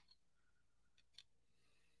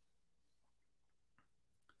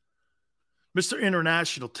 Mr.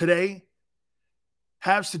 International, today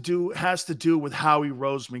has to do with Howie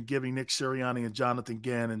Roseman giving Nick Sirianni and Jonathan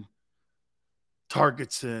Gannon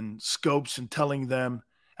targets and scopes and telling them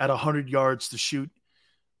at 100 yards to shoot.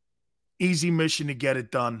 Easy mission to get it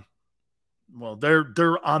done. Well,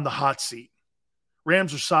 they're on the hot seat.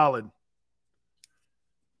 Rams are solid.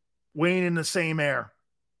 Weighing in the same air.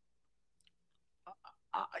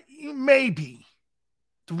 Maybe.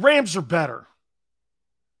 The Rams are better.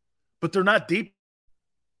 But they're not deep.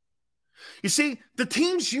 You see, the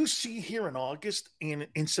teams you see here in August and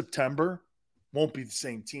in September won't be the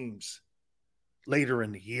same teams later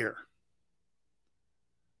in the year.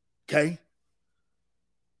 Okay?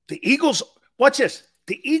 The Eagles, watch this.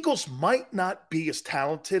 The Eagles might not be as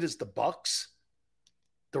talented as the Bucs,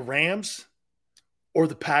 the Rams, or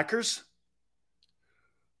the Packers,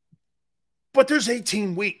 but there's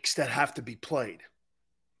 18 weeks that have to be played.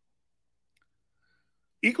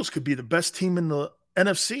 Eagles could be the best team in the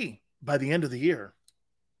NFC by the end of the year.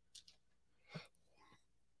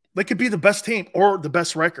 They could be the best team or the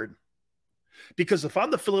best record. Because if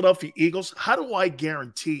I'm the Philadelphia Eagles, how do I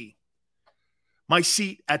guarantee my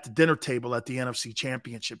seat at the dinner table at the NFC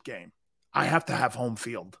Championship game? I have to have home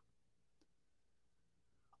field.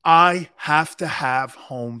 I have to have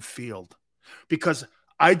home field because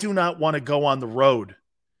I do not want to go on the road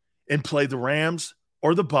and play the Rams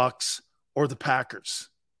or the Bucs or the Packers.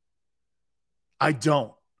 I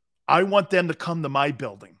don't. I want them to come to my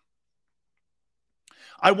building.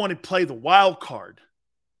 I want to play the wild card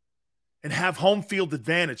and have home field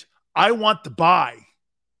advantage. I want the bye.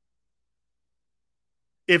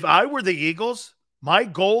 If I were the Eagles, my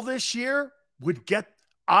goal this year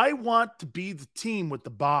I want to be the team with the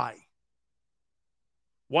bye.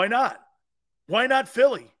 Why not? Why not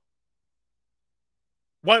Philly?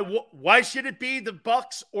 Why should it be the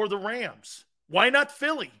Bucs or the Rams? Why not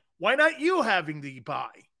Philly? Why not you having the bye?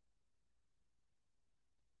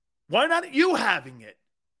 Why not you having it?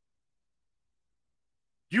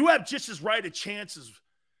 You have just as right a chance as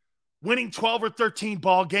winning 12 or 13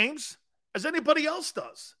 ball games as anybody else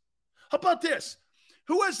does. How about this?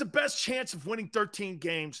 Who has the best chance of winning 13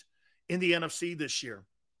 games in the NFC this year?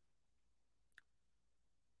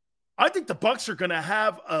 I think the Bucs are going to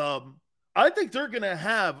have they're going to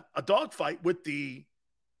have a dogfight with the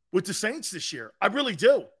Saints this year. I really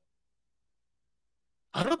do.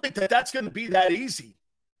 I don't think that's going to be that easy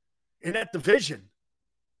in that division.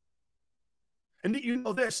 And you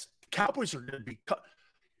know this, the Cowboys are going to be cut.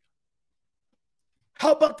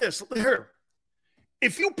 How about this? Here,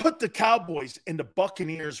 if you put the Cowboys and the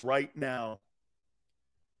Buccaneers right now,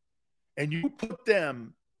 and you put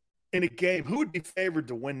them in a game, who would be favored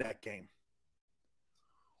to win that game?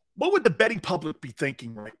 What would the betting public be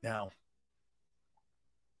thinking right now?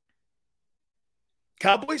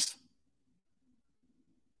 Cowboys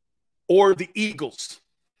or the Eagles?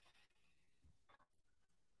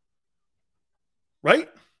 Right?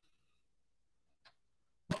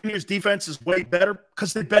 Buccaneers defense is way better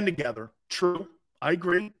because they've been together. True. I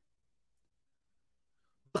agree.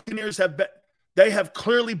 Buccaneers have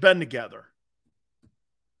clearly been together.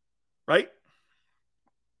 Right?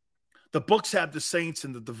 The books have the Saints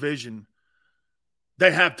in the division.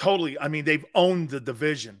 They have totally, they've owned the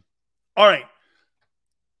division. All right.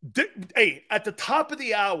 Hey, at the top of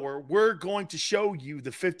the hour, we're going to show you the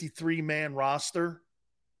 53-man roster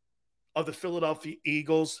of the Philadelphia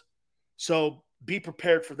Eagles. So be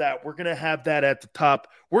prepared for that. We're going to have that at the top.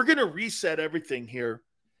 We're going to reset everything here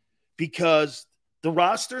because the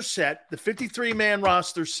roster set, the 53-man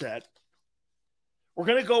roster set, we're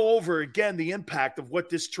going to go over again the impact of what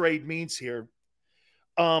this trade means here.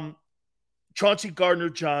 Chauncey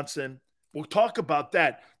Gardner-Johnson, we'll talk about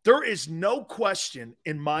that. There is no question,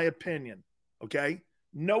 in my opinion, okay?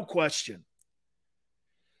 No question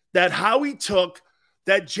that Howie took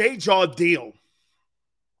that J-Jaw deal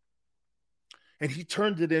and he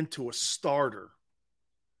turned it into a starter.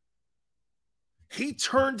 He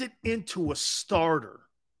turned it into a starter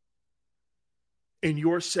in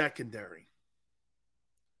your secondary.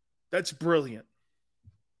 That's brilliant.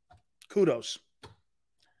 Kudos.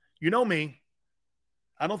 You know me.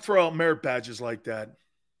 I don't throw out merit badges like that.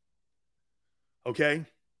 Okay?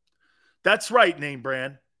 That's right, name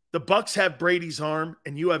brand. The Bucs have Brady's arm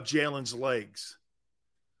and you have Jalen's legs.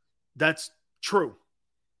 That's true.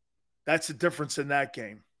 That's the difference in that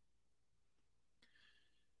game.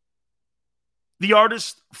 The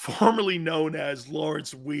artist formerly known as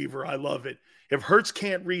Lawrence Weaver, I love it. If Hurts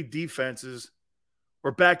can't read defenses,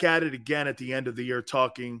 we're back at it again at the end of the year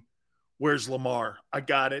talking, where's Lamar? I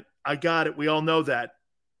got it. We all know that.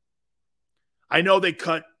 I know they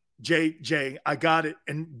cut JJ. I got it.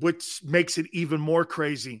 And what makes it even more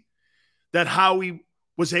crazy, that Howie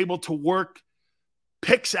was able to work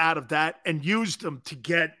picks out of that and used them to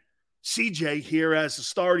get CJ here as a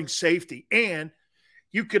starting safety. And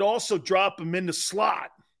you could also drop him in the slot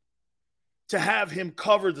to have him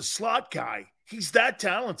cover the slot guy. He's that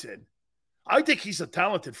talented. I think he's a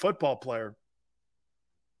talented football player.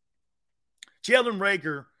 Jalen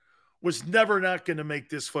Reagor was never not going to make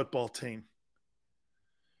this football team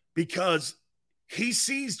because he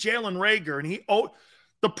sees Jalen Reagor and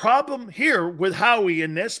the problem here with Howie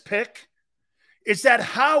in this pick is that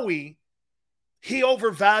Howie, he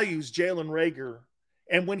overvalues Jalen Reagor.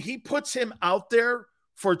 And when he puts him out there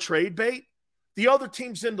for trade bait, the other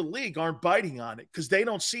teams in the league aren't biting on it because they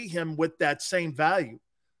don't see him with that same value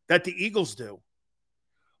that the Eagles do.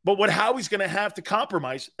 But what Howie's going to have to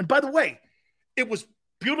compromise, and by the way, it was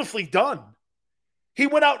beautifully done. He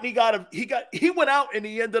went out and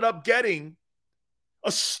he ended up getting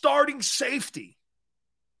a starting safety.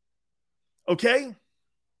 Okay?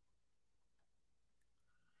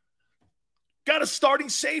 Got a starting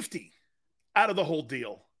safety out of the whole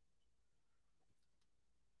deal.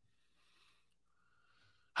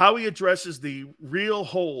 Howie addresses the real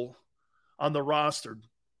hole on the roster.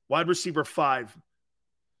 Wide receiver 5.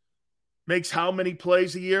 Makes how many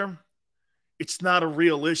plays a year? It's not a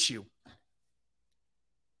real issue.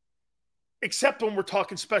 Except when we're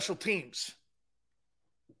talking special teams.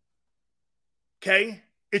 Okay?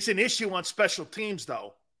 It's an issue on special teams,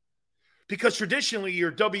 though. Because traditionally,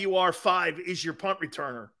 your WR5 is your punt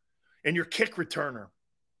returner and your kick returner.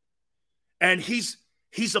 And he's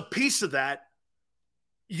a piece of that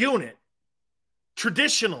unit.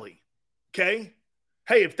 Traditionally. Okay?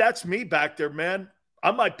 Hey, if that's me back there, man,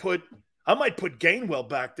 I might put Gainwell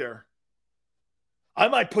back there. I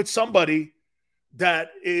might put somebody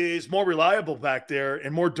that is more reliable back there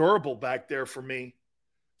and more durable back there for me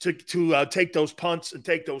to take those punts and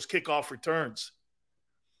take those kickoff returns.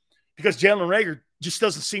 Because Jalen Reagor just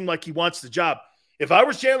doesn't seem like he wants the job. If I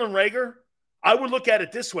was Jalen Reagor, I would look at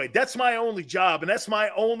it this way. That's my only job, and that's my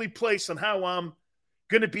only place on how I'm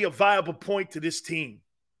going to be a viable point to this team.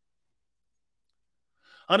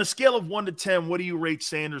 On a scale of 1 to 10, what do you rate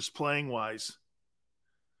Sanders playing-wise?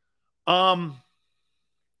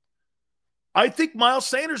 I think Miles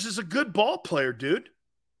Sanders is a good ball player, dude.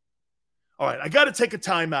 All right, I got to take a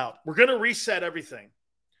timeout. We're going to reset everything.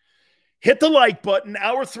 Hit the like button.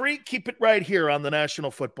 Hour 3, keep it right here on the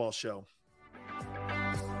National Football Show.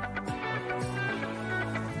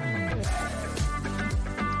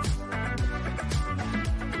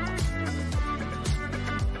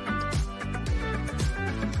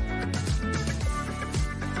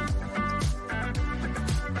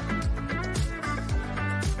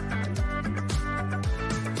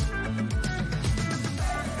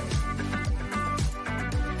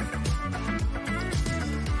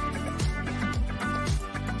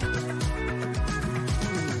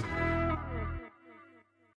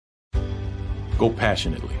 Go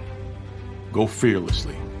passionately. Go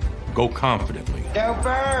fearlessly. Go confidently. Go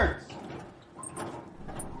Birds!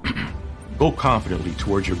 Go confidently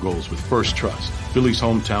towards your goals with First Trust, Philly's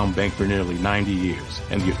hometown bank for nearly 90 years,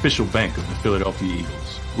 and the official bank of the Philadelphia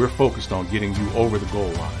Eagles. We're focused on getting you over the goal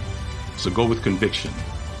line. So go with conviction.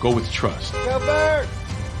 Go with trust. Go Birds!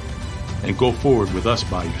 and go forward with us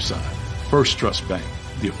by your side. First Trust Bank,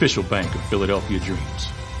 the official bank of Philadelphia Dreams.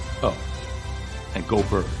 Oh, and go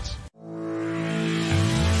Birds.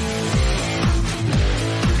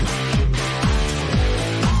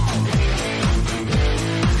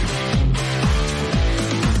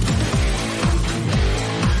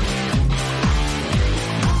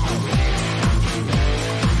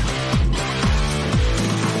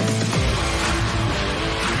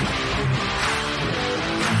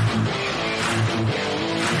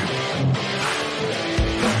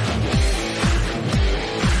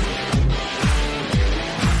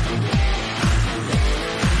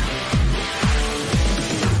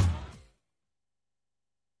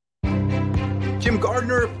 Jim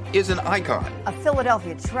Gardner is an icon. A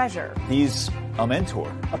Philadelphia treasure. He's a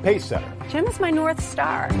mentor, a pace setter. Jim is my North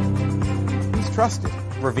Star. He's trusted,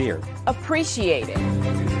 revered, appreciated.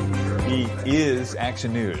 He is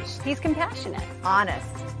Action News. He's compassionate, honest,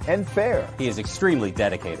 and fair. He is extremely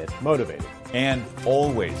dedicated, motivated, and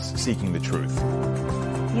always seeking the truth.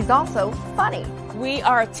 He's also funny. We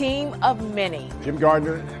are a team of many. Jim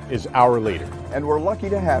Gardner is our leader, and we're lucky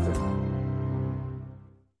to have him.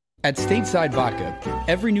 At Stateside Vodka,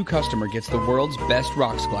 every new customer gets the world's best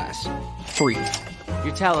rocks glass, free.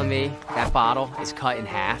 You're telling me that bottle is cut in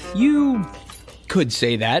half? You could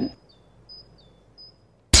say that.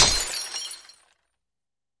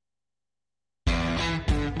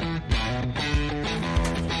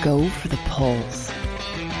 Go for the pulls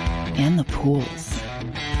and the pools.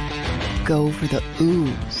 Go for the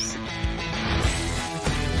oohs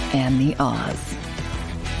and the ahs.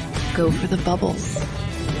 Go for the bubbles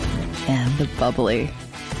and the bubbly.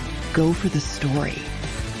 Go for the story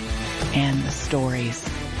and the stories.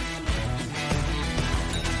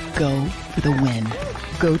 Go for the win.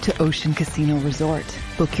 Go to Ocean Casino Resort.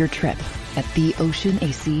 Book your trip at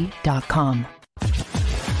theoceanac.com.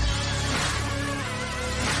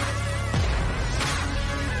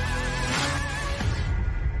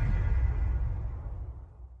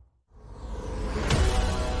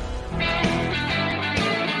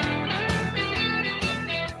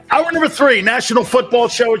 Hour number 3, National Football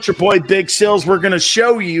Show. It's your boy, Big Sills. We're going to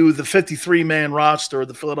show you the 53-man roster of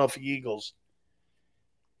the Philadelphia Eagles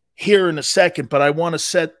here in a second, but I want to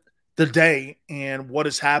set the day and what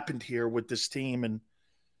has happened here with this team. And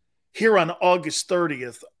here on August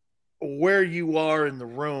 30th, where you are in the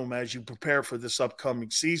room as you prepare for this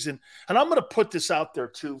upcoming season. And I'm going to put this out there,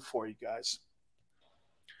 too, for you guys.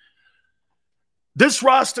 This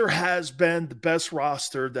roster has been the best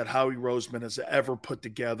roster that Howie Roseman has ever put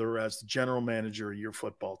together as the general manager of your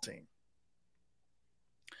football team.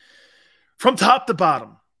 From top to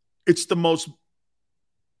bottom, it's the most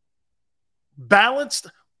balanced.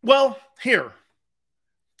 Well, here,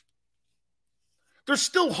 there's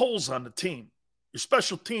still holes on the team. Your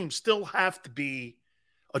special teams still have to be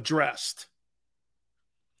addressed.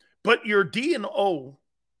 But your D&O,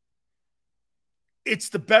 it's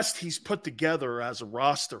the best he's put together as a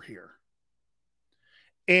roster here.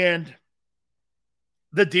 And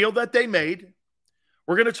the deal that they made,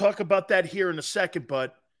 we're going to talk about that here in a second,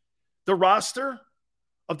 but the roster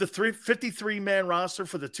of the 53-man roster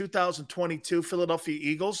for the 2022 Philadelphia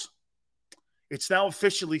Eagles, it's now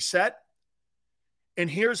officially set.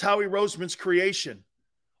 And here's Howie Roseman's creation.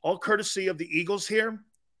 All courtesy of the Eagles here.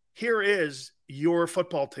 Here is your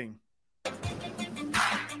football team.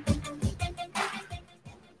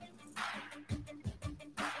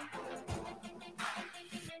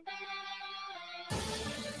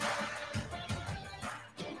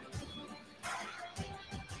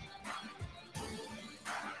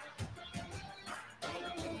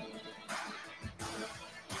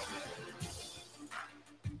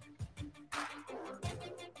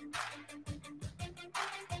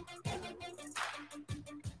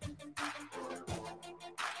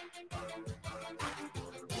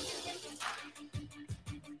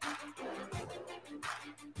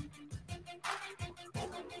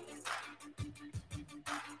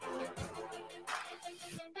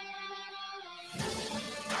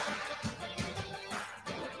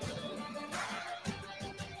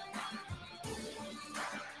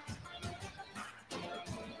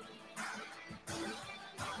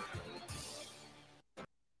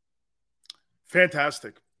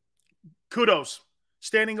 Fantastic. Kudos.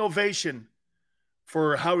 Standing ovation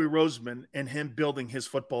for Howie Roseman and him building his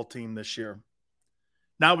football team this year.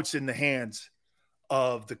 Now it's in the hands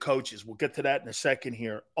of the coaches. We'll get to that in a second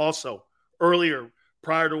here. Also, earlier,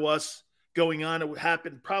 prior to us going on, it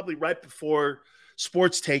happened probably right before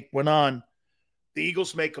Sports Take went on. The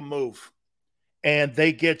Eagles make a move, and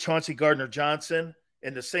they get Chauncey Gardner-Johnson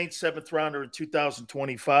and the Saints 7th rounder in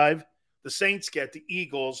 2025. The Saints get the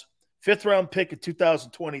Eagles 5th-round pick in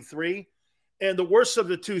 2023, and the worst of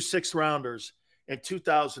the 2 6th-rounders in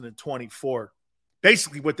 2024.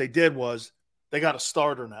 Basically, what they did was they got a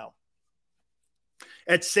starter now.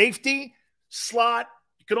 At safety, slot,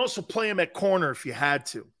 you can also play him at corner if you had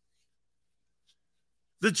to.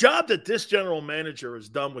 The job that this general manager has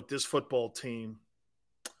done with this football team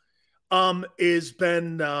has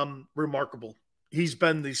been remarkable. He's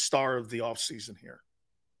been the star of the offseason here.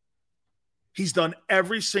 He's done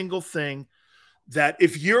every single thing that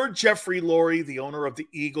if you're Jeffrey Lurie, the owner of the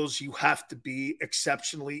Eagles, you have to be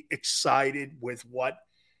exceptionally excited with what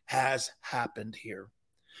has happened here.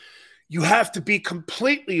 You have to be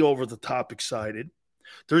completely over the top excited.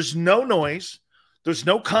 There's no noise. There's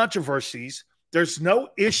no controversies. There's no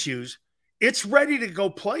issues. It's ready to go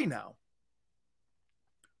play now.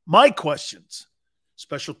 My questions,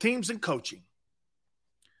 special teams and coaching.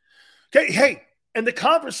 Okay, hey, and the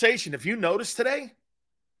conversation, if you notice today,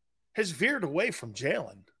 has veered away from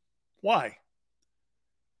Jalen. Why?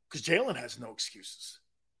 Because Jalen has no excuses.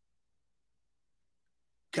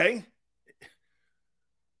 Okay?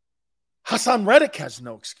 Hassan Reddick has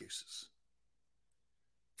no excuses.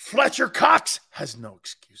 Fletcher Cox has no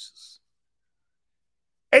excuses.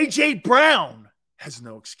 A.J. Brown has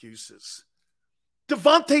no excuses.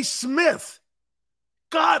 Devontae Smith,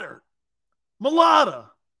 Goddard, Mulata,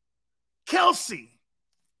 Kelsey,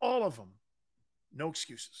 all of them, no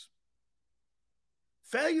excuses.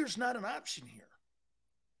 Failure's not an option here.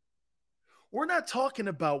 We're not talking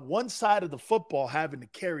about one side of the football having to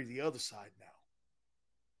carry the other side now.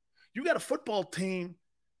 You got a football team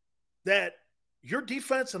that your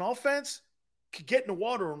defense and offense could get in the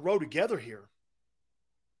water and row together here.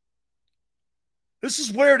 This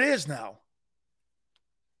is where it is now.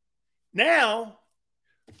 Now,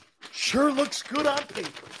 sure looks good on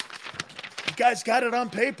paper. You guys got it on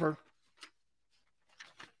paper.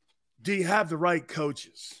 Do you have the right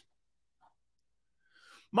coaches?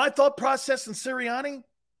 My thought process in Sirianni,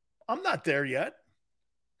 I'm not there yet.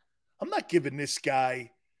 I'm not giving this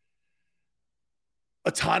guy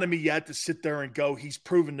autonomy yet to sit there and go, he's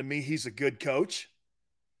proven to me he's a good coach.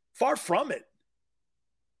 Far from it.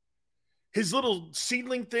 His little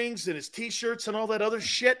seedling things and his T-shirts and all that other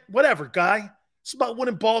shit, whatever, guy. It's about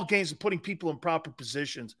winning ball games and putting people in proper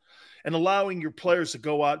positions and allowing your players to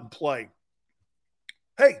go out and play.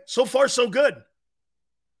 Hey, so far so good.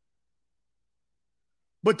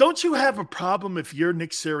 But don't you have a problem if you're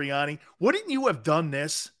Nick Sirianni? Wouldn't you have done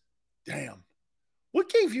this? Damn. What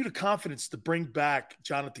gave you the confidence to bring back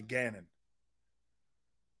Jonathan Gannon?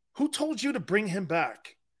 Who told you to bring him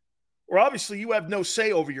back? Or obviously you have no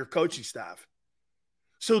say over your coaching staff.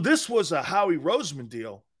 So this was a Howie Roseman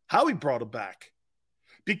deal. Howie brought him back.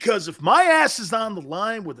 Because if my ass is on the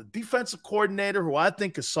line with a defensive coordinator who I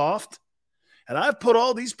think is soft, and I've put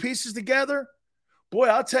all these pieces together, boy,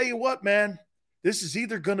 I'll tell you what, man, this is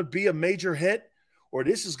either going to be a major hit or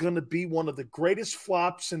this is going to be one of the greatest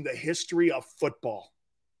flops in the history of football.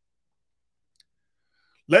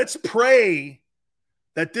 Let's pray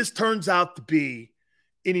that this turns out to be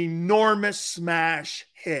an enormous smash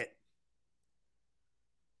hit.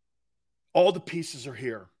 All the pieces are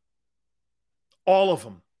here. All of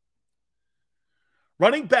them.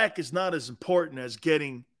 Running back is not as important as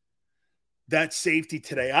getting that safety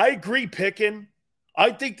today. I agree, Pickin.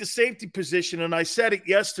 I think the safety position, and I said it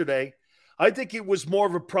yesterday, I think it was more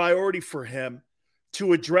of a priority for him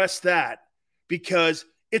to address that because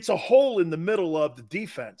it's a hole in the middle of the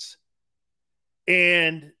defense.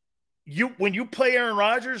 And when you play Aaron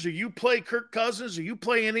Rodgers or you play Kirk Cousins or you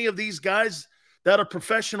play any of these guys that are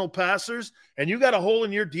professional passers and you got a hole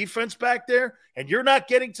in your defense back there and you're not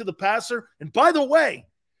getting to the passer. And by the way,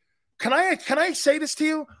 can I say this to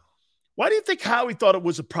you? Why do you think Howie thought it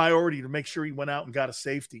was a priority to make sure he went out and got a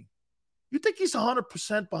safety? You think he's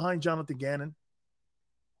 100% behind Jonathan Gannon?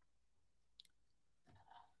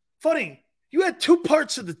 Funny, you had two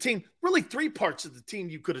parts of the team, really three parts of the team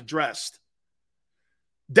you could have addressed.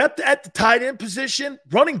 Depth at the tight end position,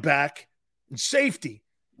 running back, and safety.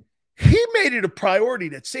 He made it a priority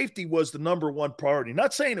that safety was the number one priority.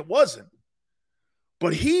 Not saying it wasn't,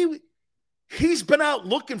 but he's been out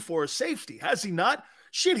looking for a safety, has he not?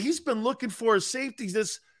 Shit, he's been looking for a safety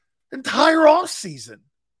this entire offseason.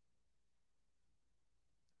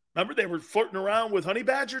 Remember, they were flirting around with Honey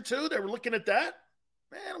Badger too? They were looking at that?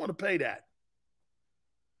 Man, I want to pay that.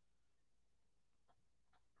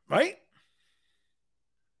 Right?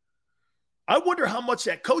 I wonder how much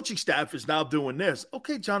that coaching staff is now doing this.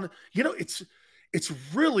 Okay, John, it's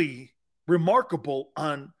really remarkable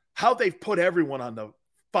on how they've put everyone on the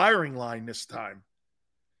firing line this time.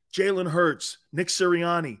 Jalen Hurts, Nick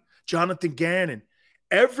Sirianni, Jonathan Gannon,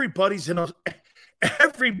 Everybody is on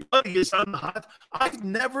the hot. I've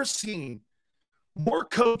never seen more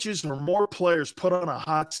coaches or more players put on a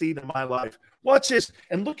hot seat in my life. Watch this,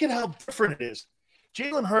 and look at how different it is.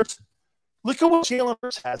 Jalen Hurts, look at what Jalen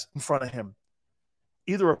Hurts has in front of him.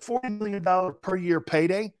 Either a $40 million per year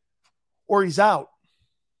payday or he's out.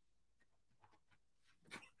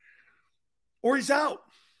 Or he's out.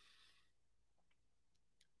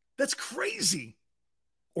 That's crazy.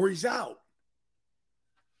 Or he's out.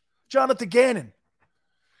 Jonathan Gannon,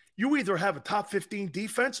 you either have a top 15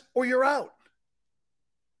 defense or you're out.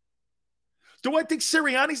 Do I think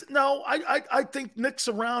Sirianni's? No, I think Nick's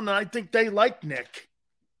around, and I think they like Nick.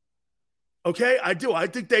 Okay, I do. I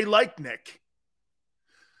think they like Nick.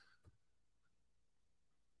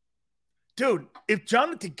 Dude, if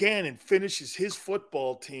Jonathan Gannon finishes his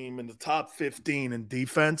football team in the top 15 in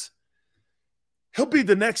defense, he'll be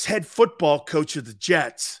the next head football coach of the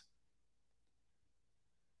Jets.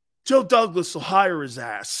 Joe Douglas will hire his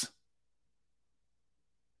ass.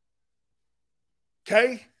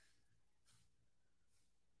 Okay?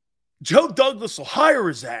 Joe Douglas will hire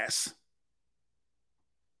his ass.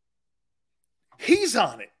 He's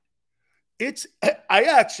on it. I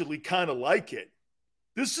actually kind of like it.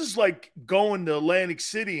 This is like going to Atlantic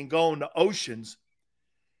City and going to Oceans,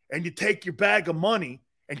 and you take your bag of money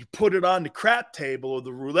and you put it on the crap table or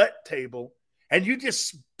the roulette table, and you just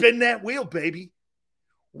spin that wheel, baby.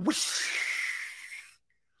 Whoosh.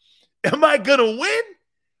 Am I going to win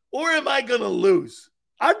or am I going to lose?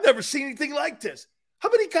 I've never seen anything like this. How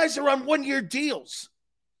many guys are on one-year deals?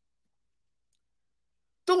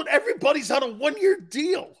 Dude, everybody's on a one-year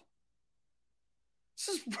deal.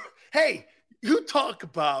 Hey, you talk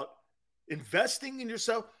about investing in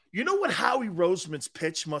yourself. You know what Howie Roseman's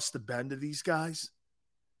pitch must have been to these guys?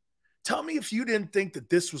 Tell me if you didn't think that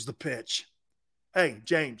this was the pitch. Hey,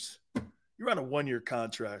 James, you're on a one-year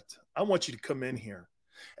contract. I want you to come in here,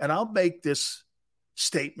 and I'll make this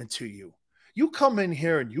statement to you. You come in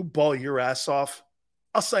here and you ball your ass off,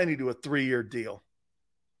 I'll sign you to a 3-year deal.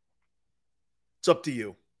 It's up to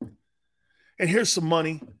you. And here's some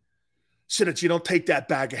money so that you don't take that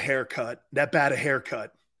bad of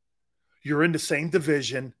haircut. You're in the same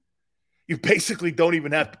division. You basically don't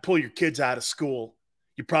even have to pull your kids out of school.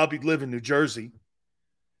 You probably live in New Jersey.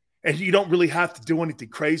 And you don't really have to do anything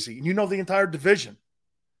crazy. And you know the entire division.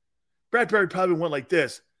 Bradbury probably went like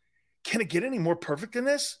this. Can it get any more perfect than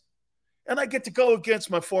this? And I get to go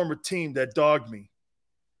against my former team that dogged me.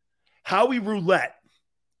 Howie Roulette.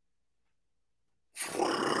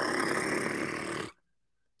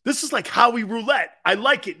 This is like Howie Roulette. I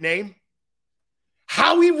like it, name.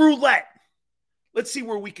 Howie Roulette. Let's see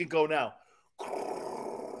where we can go now.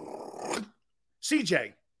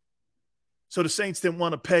 CJ. So the Saints didn't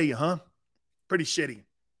want to pay you, huh? Pretty shitty.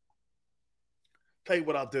 Tell you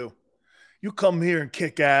what I'll do. You come here and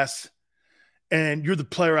kick ass, and you're the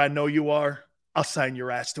player I know you are. I'll sign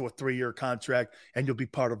your ass to a 3-year contract, and you'll be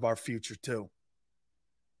part of our future too.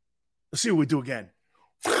 Let's see what we do again.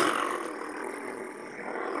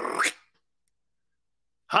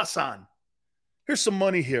 Hassan, here's some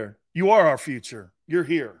money here. You are our future. You're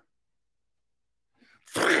here.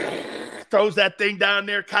 Throws that thing down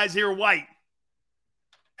there, Kaiser White.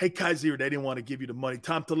 Hey, Kaiser, they didn't want to give you the money.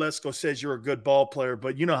 Tom Telesco says you're a good ball player,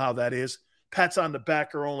 but you know how that is. Pats on the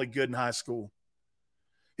back are only good in high school.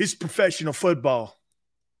 It's professional football.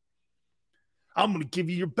 I'm going to give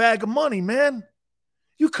you your bag of money, man.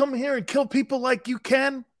 You come here and kill people like you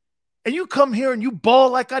can, and you come here and you ball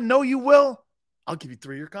like I know you will, I'll give you a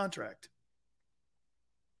 3-year contract.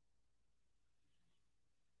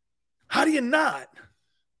 How do you not?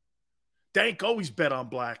 Dank always bet on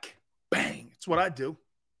black. Bang. It's what I do.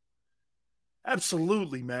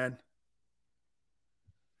 Absolutely, man.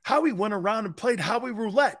 Howie went around and played Howie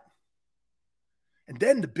Roulette. And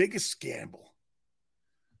then the biggest gamble.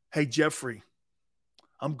 Hey, Jeffrey,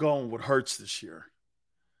 I'm going with Hurts this year.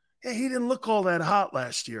 Yeah, he didn't look all that hot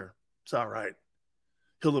last year. It's all right.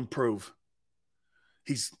 He'll improve.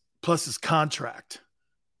 He's plus his contract.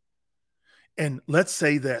 And let's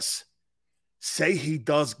say this. Say he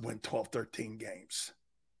does win 12, 13 games.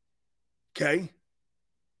 Okay?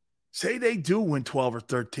 Say they do win 12 or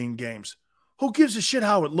 13 games. Who gives a shit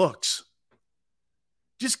how it looks?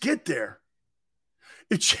 Just get there.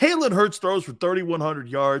 If Jalen Hurts throws for 3,100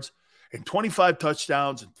 yards and 25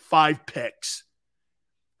 touchdowns and 5 picks,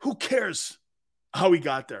 who cares how he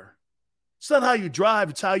got there? It's not how you drive,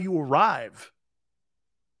 it's how you arrive.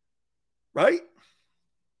 Right?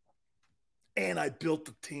 And I built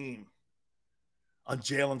the team on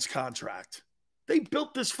Jalen's contract. They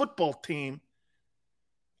built this football team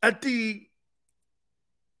at the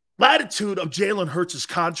latitude of Jalen Hurts'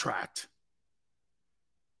 contract.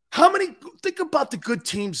 Think about the good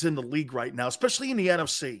teams in the league right now, especially in the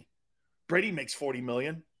NFC. Brady makes $40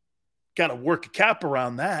 million. Got to work a cap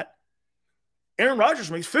around that. Aaron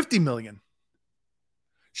Rodgers makes $50 million.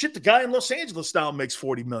 Shit, the guy in Los Angeles now makes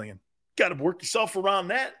 $40 million. Got to work yourself around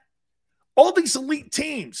that. All these elite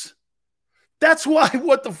teams. That's why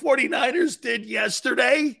what the 49ers did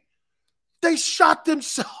yesterday, they shot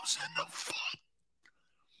themselves in the foot.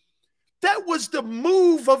 That was the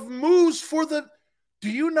move of moves for the... Do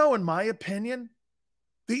you know, in my opinion,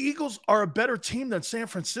 the Eagles are a better team than San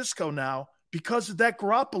Francisco now because of that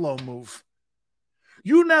Garoppolo move.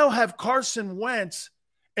 You now have Carson Wentz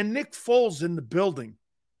and Nick Foles in the building.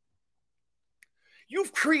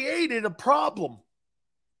 You've created a problem.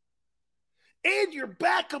 And your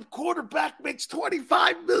backup quarterback makes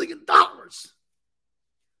 $25 million.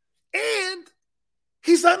 And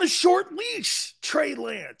he's on a short leash, Trey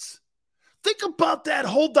Lance. Think about that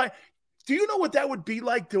whole Do you know what that would be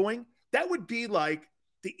like doing? That would be like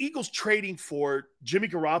the Eagles trading for Jimmy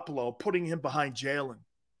Garoppolo, putting him behind Jalen.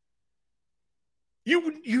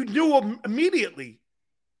 You knew immediately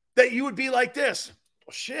that you would be like this.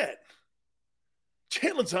 Well, shit.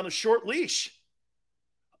 Jalen's on a short leash.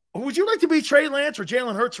 Would you like to be Trey Lance or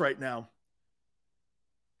Jalen Hurts right now?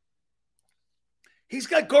 He's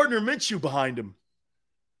got Gardner Minshew behind him.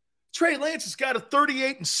 Trey Lance has got a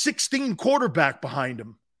 38-16 quarterback behind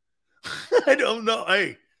him. I don't know.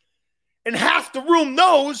 Hey, and half the room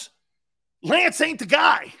knows Lance ain't the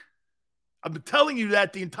guy. I've been telling you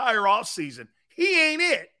that the entire offseason. He ain't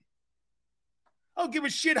it. I don't give a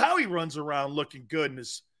shit how he runs around looking good in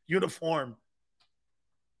his uniform.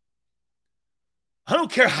 I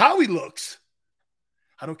don't care how he looks.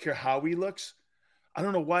 I don't care how he looks. I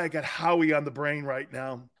don't know why I got Howie on the brain right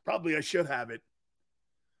now. Probably I should have it.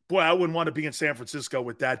 Boy, I wouldn't want to be in San Francisco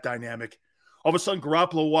with that dynamic. All of a sudden,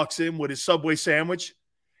 Garoppolo walks in with his Subway sandwich,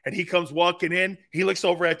 and he comes walking in. He looks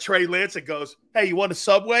over at Trey Lance and goes, "Hey, you want a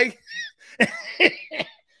Subway?"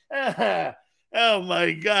 Oh,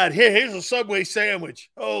 my God. Here's a Subway sandwich.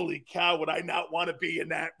 Holy cow, would I not want to be in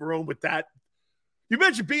that room with that? You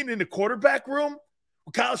imagine being in the quarterback room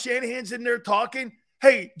with Kyle Shanahan's in there talking.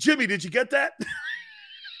 "Hey, Jimmy, did you get that?"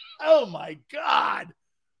 Oh, my God.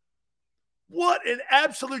 What an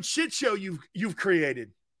absolute shit show you've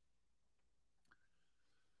created.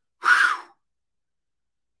 Whew.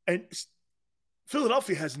 And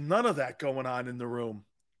Philadelphia has none of that going on in the room.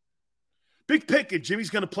 Big Pickett, Jimmy's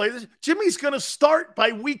going to play this. Jimmy's going to start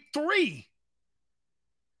by week 3.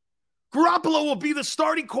 Garoppolo will be the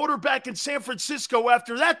starting quarterback in San Francisco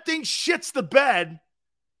after that thing shits the bed.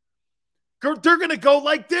 They're going to go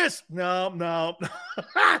like this. No. No.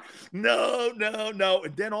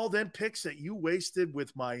 And then all them picks that you wasted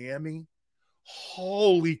with Miami.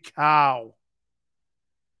 Holy cow.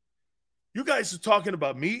 You guys are talking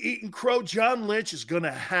about me eating crow. John Lynch is going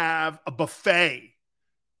to have a buffet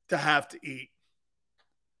to have to eat.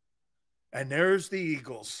 And there's the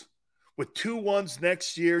Eagles. With 2-1s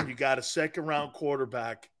next year, you got a second-round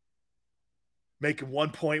quarterback making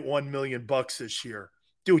 $1.1 million this year.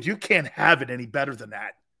 Dude, you can't have it any better than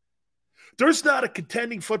that. There's not a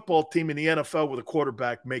contending football team in the NFL with a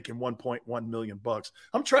quarterback making $1.1 million.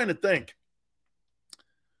 I'm trying to think.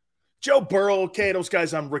 Joe Burrow, okay, those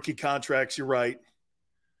guys on rookie contracts, you're right.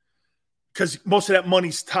 Because most of that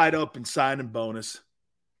money's tied up in signing bonus.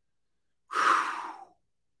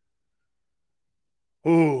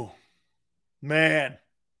 Oh, man.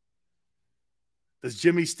 Does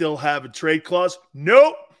Jimmy still have a trade clause?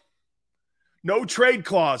 Nope. No trade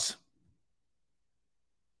clause.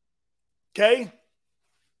 Okay?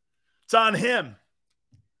 It's on him.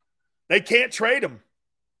 They can't trade him.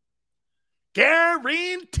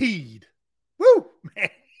 Guaranteed. Woo, man.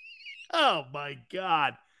 Oh, my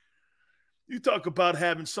God. You talk about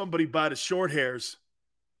having somebody by the short hairs.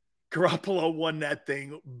 Garoppolo won that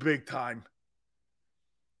thing big time.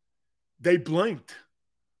 They blinked.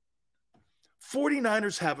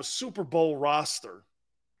 49ers have a Super Bowl roster.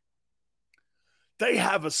 They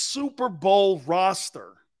have a Super Bowl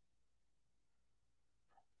roster.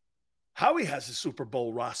 Howie has a Super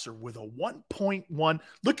Bowl roster with a 1.1.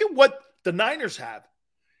 Look at what the Niners have.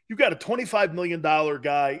 You got a $25 million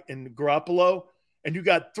guy in Garoppolo, and you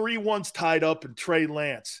got 3 ones tied up in Trey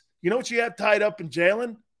Lance. You know what you have tied up in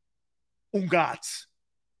Jalen? Ungats,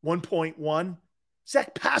 1.1.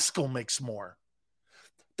 Zach Pascal makes more.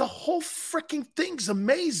 The whole freaking thing's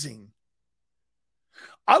amazing.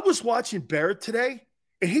 I was watching Barrett today,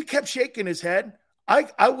 and he kept shaking his head.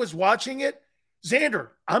 I was watching it. Xander,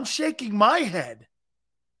 I'm shaking my head.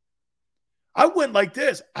 I went like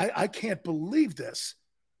this. I can't believe this.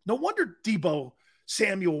 No wonder Deebo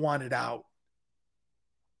Samuel wanted out.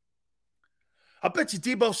 I bet you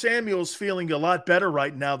Deebo Samuel's feeling a lot better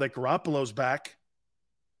right now that Garoppolo's back.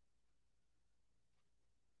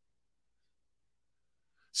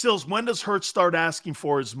 Sills, when does Hurts start asking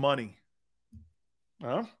for his money?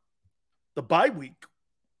 Huh? The bye week.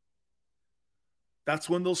 That's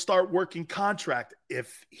when they'll start working contract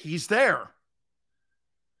if he's there.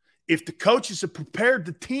 If the coaches have prepared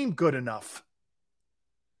the team good enough.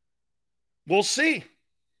 We'll see.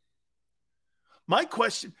 My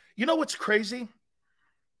question, you know what's crazy?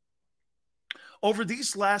 Over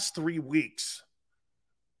these last 3 weeks,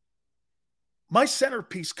 my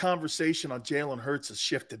centerpiece conversation on Jalen Hurts has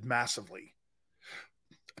shifted massively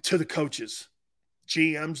to the coaches.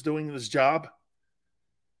 GM's doing his job.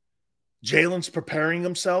 Jalen's preparing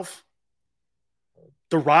himself.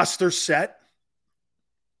 The roster's set.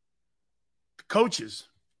 The coaches,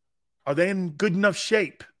 are they in good enough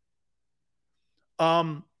shape?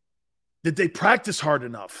 Did they practice hard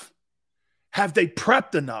enough? Have they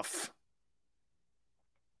prepped enough?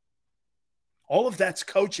 All of that's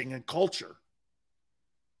coaching and culture.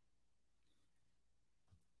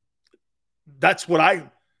 That's what I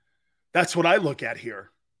look at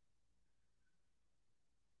here.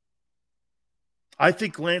 I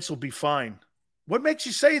think Lance will be fine. What makes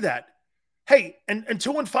you say that? Hey, and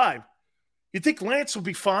 2-5, you think Lance will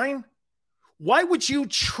be fine? Why would you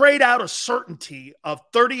trade out a certainty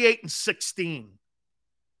of 38-16?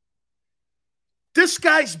 This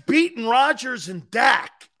guy's beaten Rodgers and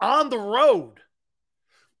Dak on the road,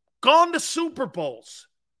 gone to Super Bowls.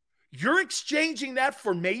 You're exchanging that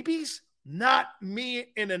for maybes? Not me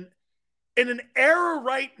in an era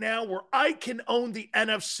right now where I can own the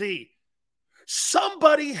NFC.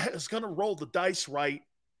 Somebody is going to roll the dice right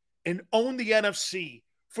and own the NFC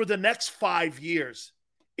for the next 5 years.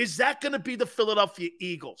 Is that going to be the Philadelphia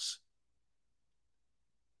Eagles?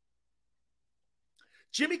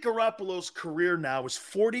 Jimmy Garoppolo's career now is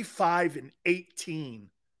 45-18, and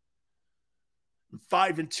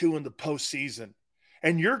 5-2 in the postseason.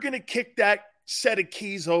 And you're going to kick that set of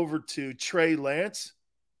keys over to Trey Lance?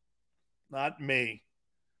 Not me.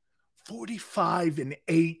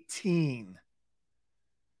 45-18.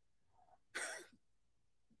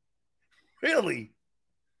 Really?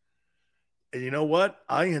 And you know what?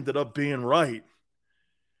 I ended up being right.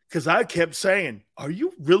 Because I kept saying, are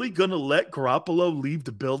you really going to let Garoppolo leave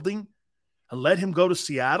the building and let him go to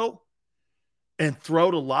Seattle and throw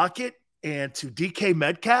to Lockett and to DK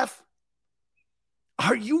Metcalf?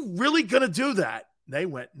 Are you really going to do that? And they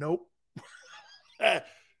went, nope.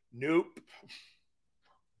 Nope.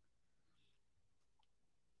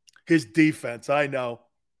 His defense, I know.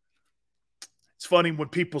 It's funny when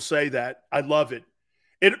people say that. I love it.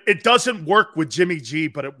 It doesn't work with Jimmy G,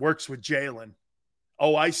 but it works with Jalen.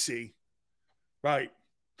 Oh, I see. Right.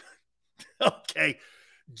 Okay.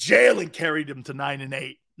 Jalen carried him to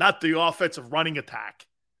 9-8, not the offensive running attack.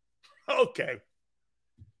 Okay.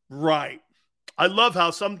 Right. I love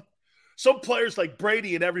how some players like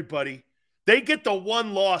Brady and everybody, they get the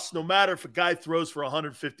one loss no matter if a guy throws for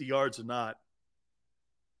 150 yards or not.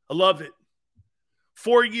 I love it.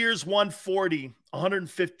 4 years, 140,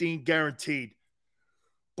 115 guaranteed.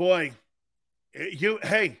 Boy, you're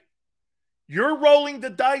rolling the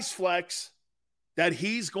dice, Flex, that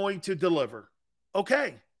he's going to deliver.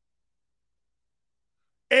 Okay.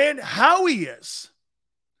 And Howie is.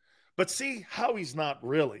 But see, Howie's not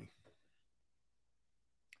really.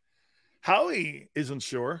 Howie isn't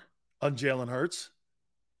sure on Jalen Hurts.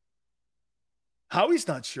 Howie's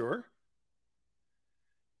not sure.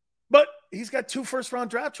 But he's got 2 first-round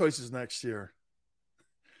draft choices next year.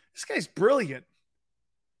 This guy's brilliant.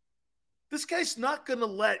 This guy's not going to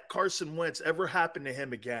let Carson Wentz ever happen to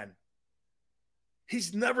him again.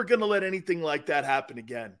 He's never going to let anything like that happen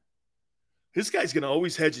again. This guy's going to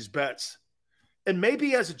always hedge his bets. And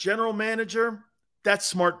maybe as a general manager, that's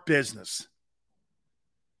smart business.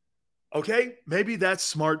 Okay? Maybe that's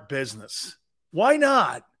smart business. Why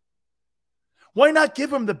not? Why not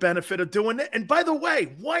give him the benefit of doing it? And by the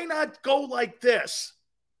way, why not go like this?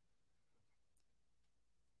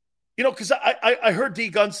 You know, because I heard D.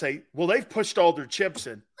 Gunn say, well, they've pushed all their chips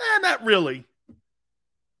in. Not really.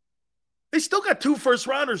 They still got 2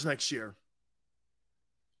 first-rounders next year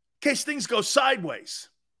in case things go sideways.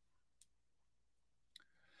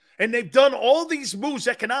 And they've done all these moves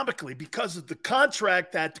economically because of the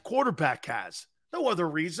contract that the quarterback has. No other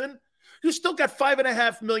reason. You still got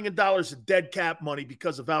 $5.5 million of dead cap money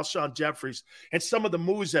because of Alshon Jeffries and some of the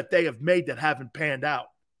moves that they have made that haven't panned out.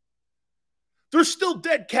 There's still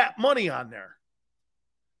dead cap money on there.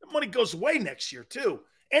 The money goes away next year, too.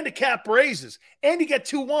 and the cap raises, and you get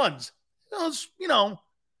 2 1s.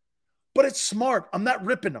 But it's smart. I'm not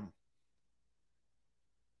ripping them.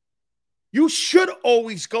 You should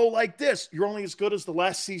always go like this. You're only as good as the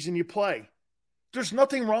last season you play. There's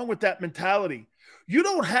nothing wrong with that mentality. You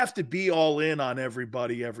don't have to be all in on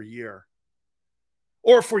everybody every year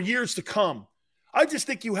or for years to come. I just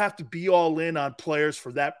think you have to be all in on players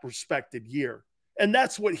for that respected year. And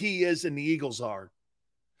that's what he is and the Eagles are.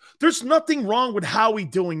 There's nothing wrong with Howie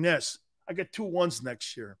doing this. I get 2 1s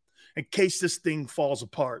next year in case this thing falls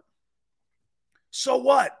apart. So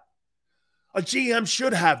what? A GM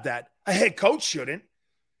should have that. A head coach shouldn't.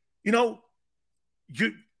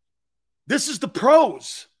 This is the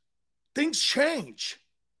pros. Things change.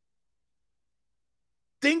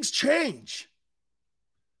 Things change.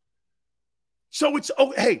 So it's,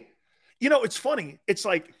 it's funny. It's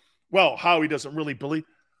like, well, Howie doesn't really believe.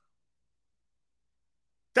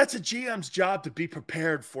 That's a GM's job to be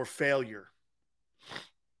prepared for failure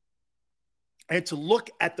and to look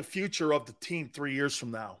at the future of the team 3 years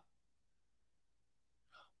from now.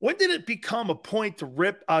 When did it become a point to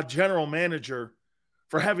rip a general manager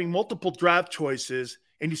for having multiple draft choices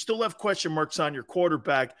and you still have question marks on your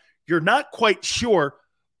quarterback? You're not quite sure,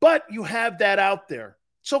 but you have that out there.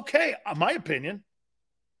 It's okay, in my opinion.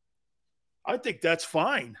 I think that's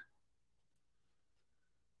fine.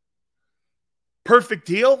 Perfect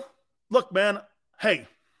deal? Look, man, hey,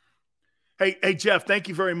 Jeff, thank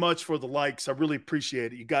you very much for the likes. I really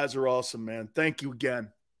appreciate it. You guys are awesome, man. Thank you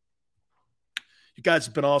again. You guys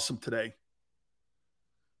have been awesome today.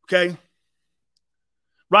 Okay?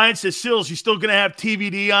 Ryan says, Sills, you still going to have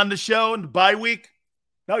TVD on the show in the bye week?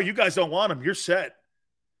 No, you guys don't want him. You're set.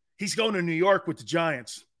 He's going to New York with the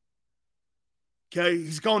Giants. Okay?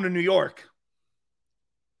 He's going to New York.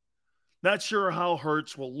 Not sure how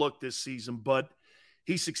Hurts will look this season, but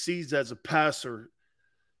he succeeds as a passer.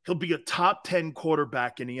 He'll be a top 10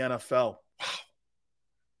 quarterback in the NFL. Wow.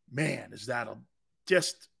 Man, is that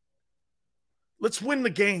let's win the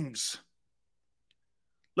games.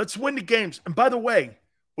 Let's win the games. And by the way,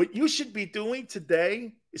 what you should be doing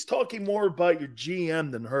today is talking more about your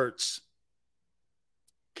GM than Hurts.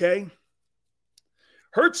 Okay?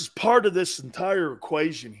 Hurts is part of this entire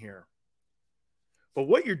equation here. But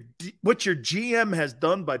what your GM has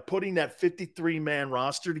done by putting that 53-man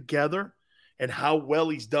roster together and how well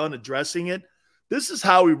he's done addressing it, this is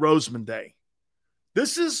Howie Roseman Day.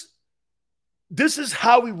 This is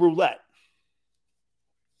Howie Roulette.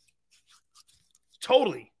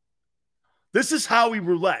 Totally. This is Howie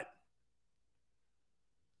Roulette.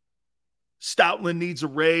 Stoutland needs a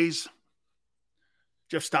raise.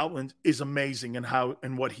 Jeff Stoutland is amazing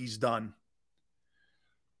in what he's done.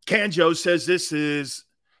 Kanjo says this is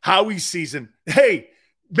Howie's season. Hey,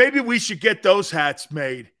 maybe we should get those hats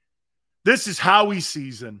made. This is Howie's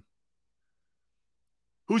season.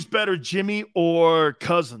 Who's better, Jimmy or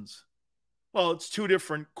Cousins? Well, it's 2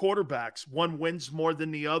 different quarterbacks. One wins more than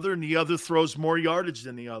the other, and the other throws more yardage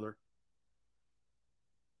than the other.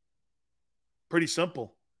 Pretty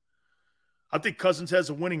simple. I think Cousins has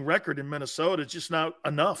a winning record in Minnesota. It's just not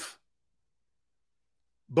enough.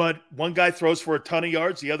 But one guy throws for a ton of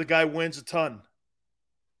yards. The other guy wins a ton.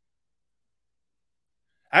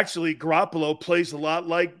 Actually, Garoppolo plays a lot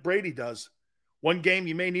like Brady does. One game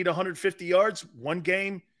you may need 150 yards. One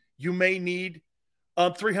game you may need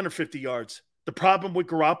 350 yards. The problem with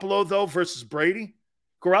Garoppolo, though, versus Brady,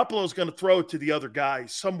 Garoppolo is going to throw it to the other guy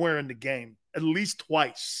somewhere in the game, at least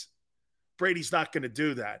twice. Brady's not going to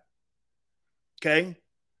do that. Okay?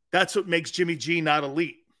 That's what makes Jimmy G not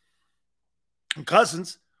elite. And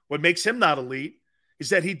Cousins, what makes him not elite is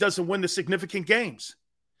that he doesn't win the significant games.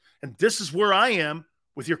 And this is where I am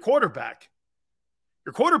with your quarterback.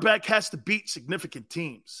 Your quarterback has to beat significant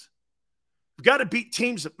teams. You've got to beat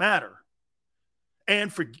teams that matter.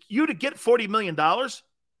 And for you to get $40 million,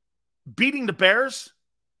 beating the Bears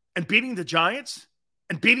and beating the Giants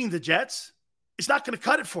and beating the Jets is not going to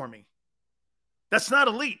cut it for me. That's not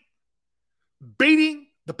elite. Beating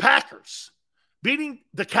the Packers, beating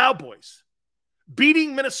the Cowboys,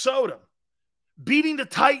 beating Minnesota, beating the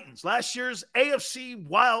Titans, last year's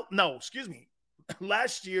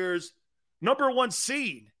last year's number 1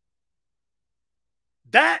 seed.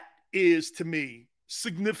 That is, to me,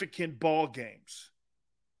 significant ball games.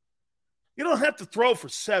 You don't have to throw for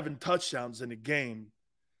 7 touchdowns in a game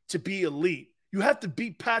to be elite. You have to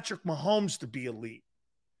beat Patrick Mahomes to be elite,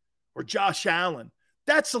 or Josh Allen.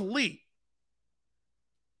 That's elite.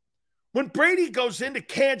 When Brady goes into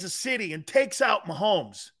Kansas City and takes out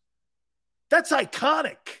Mahomes, that's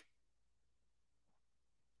iconic.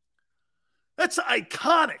 That's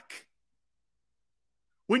iconic.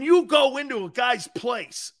 When you go into a guy's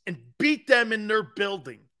place and beat them in their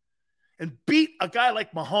building and beat a guy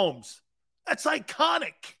like Mahomes, that's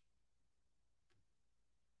iconic.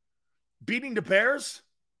 Beating the Bears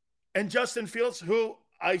and Justin Fields, who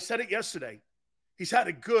I said it yesterday, he's had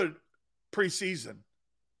a good preseason.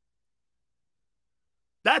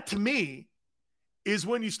 That, to me, is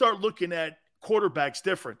when you start looking at quarterbacks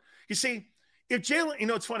different. You see, if Jalen,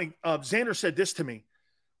 it's funny, Xander said this to me.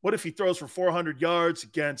 What if he throws for 400 yards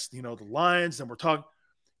against, the Lions? And we're talking,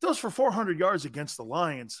 throws for 400 yards against the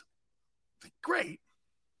Lions. Great.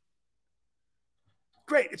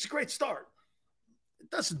 Great. It's a great start. It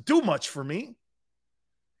doesn't do much for me.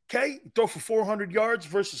 Okay? Throw for 400 yards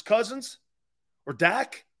versus Cousins or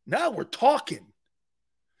Dak. Now we're talking.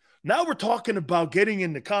 Now we're talking about getting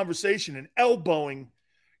in the conversation and elbowing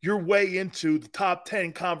your way into the top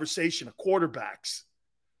 10 conversation of quarterbacks.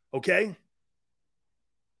 Okay?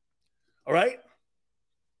 All right?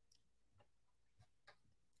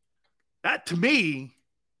 That, to me,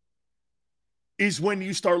 is when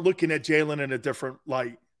you start looking at Jalen in a different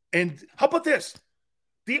light. And how about this?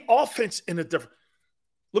 The offense in a different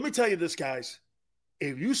 – let me tell you this, guys.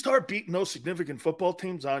 If you start beating those significant football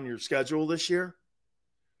teams on your schedule this year,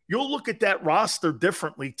 you'll look at that roster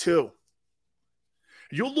differently too.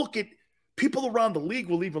 You'll look at – people around the league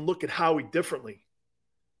will even look at Howie differently.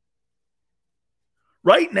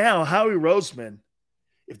 Right now, Howie Roseman,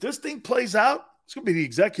 if this thing plays out, it's going to be the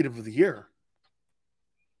executive of the year.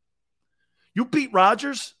 You beat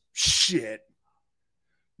Rodgers? Shit.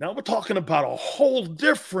 Now we're talking about a whole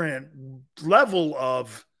different level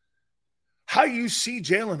of how you see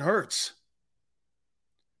Jalen Hurts.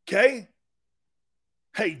 Okay?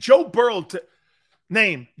 Hey, Joe Burrow,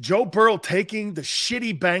 Joe Burrow taking the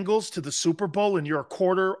shitty Bengals to the Super Bowl and you're a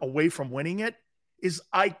quarter away from winning it is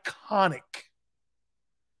iconic.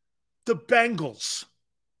 The Bengals,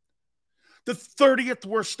 the 30th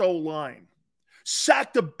worst O-line,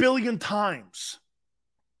 sacked 1 billion times,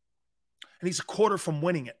 and he's a quarter from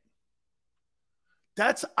winning it.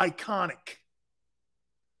 That's iconic.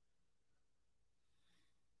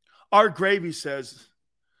 Art Gravy says,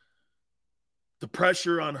 the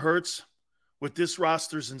pressure on Hurts with this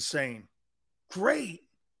roster's insane. Great.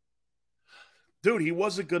 Dude, he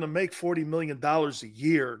wasn't going to make $40 million a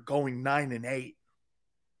year going 9-8.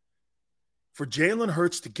 For Jalen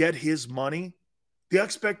Hurts to get his money, the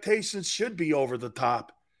expectations should be over the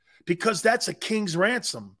top because that's a king's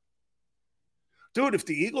ransom. Dude, if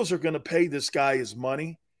the Eagles are going to pay this guy his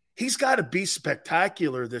money, he's got to be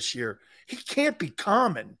spectacular this year. He can't be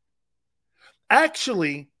common.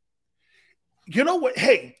 Actually, you know what?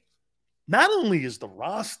 Hey, not only is the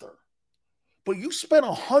roster, but you spent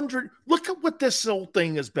 $100. Look at what this whole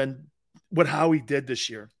thing has been, what Howie did this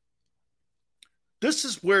year. This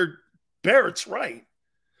is where Barrett's right.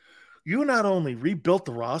 You not only rebuilt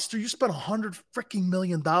the roster, you spent $100 freaking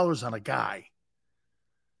million on a guy.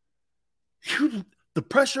 The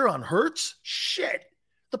pressure on Hurts? Shit.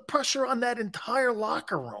 The pressure on that entire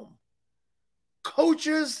locker room.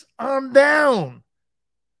 Coaches on down.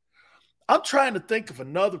 I'm trying to think of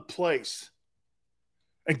another place.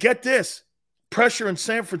 And get this. Pressure in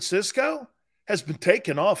San Francisco has been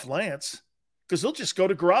taken off Lance because they'll just go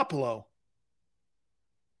to Garoppolo.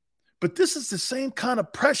 But this is the same kind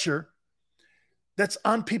of pressure that's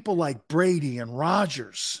on people like Brady and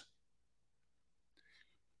Rodgers.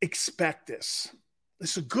 Expect this.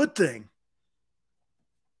 It's a good thing.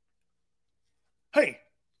 Hey,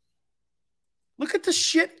 look at the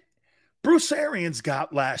shit Bruce Arians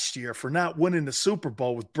got last year for not winning the Super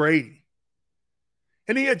Bowl with Brady.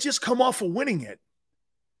 And he had just come off of winning it.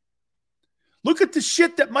 Look at the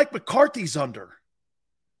shit that Mike McCarthy's under.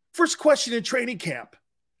 First question in training camp.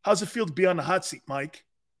 How's it feel to be on the hot seat, Mike?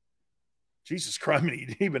 Jesus Christ, he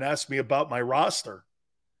didn't even ask me about my roster.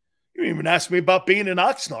 You didn't even ask me about being in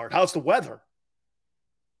Oxnard. How's the weather?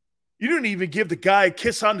 You didn't even give the guy a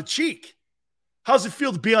kiss on the cheek. How's it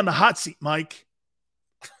feel to be on the hot seat, Mike?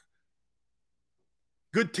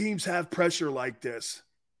 Good teams have pressure like this.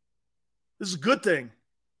 This is a good thing.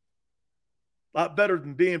 A lot better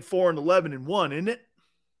than being 4-11-1, isn't it?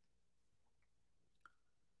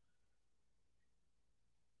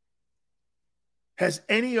 Has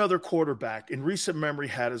any other quarterback in recent memory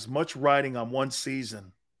had as much riding on one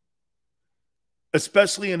season,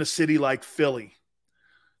 especially in a city like Philly?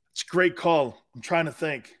 It's a great call. I'm trying to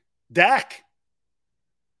think. Dak.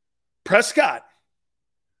 Prescott.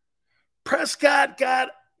 Prescott got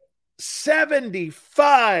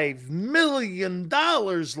 $75 million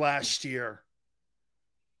last year.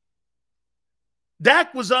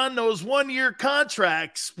 Dak was on those one-year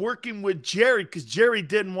contracts working with Jerry because Jerry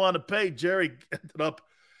didn't want to pay. Jerry ended up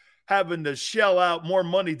having to shell out more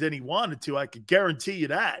money than he wanted to. I could guarantee you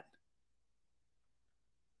that.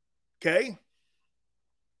 Okay?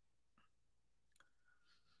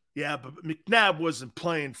 Yeah, but McNabb wasn't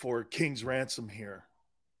playing for King's ransom here.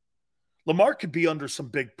 Lamar could be under some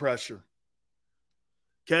big pressure.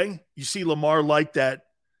 Okay? You see Lamar like that.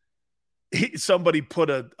 Somebody put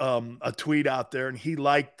a tweet out there, and he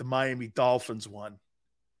liked the Miami Dolphins one.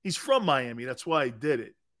 He's from Miami. That's why he did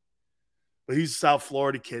it. But he's a South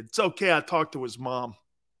Florida kid. It's okay. I talked to his mom.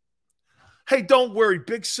 Hey, don't worry.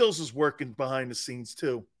 Big Sills is working behind the scenes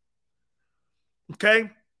too. Okay?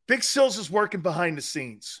 Big Sills is working behind the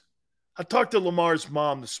scenes. I talked to Lamar's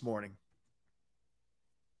mom this morning.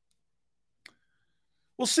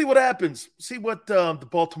 We'll see what happens. See what the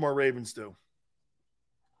Baltimore Ravens do.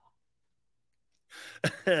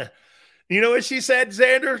 You know what she said,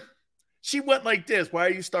 Xander? She went like this. Why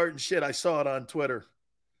are you starting shit? I saw it on Twitter.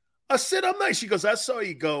 I said, I'm nice. She goes, I saw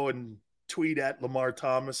you go and tweet at Lamar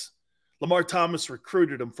Thomas. Lamar Thomas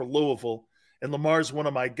recruited him for Louisville, and Lamar's one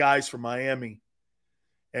of my guys from Miami.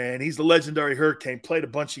 And he's the legendary Hurricane, played a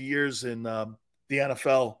bunch of years in the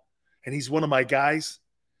NFL, and he's one of my guys.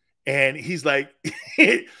 And he's like,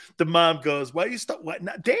 the mom goes, why you start? What?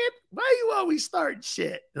 Dad, why are you always starting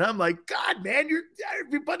shit? And I'm like, God, man,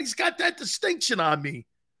 everybody's got that distinction on me.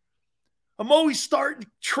 I'm always starting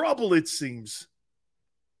trouble, it seems.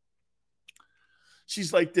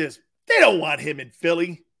 She's like this. They don't want him in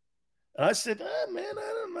Philly. And I said, man,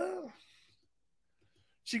 I don't know.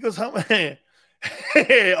 She goes, how man?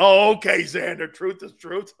 Oh, okay, Xander. Truth is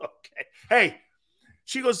truth. Okay. Hey,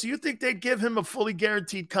 she goes, do you think they'd give him a fully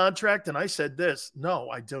guaranteed contract? And I said this. No,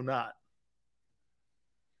 I do not.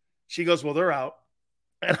 She goes, well, they're out.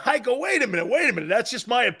 And I go, wait a minute. That's just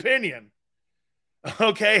my opinion.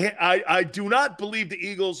 Okay. I do not believe the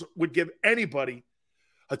Eagles would give anybody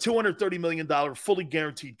a $230 million fully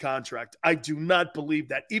guaranteed contract. I do not believe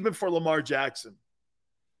that, even for Lamar Jackson.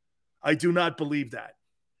 I do not believe that.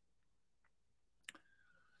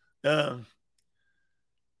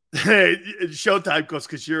 Showtime goes,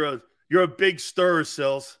 because you're a big stirrer,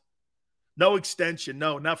 Sills. No extension.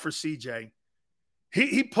 No, not for CJ.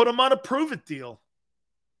 He put him on a prove-it deal.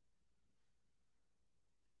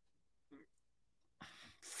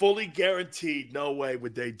 Fully guaranteed. No way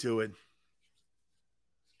would they do it.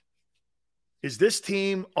 Is this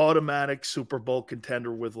team automatic Super Bowl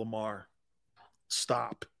contender with Lamar?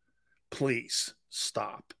 Stop. Please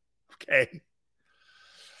stop. Okay?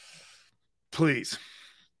 Please.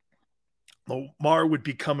 Lamar would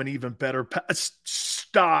become an even better pass.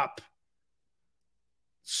 Stop.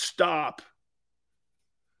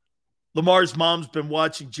 Lamar's mom's been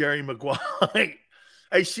watching Jerry Maguire.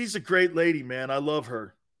 Hey, she's a great lady, man. I love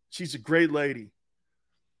her. She's a great lady.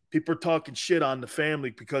 People are talking shit on the family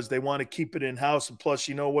because they want to keep it in-house. And plus,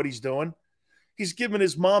 you know what he's doing? He's giving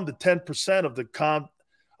his mom the 10%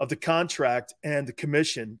 of the contract and the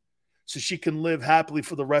commission so she can live happily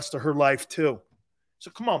for the rest of her life too.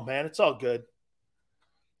 So come on, man. It's all good.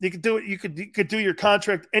 You could do it. You could do your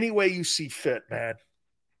contract any way you see fit, man.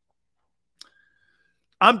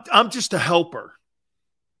 I'm just a helper.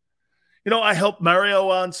 You know, I help Mario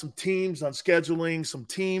on some teams, on scheduling some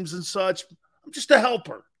teams and such. I'm just a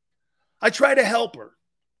helper. I try to help her.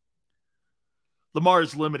 Lamar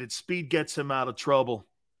is limited. Speed gets him out of trouble.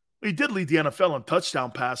 He did lead the NFL in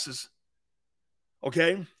touchdown passes.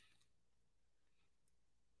 Okay?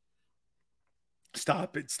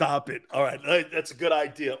 Stop it. All right. That's a good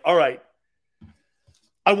idea. All right.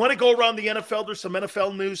 I want to go around the NFL. There's some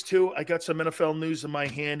NFL news, too. I got some NFL news in my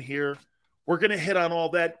hand here. We're going to hit on all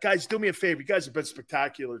that. Guys, do me a favor. You guys have been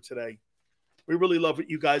spectacular today. We really love what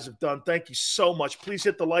you guys have done. Thank you so much. Please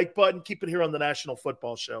hit the like button. Keep it here on the National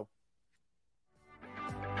Football Show.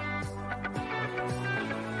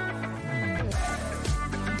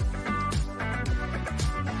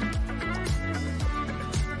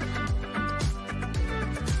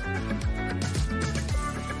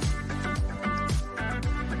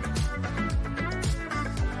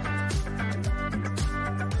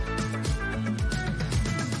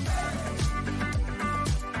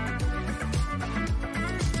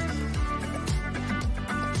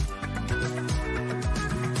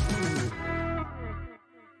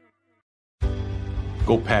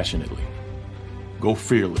 Go passionately. Go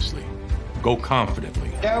fearlessly. Go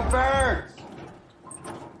confidently. Go Birds!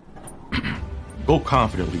 Go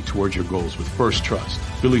confidently towards your goals with First Trust,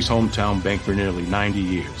 Philly's hometown bank for nearly 90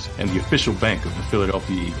 years and the official bank of the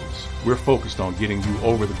Philadelphia Eagles. We're focused on getting you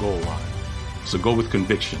over the goal line. So go with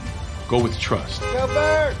conviction. Go with trust. Go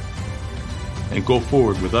Birds! And go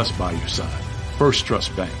forward with us by your side. First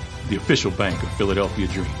Trust Bank, the official bank of Philadelphia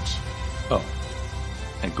dreams. Oh,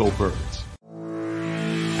 and go Birds.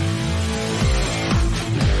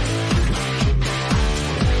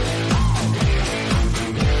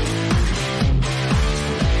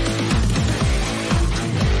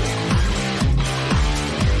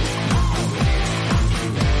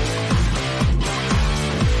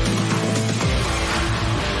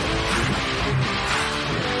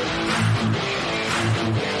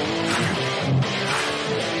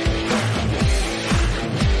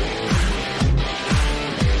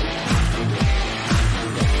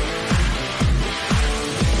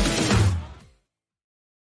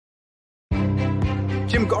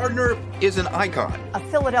 Jim Gardner is an icon. A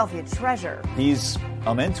Philadelphia treasure. He's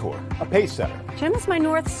a mentor, a pace setter. Jim is my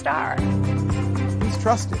North Star. He's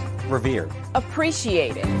trusted, revered,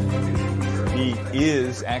 appreciated. He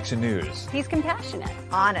is Action News. He's compassionate,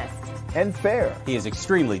 honest, and fair. He is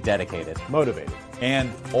extremely dedicated, motivated,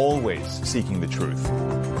 and always seeking the truth.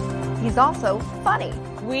 He's also funny.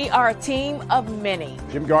 We are a team of many.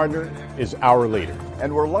 Jim Gardner is our leader,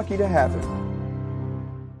 and we're lucky to have him.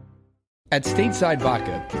 At Stateside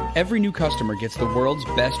Vodka, every new customer gets the world's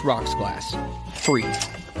best rocks glass, free.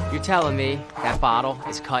 You're telling me that bottle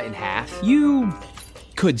is cut in half? You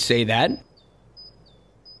could say that.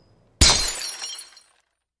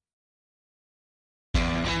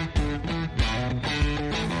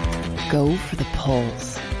 Go for the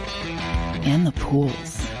pulls and the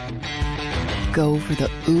pools. Go for the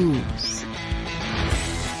oohs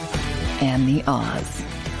and the ahs.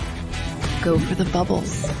 Go for the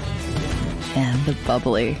bubbles and the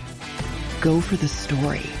bubbly. Go for the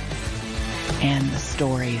story and the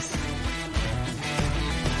stories.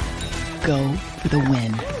 Go for the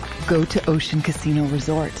win. Go to Ocean Casino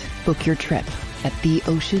Resort. Book your trip at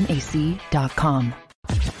theoceanac.com.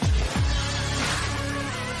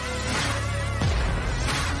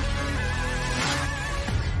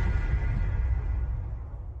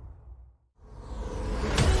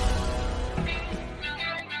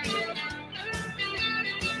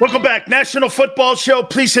 Welcome back. National Football Show.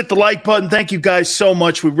 Please hit the like button. Thank you guys so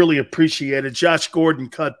much. We really appreciate it. Josh Gordon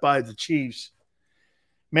cut by the Chiefs.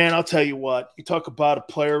 Man, I'll tell you what. You talk about a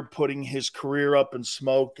player putting his career up in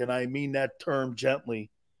smoke, and I mean that term gently.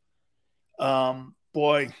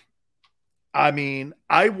 Boy, I mean,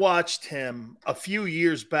 I watched him a few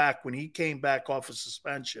years back when he came back off of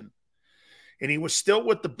suspension, and he was still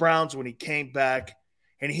with the Browns when he came back,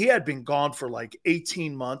 and he had been gone for like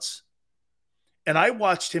 18 months. And I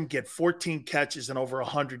watched him get 14 catches and over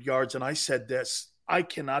 100 yards, and I said this, I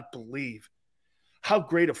cannot believe how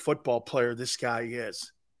great a football player this guy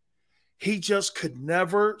is. He just could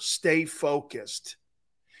never stay focused.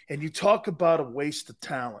 And you talk about a waste of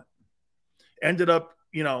talent. Ended up,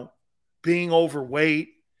 being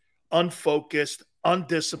overweight, unfocused,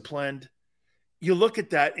 undisciplined. You look at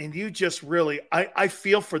that, and you just really, I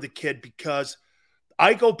feel for the kid because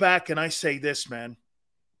I go back and I say this, man.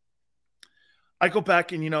 I go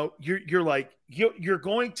back and, you're like, you're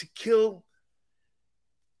going to kill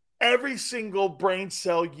every single brain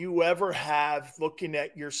cell you ever have looking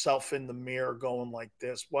at yourself in the mirror going like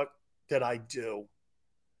this. What did I do?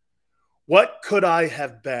 What could I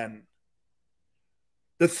have been?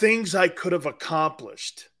 The things I could have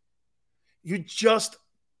accomplished. You just,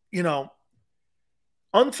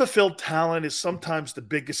 unfulfilled talent is sometimes the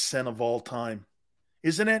biggest sin of all time,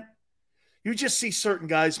 isn't it? You just see certain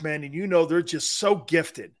guys, man, and they're just so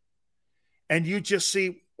gifted. And you just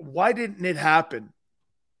see, why didn't it happen?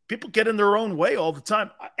 People get in their own way all the time.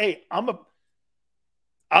 Hey, I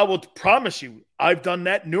will promise you, I've done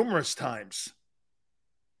that numerous times.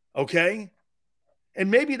 Okay? And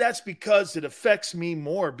maybe that's because it affects me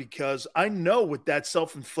more because I know what that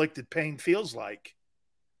self-inflicted pain feels like.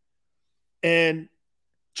 And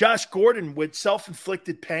Josh Gordon with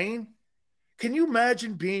self-inflicted pain, can you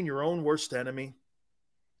imagine being your own worst enemy?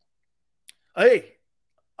 Hey,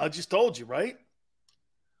 I just told you, right?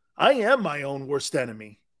 I am my own worst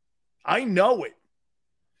enemy. I know it.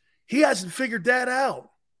 He hasn't figured that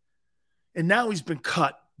out. And now he's been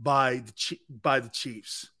cut by the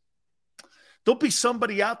Chiefs. There'll be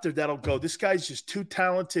somebody out there that'll go, this guy's just too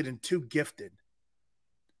talented and too gifted.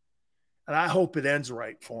 And I hope it ends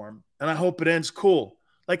right for him. And I hope it ends cool.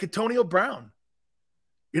 Like Antonio Brown.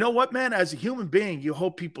 You know what, man? As a human being, you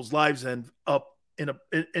hope people's lives end up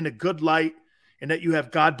in a good light and that you have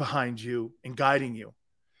God behind you and guiding you.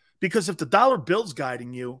 Because if the dollar bill's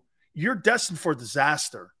guiding you, you're destined for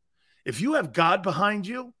disaster. If you have God behind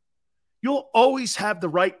you, you'll always have the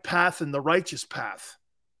right path and the righteous path.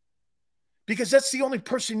 Because that's the only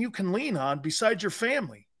person you can lean on besides your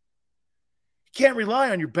family. You can't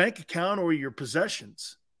rely on your bank account or your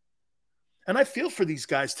possessions. And I feel for these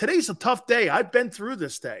guys. Today's a tough day. I've been through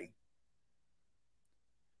this day.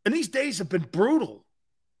 And these days have been brutal.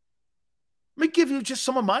 Let me give you just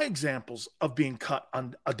some of my examples of being cut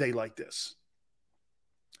on a day like this.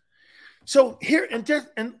 So here,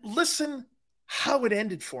 and listen how it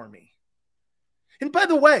ended for me. And by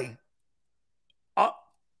the way,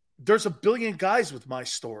 there's a billion guys with my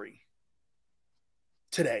story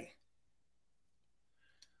today.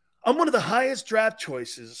 I'm one of the highest draft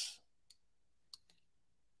choices,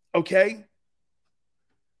 okay,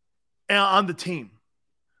 and on the team.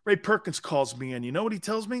 Ray Perkins calls me in. You know what he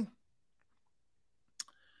tells me?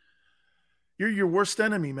 You're your worst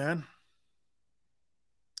enemy, man.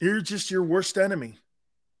 You're just your worst enemy.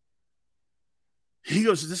 He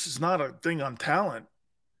goes, this is not a thing on talent.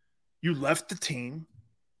 You left the team.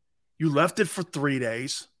 You left it for 3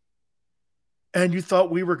 days. And you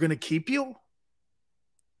thought we were going to keep you?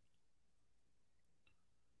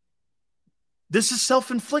 This is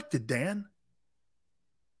self-inflicted, Dan.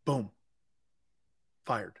 Boom.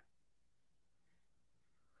 Fired.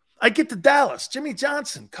 I get to Dallas. Jimmy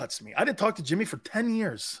Johnson cuts me. I didn't talk to Jimmy for 10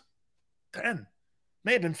 years. 10.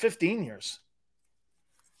 May have been 15 years.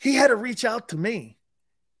 He had to reach out to me.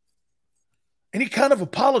 And he kind of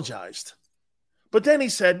apologized. But then he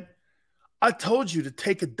said, I told you to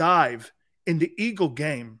take a dive in the Eagle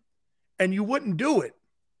game, and you wouldn't do it.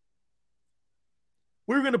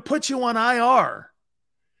 We were going to put you on IR.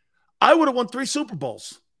 I would have won 3 Super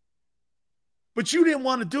Bowls. But you didn't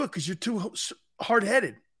want to do it because you're too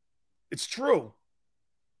hard-headed. It's true.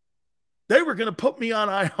 They were going to put me on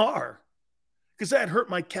IR because that hurt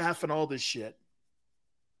my calf and all this shit.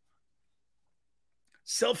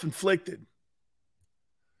 Self-inflicted.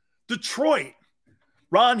 Detroit,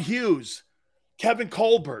 Ron Hughes, Kevin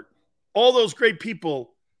Colbert, all those great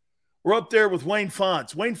people were up there with Wayne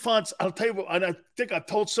Fontes. Wayne Fontes, I'll tell you what, and I think I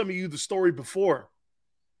told some of you the story before.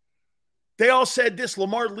 They all said this,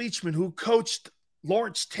 Lamar Leachman, who coached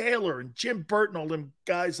Lawrence Taylor and Jim Burton, all them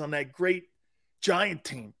guys on that great Giant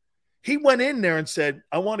team. He went in there and said,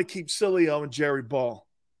 I want to keep Sileo and Jerry Ball.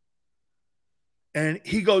 And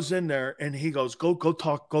he goes in there and he goes, go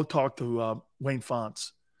talk to Wayne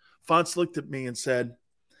Fontes. Fontes looked at me and said,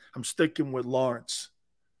 I'm sticking with Lawrence.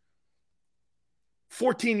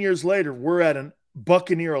 14 years later, we're at a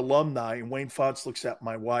Buccaneer alumni, and Wayne Fontes looks at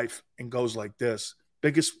my wife and goes like this.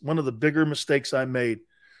 One of the bigger mistakes I made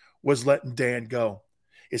was letting Dan go.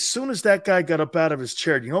 As soon as that guy got up out of his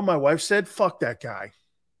chair, you know what my wife said? Fuck that guy.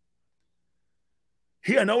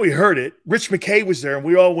 I know he heard it. Rich McKay was there, and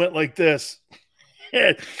we all went like this.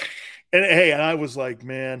 and I was like,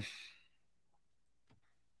 man.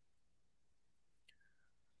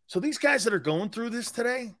 So these guys that are going through this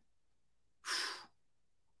today,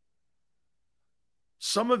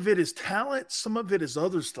 some of it is talent, some of it is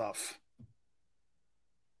other stuff.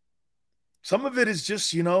 Some of it is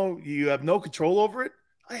just, you have no control over it.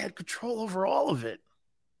 I had control over all of it.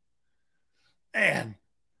 Man.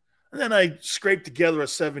 And then I scraped together a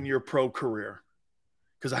 7-year pro career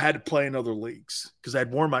because I had to play in other leagues because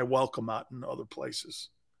I'd worn my welcome out in other places.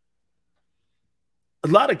 A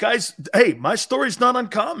lot of guys, hey, my story's not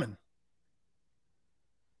uncommon.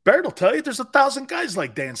 Barrett will tell you there's 1,000 guys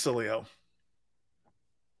like Dan Sileo.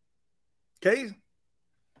 Okay?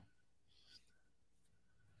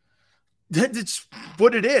 That's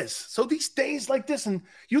what it is. So these days like this, and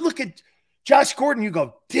you look at Josh Gordon, you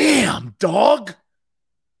go, damn, dog.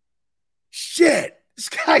 Shit, this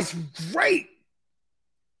guy's great.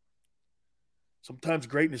 Sometimes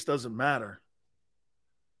greatness doesn't matter.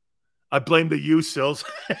 I blame the you, Sills.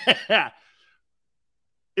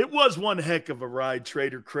 It was one heck of a ride,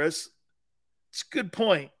 Trader Chris. It's a good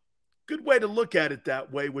point. Good way to look at it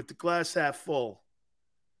that way with the glass half full.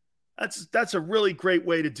 That's a really great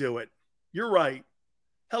way to do it. You're right.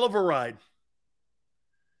 Hell of a ride.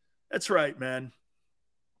 That's right, man.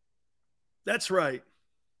 That's right.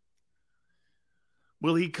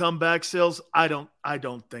 Will he come back, Sills? I don't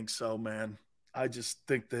think so, man. I just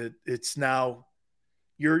think that it's now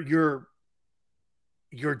you're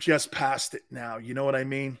just past it now. You know what I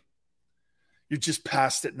mean? You're just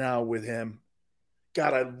past it now with him.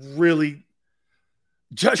 God,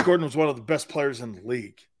 Josh Gordon was one of the best players in the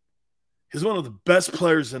league. He's one of the best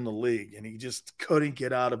players in the league, and he just couldn't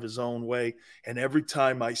get out of his own way. And every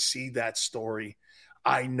time I see that story,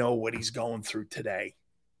 I know what he's going through today.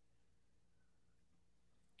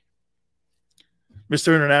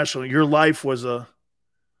 Mr. International, your life was a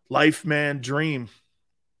life man dream.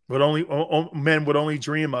 Men would only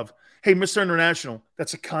dream of. Hey, Mr. International,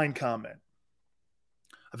 that's a kind comment.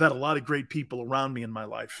 I've had a lot of great people around me in my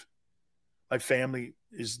life. My family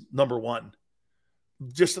is number one.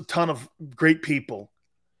 just a ton of great people.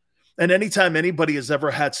 And anytime anybody has ever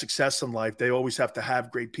had success in life, they always have to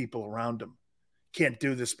have great people around them. Can't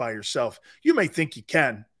do this by yourself. You may think you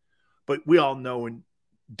can, but we all know and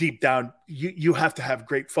deep down, you have to have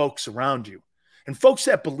great folks around you and folks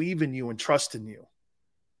that believe in you and trust in you.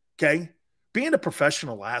 Okay? Being a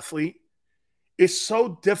professional athlete is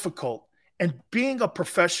so difficult, and being a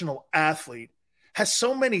professional athlete has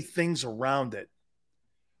so many things around it.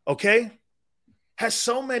 Okay? Has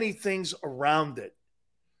so many things around it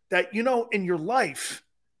that, in your life,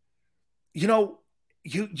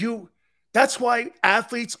 that's why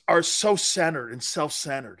athletes are so centered and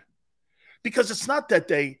self-centered, because it's not that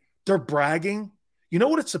they're bragging. You know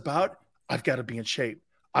what it's about? I've got to be in shape.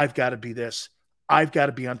 I've got to be this. I've got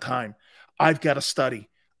to be on time. I've got to study.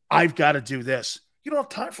 I've got to do this. You don't have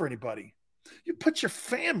time for anybody. You put your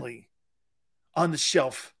family on the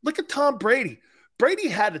shelf. Look at Tom Brady. Brady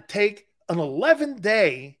had to take an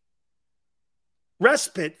 11-day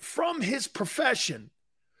respite from his profession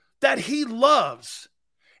that he loves.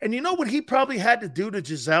 And you know what he probably had to do to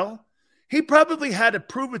Giselle? He probably had to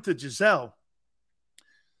prove it to Giselle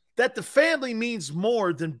that the family means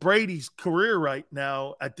more than Brady's career right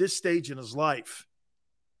now at this stage in his life.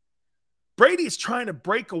 Brady's trying to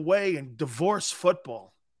break away and divorce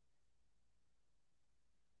football.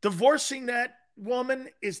 Divorcing that woman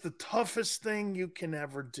is the toughest thing you can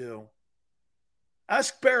ever do.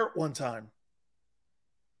 Ask Barrett one time.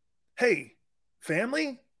 Hey,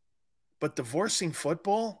 family, but divorcing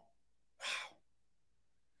football? Wow.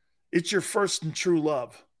 It's your first and true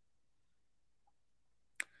love.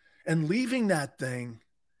 And leaving that thing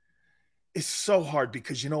is so hard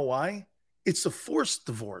because you know why? It's a forced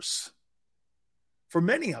divorce. For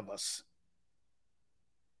many of us,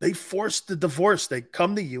 they force the divorce. They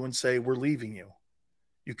come to you and say, we're leaving you.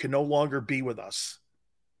 You can no longer be with us.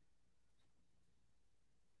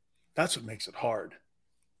 That's what makes it hard.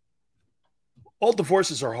 All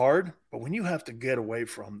divorces are hard, but when you have to get away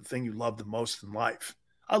from the thing you love the most in life.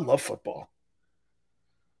 I love football.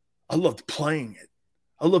 I loved playing it.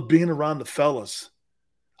 I love being around the fellas.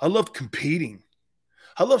 I love competing.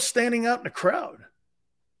 I love standing out in the crowd.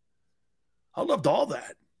 I loved all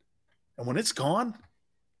that. And when it's gone,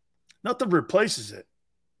 nothing replaces it.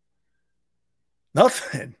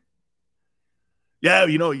 Nothing. Yeah,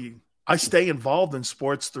 I stay involved in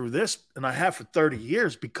sports through this, and I have for 30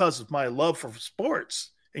 years because of my love for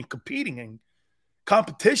sports and competing and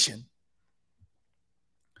competition.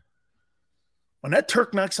 When that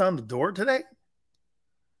Turk knocks on the door today,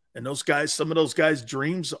 and some of those guys'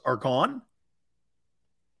 dreams are gone.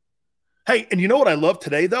 Hey, and you know what I love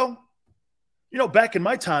today, though? Back in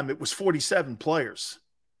my time, it was 47 players.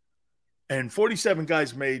 And 47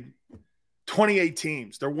 guys made 28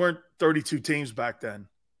 teams. There weren't 32 teams back then.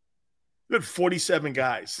 You had 47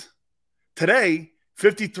 guys. Today,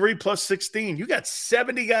 53 plus 16. You got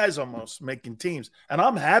 70 guys almost making teams. And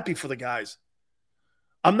I'm happy for the guys.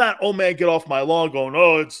 I'm not, oh, man, get off my lawn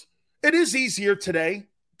going, it is easier today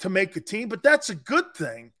to make a team, but that's a good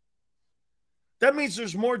thing. That means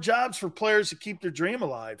there's more jobs for players to keep their dream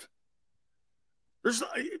alive.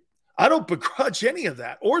 I don't begrudge any of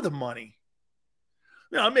that or the money.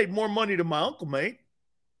 I made more money than my uncle made,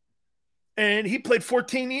 and he played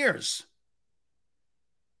 14 years.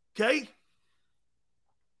 Okay?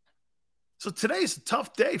 So today's a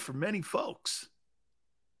tough day for many folks.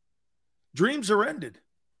 Dreams are ended.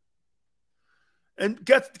 And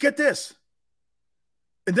get this.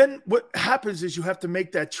 And then what happens is you have to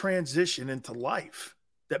make that transition into life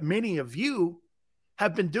that many of you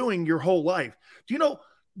have been doing your whole life. Do you know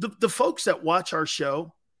the folks that watch our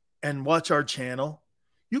show and watch our channel,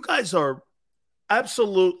 you guys are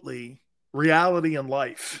absolutely reality in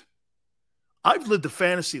life. I've lived a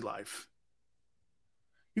fantasy life.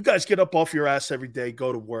 You guys get up off your ass every day,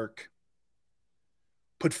 go to work,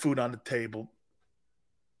 put food on the table.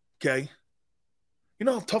 Okay? You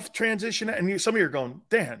know, tough transition. And some of you are going,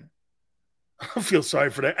 Dan, I don't feel sorry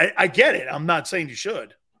for that. I get it. I'm not saying you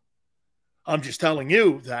should. I'm just telling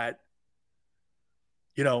you that,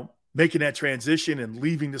 making that transition and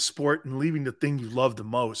leaving the sport and leaving the thing you love the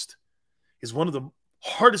most is one of the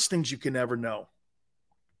hardest things you can ever know.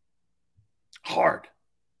 Hard.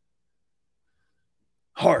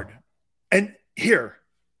 And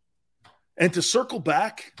to circle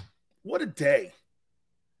back, what a day.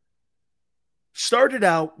 Started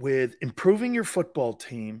out with improving your football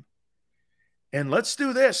team. And let's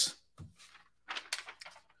do this.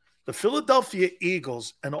 The Philadelphia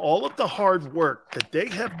Eagles and all of the hard work that they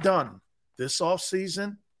have done this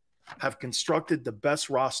offseason have constructed the best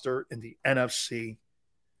roster in the NFC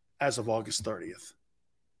as of August 30th.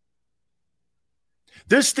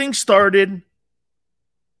 This thing started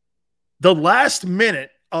the last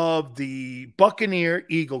minute of the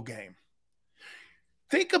Buccaneer-Eagle game.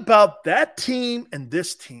 Think about that team and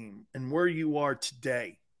this team and where you are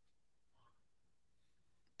today.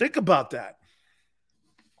 Think about that.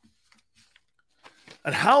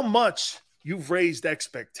 And how much you've raised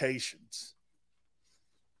expectations.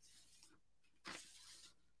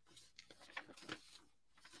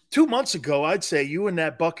 Two months ago, I'd say you in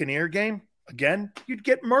that Buccaneer game, again, you'd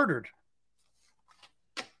get murdered.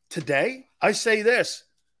 Today, I say this.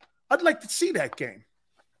 I'd like to see that game.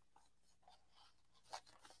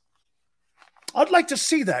 I'd like to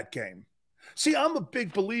see that game. See, I'm a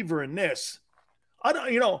big believer in this. I'm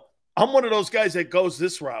one of those guys that goes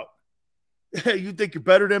this route. You think you're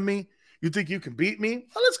better than me? You think you can beat me?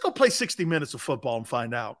 Well, let's go play 60 minutes of football and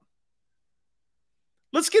find out.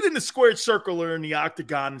 Let's get in the squared circle or in the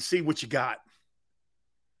octagon and see what you got.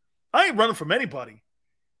 I ain't running from anybody.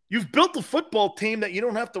 You've built a football team that you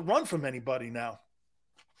don't have to run from anybody now.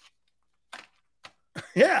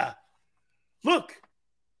 Yeah. Look,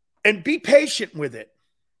 and be patient with it.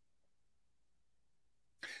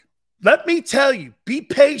 Let me tell you, be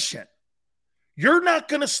patient. You're not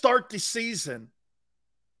going to start the season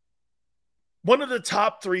one of the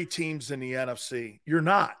top 3 teams in the NFC. You're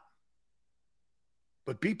not.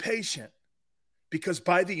 But be patient, because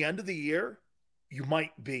by the end of the year, you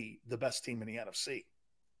might be the best team in the NFC.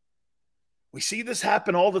 We see this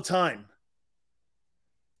happen all the time.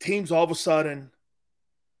 Teams all of a sudden,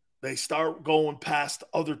 they start going past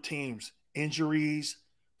other teams. Injuries,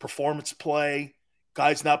 performance play,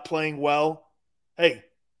 guys not playing well. Hey,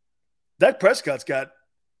 Dak Prescott's got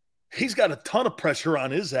a ton of pressure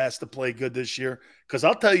on his ass to play good this year. Because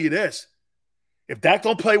I'll tell you this, if Dak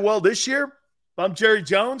don't play well this year, if I'm Jerry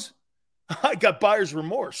Jones, I got buyer's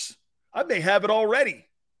remorse. I may have it already.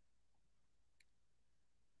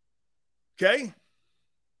 Okay?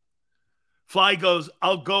 Fly goes,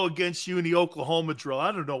 I'll go against you in the Oklahoma drill.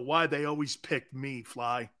 I don't know why they always picked me,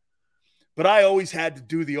 Fly. But I always had to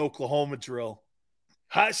do the Oklahoma drill.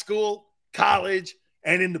 High school, college,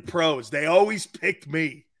 and in the pros. They always picked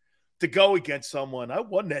me to go against someone. I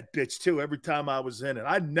won that bitch too every time I was in it.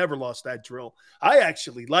 I never lost that drill. I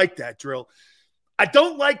actually like that drill. I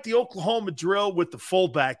don't like the Oklahoma drill with the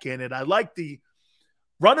fullback in it. I like the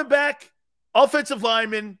running back, offensive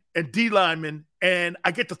lineman, and D lineman, and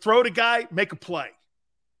I get to throw the guy, make a play.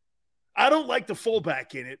 I don't like the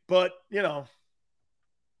fullback in it, but,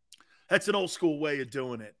 that's an old school way of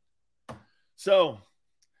doing it. So,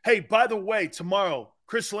 hey, by the way, tomorrow,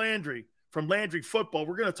 Chris Landry from Landry Football,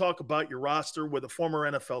 we're going to talk about your roster with a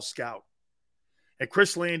former NFL scout. And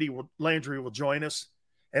Chris Landry will join us,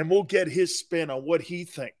 and we'll get his spin on what he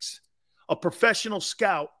thinks. A professional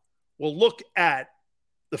scout will look at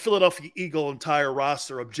the Philadelphia Eagle entire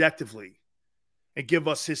roster objectively and give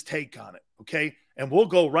us his take on it, okay? And we'll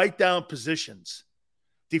go right down positions,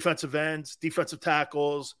 defensive ends, defensive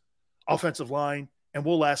tackles, offensive line, and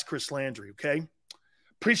we'll ask Chris Landry, okay?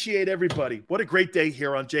 Appreciate everybody. What a great day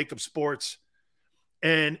here on Jacob Sports.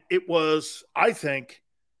 And it was, I think,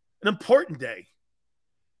 an important day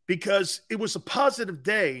because it was a positive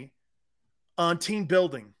day on team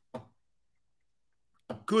building.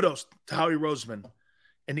 Kudos to Howie Roseman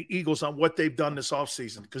and the Eagles on what they've done this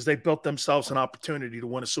offseason because they built themselves an opportunity to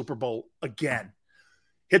win a Super Bowl again.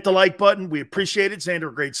 Hit the like button. We appreciate it.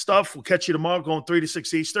 Xander, great stuff. We'll catch you tomorrow going 3 to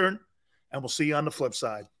 6 Eastern, and we'll see you on the flip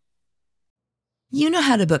side. You know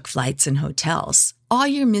how to book flights and hotels. All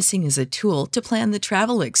you're missing is a tool to plan the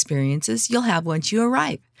travel experiences you'll have once you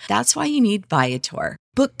arrive. That's why you need Viator.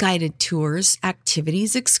 Book guided tours,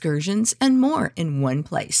 activities, excursions, and more in one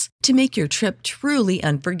place to make your trip truly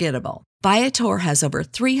unforgettable. Viator has over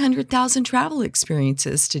 300,000 travel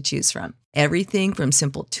experiences to choose from. Everything from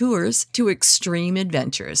simple tours to extreme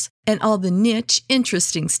adventures and all the niche,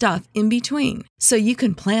 interesting stuff in between. So you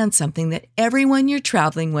can plan something that everyone you're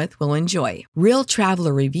traveling with will enjoy. Real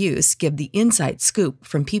traveler reviews give the inside scoop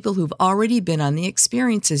from people who've already been on the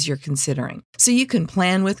experiences you're considering. So you can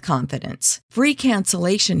plan with confidence. Free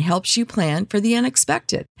cancellation helps you plan for the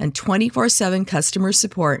unexpected. And 24/7 customer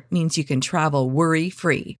support means you can travel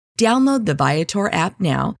worry-free. Download the Viator app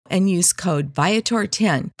now and use code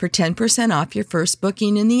Viator10 for 10% off your first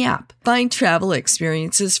booking in the app. Find travel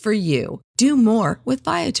experiences for you. Do more with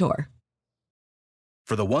Viator.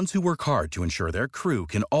 For the ones who work hard to ensure their crew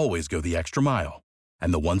can always go the extra mile,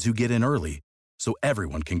 and the ones who get in early so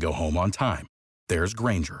everyone can go home on time, there's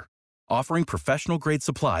Grainger, offering professional-grade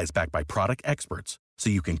supplies backed by product experts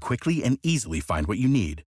so you can quickly and easily find what you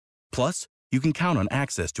need. Plus, you can count on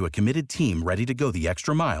access to a committed team ready to go the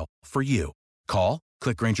extra mile for you. Call,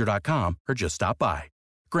 Click Grainger.com or just stop by.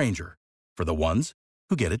 Grainger, for the ones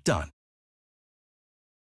who get it done.